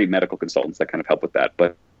medical consultants that kind of help with that.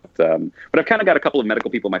 But I've kind of got a couple of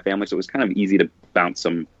medical people in my family. So it was kind of easy to bounce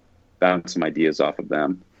some ideas off of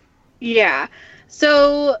them. Yeah.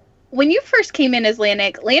 So when you first came in as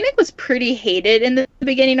Lanik was pretty hated in the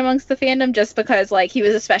beginning amongst the fandom just because, like, he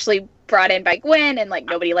was especially brought in by Gwen and, like,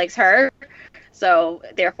 nobody likes her. So,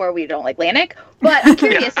 therefore, we don't like Lanik. But I'm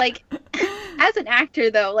curious, like, as an actor,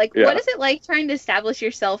 though, like, what is it like trying to establish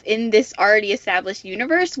yourself in this already established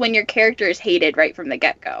universe when your character is hated right from the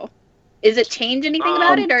get-go? Is it change anything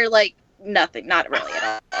about it or, like, nothing? Not really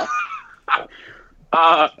at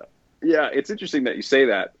all. Yeah, it's interesting that you say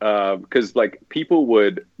that because like people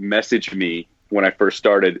would message me when I first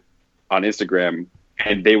started on Instagram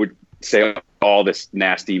and they would say all this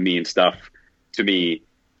nasty, mean stuff to me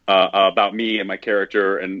about me and my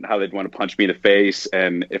character and how they'd want to punch me in the face.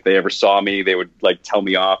 And if they ever saw me, they would like tell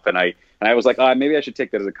me off. And I was like, maybe I should take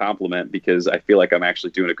that as a compliment because I feel like I'm actually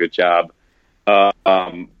doing a good job. But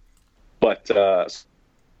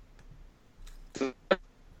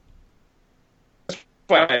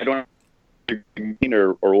I don't mean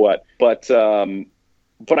or what, but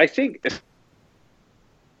I think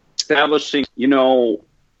establishing,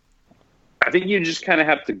 I think you just kind of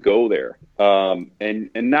have to go there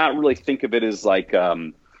and not really think of it as like,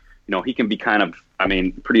 he can be kind of,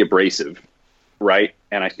 pretty abrasive, right?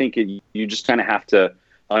 And I think you just kind of have to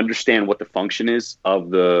understand what the function is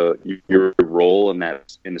of your role in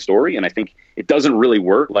the story. And I think it doesn't really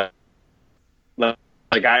work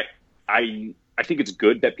I think it's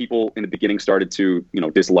good that people in the beginning started to,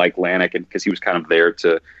 dislike Lanik and because he was kind of there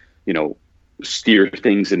to, steer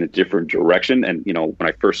things in a different direction. And, when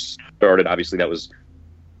I first started, obviously that was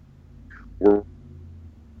working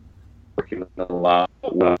a lot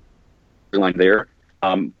there.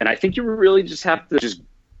 And I think you really just have to just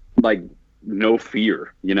like no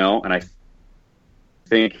fear, and I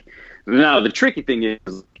think now the tricky thing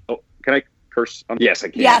is, can I curse? Yes, I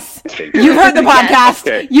can. Yes. You've heard the podcast.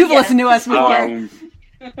 Okay. You've listened to us before.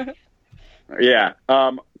 Yeah.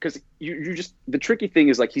 Because you just, the tricky thing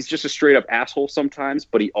is like, he's just a straight up asshole sometimes,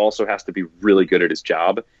 but he also has to be really good at his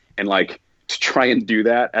job. And like to try and do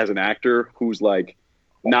that as an actor who's like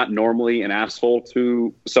not normally an asshole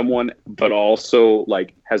to someone, but also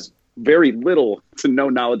like has very little to no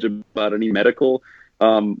knowledge about any medical,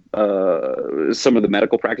 some of the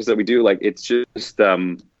medical practice that we do. Like, it's just,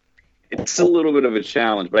 it's a little bit of a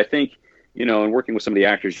challenge, but I think, in working with some of the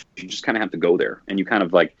actors, you just kind of have to go there and you kind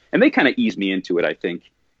of like, and they kind of eased me into it. I think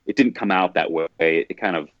it didn't come out that way. It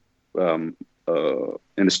kind of, in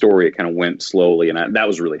the story, it kind of went slowly and that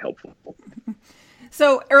was really helpful.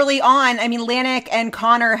 So early on, Lanik and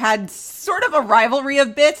Connor had sort of a rivalry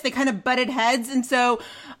of bits. They kind of butted heads. And so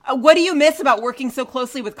what do you miss about working so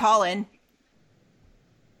closely with Colin?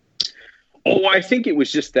 Oh, I think it was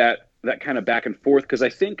just that kind of back and forth. Cause I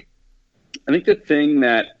think the thing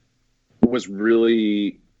that was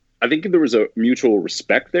really, I think there was a mutual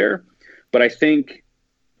respect there, but I think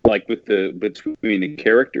like between the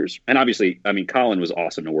characters, and obviously, Colin was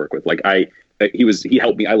awesome to work with. Like he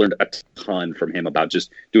helped me. I learned a ton from him about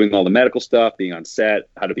just doing all the medical stuff, being on set,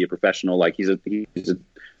 how to be a professional. Like he's a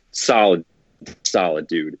solid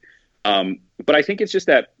dude. But I think it's just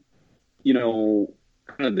that, kind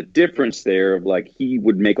of the difference there of like, he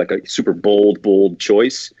would make like a super bold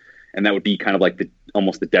choice. And that would be kind of like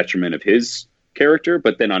almost the detriment of his character.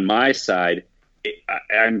 But then on my side,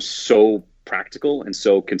 I'm so practical and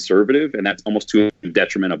so conservative, and that's almost to the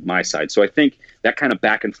detriment of my side. So I think that kind of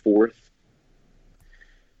back and forth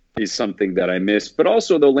is something that I miss. But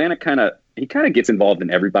also, though, Lanik kind of gets involved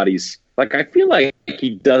in everybody's. Like, I feel like he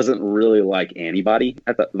doesn't really like anybody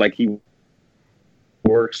like he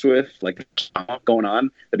works with, like, going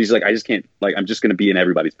on, that he's like, I just can't, like, I'm just going to be in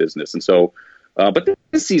everybody's business. And so, but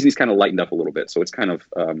this season he's kind of lightened up a little bit, so it's kind of,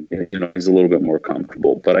 he's a little bit more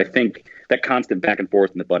comfortable. But I think that constant back and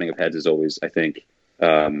forth and the butting of heads is always, I think,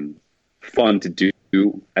 fun to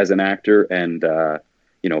do as an actor, and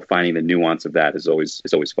finding the nuance of that is always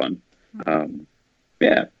fun.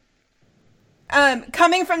 Yeah.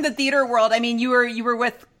 Coming from the theater world, I mean, you were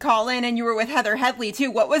with Colin and you were with Heather Headley too.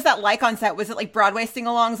 What was that like on set? Was it like Broadway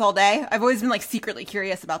sing-alongs all day? I've always been like secretly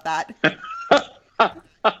curious about that.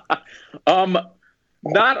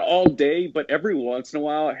 Not all day, but every once in a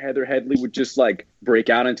while, Heather Headley would just like break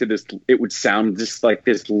out into this. It would sound just like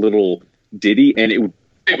this little ditty, and it would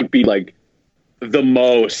be like the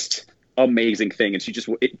most amazing thing, and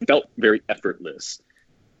it felt very effortless.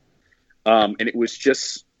 And it was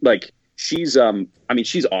just like. She's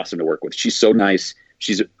awesome to work with. She's so nice.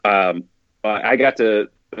 She's, I got to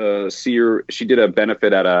see her. She did a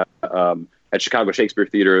benefit at Chicago Shakespeare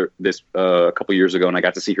Theater a couple years ago, and I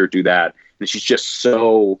got to see her do that. And she's just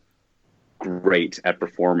so great at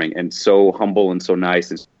performing, and so humble and so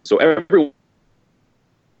nice. And so every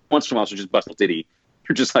once in a while, she'll just bust a ditty.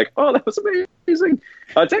 You're just like, oh, that was amazing.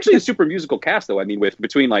 It's actually a super musical cast, though. I mean,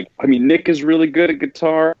 Nick is really good at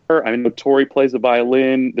guitar. I know Tori plays the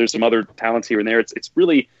violin. There's some other talents here and there. It's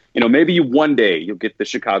really, maybe one day you'll get the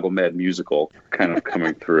Chicago Med musical kind of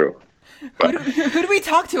coming through. Who do we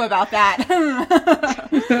talk to about that?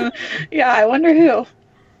 Yeah, I wonder who.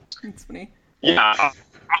 That's funny. Yeah,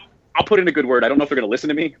 I'll put in a good word. I don't know if they're going to listen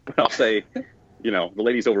to me, but I'll say, the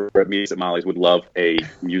ladies over at Meets at Molly's would love a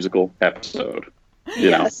musical episode.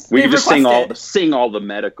 Yes. We can just sing all the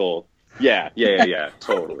medical. Yeah,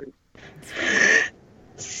 totally.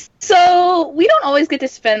 So we don't always get to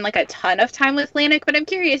spend like a ton of time with Lanik, but I'm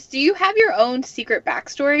curious, do you have your own secret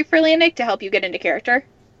backstory for Lanik to help you get into character?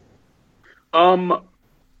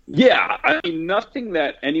 Yeah, I mean, nothing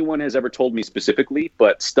that anyone has ever told me specifically,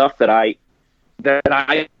 but stuff that I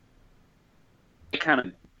kind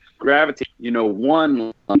of gravitate.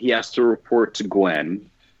 One, he has to report to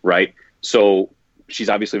Gwen, right? So she's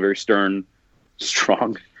obviously a very stern,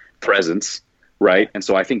 strong presence, right? And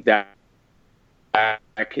so I think that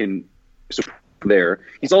so there.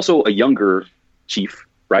 He's also a younger chief,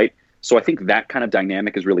 right? So I think that kind of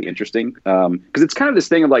dynamic is really interesting, because it's kind of this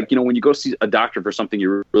thing of like, when you go see a doctor for something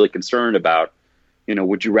you're really concerned about,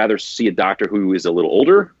 would you rather see a doctor who is a little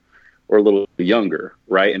older or a little younger,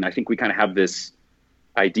 right? And I think we kind of have this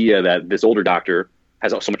idea that this older doctor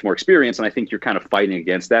has so much more experience, and I think you're kind of fighting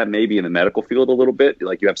against that maybe in the medical field a little bit.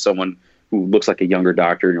 Like you have someone who looks like a younger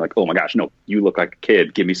doctor, and you're like, oh my gosh, no, you look like a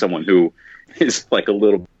kid. Give me someone who is like a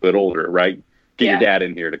little bit older, right? Get your dad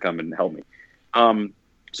in here to come and help me.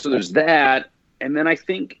 So there's that, and then I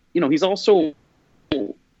think he's also,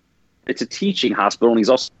 it's a teaching hospital, and he's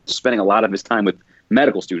also spending a lot of his time with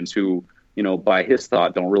medical students who, by his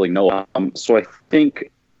thought, don't really know. So I think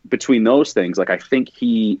between those things, like I think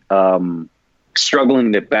he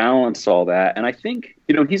struggling to balance all that, and I think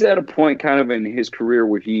he's at a point kind of in his career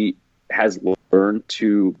where he has learned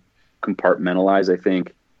to compartmentalize. I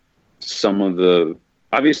think some of the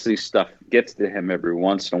obviously stuff gets to him every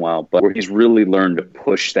once in a while, but where he's really learned to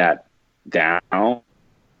push that down.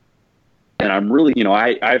 And I'm really,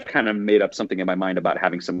 I've kind of made up something in my mind about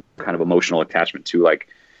having some kind of emotional attachment to, like,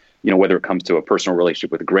 whether it comes to a personal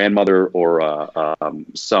relationship with a grandmother or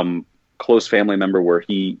some close family member where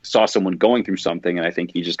he saw someone going through something, and I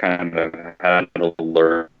think he just kind of had to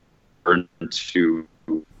learn to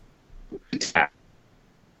attack.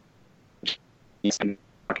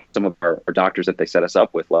 Some of our doctors that they set us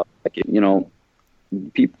up with, like, people,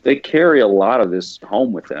 they carry a lot of this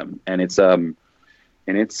home with them, and it's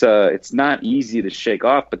not easy to shake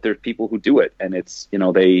off, but there's people who do it, and it's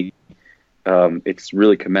it's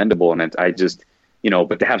really commendable. And I just,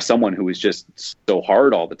 but to have someone who is just so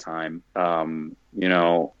hard all the time,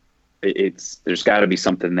 there's got to be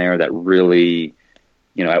something there that really,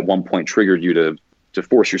 at one point triggered you to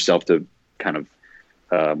force yourself to kind of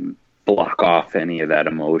block off any of that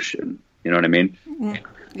emotion. You know what I mean?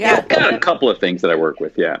 Yeah. Got a couple of things that I work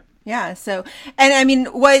with. Yeah. Yeah. So, and I mean,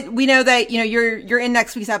 what we know that, you're in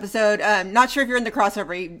next week's episode. Not sure if you're in the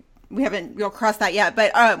crossover. We'll cross that yet,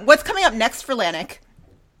 but what's coming up next for Lanik?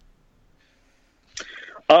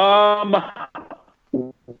 Well,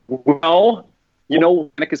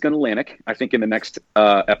 Lanik is going to Lanik, I think, in the next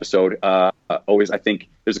episode. I think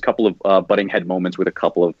there's a couple of butting head moments with a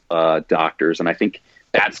couple of doctors, and I think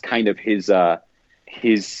that's kind of his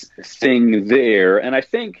his thing there. And I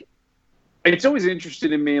think it's always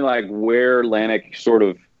interested in me, like, where Lanik sort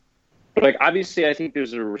of, like, obviously I think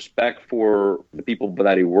there's a respect for the people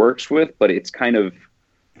that he works with, but it's kind of,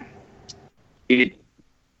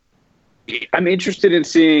 I'm interested in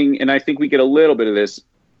seeing, and I think we get a little bit of this,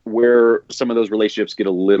 where some of those relationships get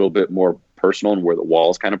a little bit more personal and where the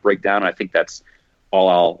walls kind of break down. I think that's all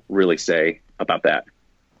I'll really say about that,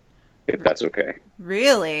 if that's okay.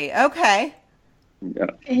 Really? Okay. Yeah.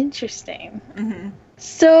 Interesting. Mm-hmm.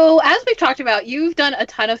 So, as we've talked about, you've done a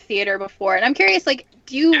ton of theater before, and I'm curious, like,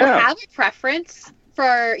 do you have a preference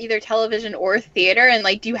for either television or theater? And,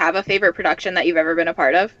 like, do you have a favorite production that you've ever been a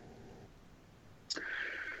part of?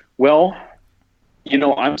 Well, you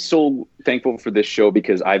know, I'm so thankful for this show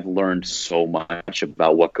because I've learned so much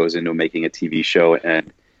about what goes into making a TV show.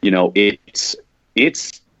 And, you know, it's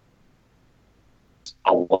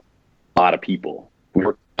a lot of people.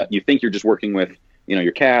 You think you're just working with, you know,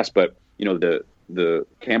 your cast, but, you know, the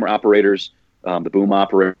camera operators, the boom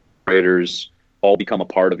operators all become a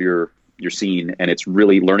part of your scene. And it's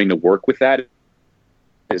really learning to work with that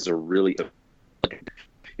is a really,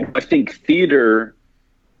 I think theater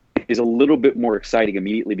is a little bit more exciting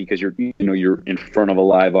immediately because you're in front of a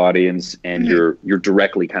live audience and you're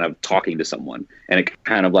directly kind of talking to someone, and it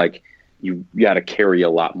kind of like you got to carry a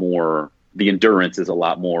lot more. The endurance is a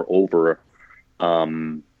lot more over, a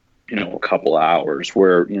couple hours.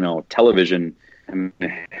 Where television. I mean,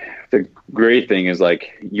 the great thing is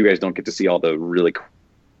like you guys don't get to see all the really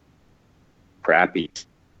crappy.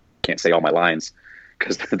 Can't say all my lines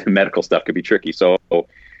because the medical stuff could be tricky. So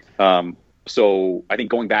I think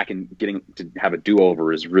going back and getting to have a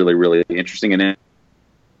do-over is really, really interesting. But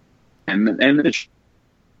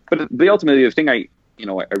the ultimately the thing I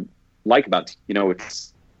like about,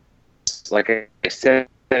 it's like I said,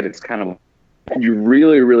 it's kind of, you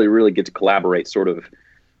really, really, really get to collaborate sort of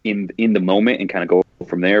in the moment and kind of go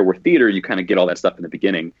from there. Where theater, you kind of get all that stuff in the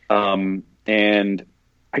beginning. And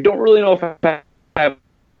I don't really know if I have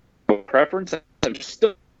a preference. I'm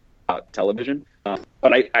still about television.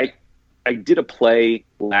 But I did a play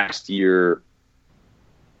last year,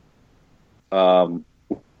 Teatro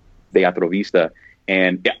Vista,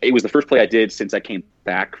 and it was the first play I did since I came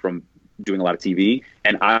back from doing a lot of TV.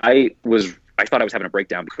 And I thought I was having a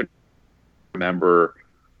breakdown. I couldn't remember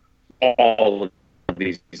all of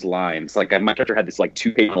these lines. Like my character had this like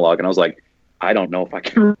 2-page monologue, and I was like, I don't know if I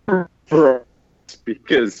can remember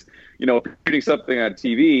because shooting something on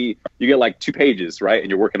TV, you get like 2 pages, right? And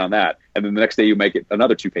you're working on that. And then the next day you make it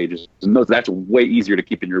another 2 pages. And that's way easier to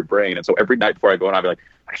keep in your brain. And so every night before I go on, I'll be like,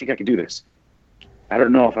 I think I can do this. I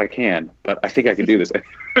don't know if I can, but I think I can do this.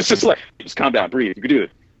 It's just like, just calm down, breathe. You can do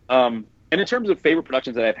it. And in terms of favorite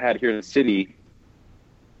productions that I've had here in the city,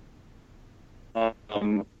 oh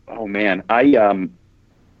man,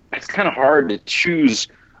 it's kind of hard to choose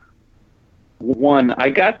one. I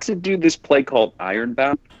got to do this play called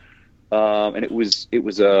Ironbound. And it was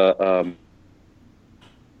the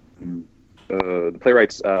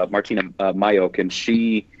playwright's Martina Mayok, and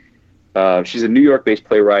she's a New York-based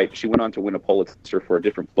playwright. She went on to win a Pulitzer for a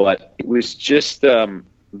different, but it was just the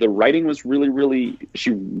writing was really, really.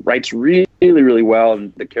 She writes really, really well,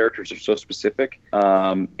 and the characters are so specific.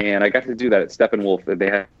 And I got to do that at Steppenwolf. They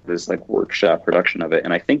had this like workshop production of it,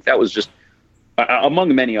 and I think that was just.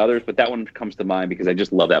 Among many others, but that one comes to mind because I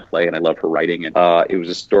just love that play and I love her writing. And it was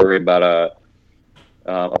a story about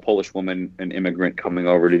a Polish woman, an immigrant coming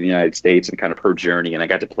over to the United States, and kind of her journey. And I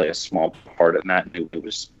got to play a small part in that. And it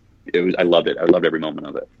was. I loved it. I loved every moment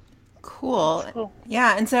of it. Cool.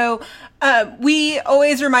 Yeah, and so we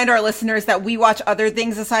always remind our listeners that we watch other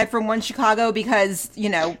things aside from One Chicago because,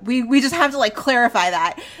 we just have to like clarify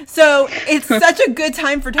that. So it's such a good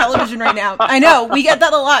time for television right now. I know, we get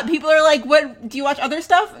that a lot. People are like, what, do you watch other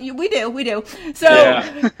stuff? We do.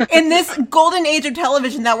 So in this golden age of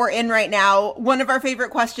television that we're in right now, one of our favorite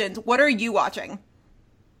questions, what are you watching?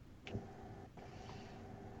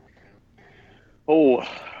 Oh,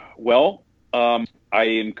 well, I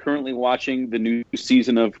am currently watching the new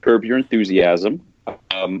season of Curb Your Enthusiasm.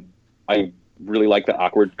 I really like the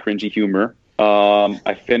awkward, cringy humor.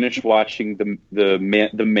 I finished watching the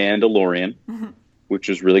Mandalorian, which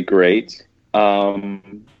was really great. I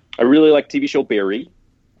really like TV show Barry.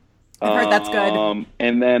 I've heard that's good.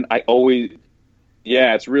 And then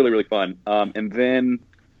it's really, really fun. And then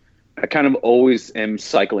I kind of always am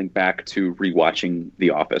cycling back to rewatching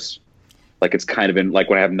The Office. Like it's kind of in like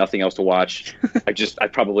when I have nothing else to watch, I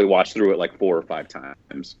probably watch through it like 4 or 5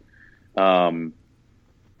 times.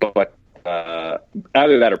 But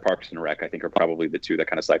either that or Parks and Rec, I think are probably the two that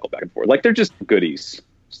kind of cycle back and forth. Like they're just goodies,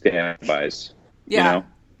 standbys. Yeah.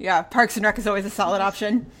 Yeah, Parks and Rec is always a solid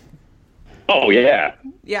option. Oh yeah.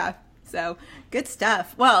 Yeah. So good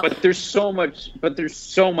stuff. Well, But there's so much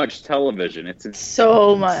television. It's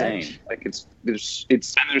So insane. much. Like there's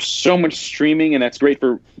so much streaming, and that's great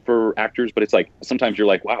for actors. But it's like sometimes you're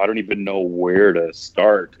like, wow, I don't even know where to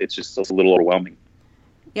start. It's just a little overwhelming.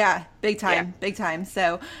 yeah, big time.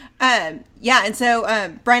 So, yeah. And so,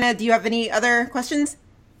 Bryna, do you have any other questions?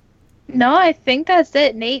 No, I think that's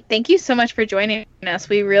it. Nate, thank you so much for joining us.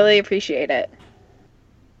 We really appreciate it.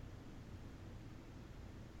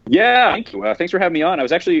 Yeah, thank you. Thanks for having me on. I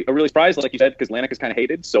was actually really surprised, like you said, because Lanik is kind of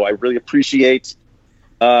hated. So I really appreciate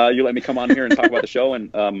you letting me come on here and talk about the show.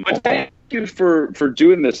 And thank you for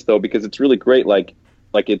doing this though, because it's really great. Like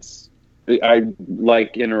I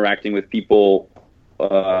like interacting with people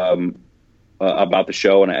about the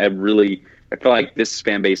show, and I feel like this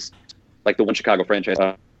fan base, like the One Chicago franchise,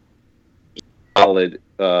 solid,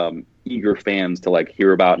 eager fans to like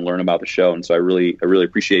hear about and learn about the show. And so I really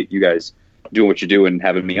appreciate you guys doing what you do and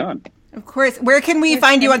having me on. Of course. Where can we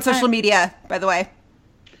find you on social media, by the way?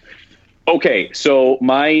 Okay, so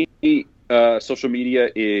my social media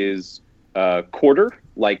is quarter,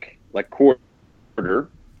 like quarter,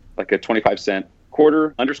 like a 25-cent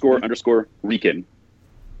quarter _ Rican.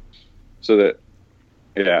 So that,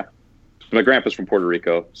 yeah, my grandpa's from Puerto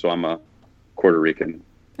Rico, so I'm a Puerto Rican.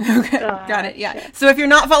 Okay, got it. Yeah. So if you're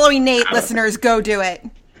not following Nate, listeners, go do it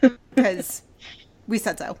because we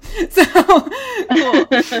said so. So cool.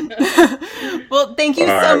 Well, thank you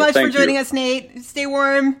so much for joining us, Nate. Stay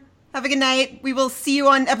warm. Have a good night. We will see you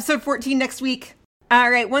on episode 14 next week. All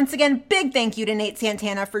right. Once again, big thank you to Nate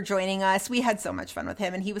Santana for joining us. We had so much fun with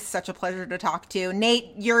him, and he was such a pleasure to talk to.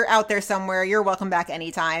 Nate, you're out there somewhere. You're welcome back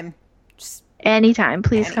anytime. Anytime.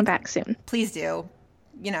 Please come back soon. Please do.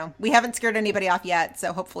 You know, we haven't scared anybody off yet,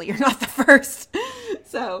 so hopefully you're not the first.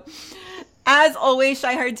 So, as always,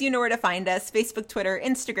 Shyhards, you know where to find us. Facebook, Twitter,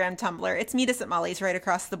 Instagram, Tumblr. It's Meet Us at Molly's right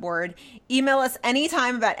across the board. Email us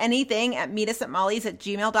anytime about anything at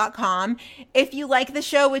meetusatmollys@gmail.com. If you like the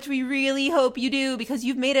show, which we really hope you do because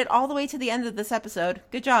you've made it all the way to the end of this episode.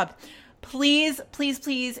 Good job. Please, please,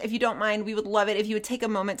 please, if you don't mind, we would love it if you would take a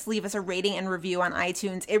moment to leave us a rating and review on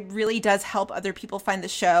iTunes. It really does help other people find the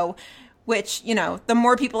show, which, you know, the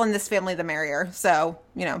more people in this family, the merrier. So,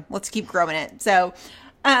 you know, let's keep growing it. So,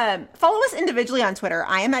 follow us individually on Twitter.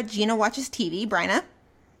 I am at Gina Watches TV. Bryna?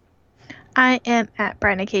 I am at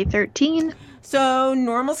BrynaK13. So,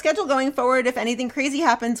 normal schedule going forward. If anything crazy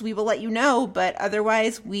happens, we will let you know. But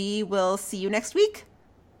otherwise, we will see you next week.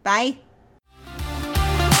 Bye.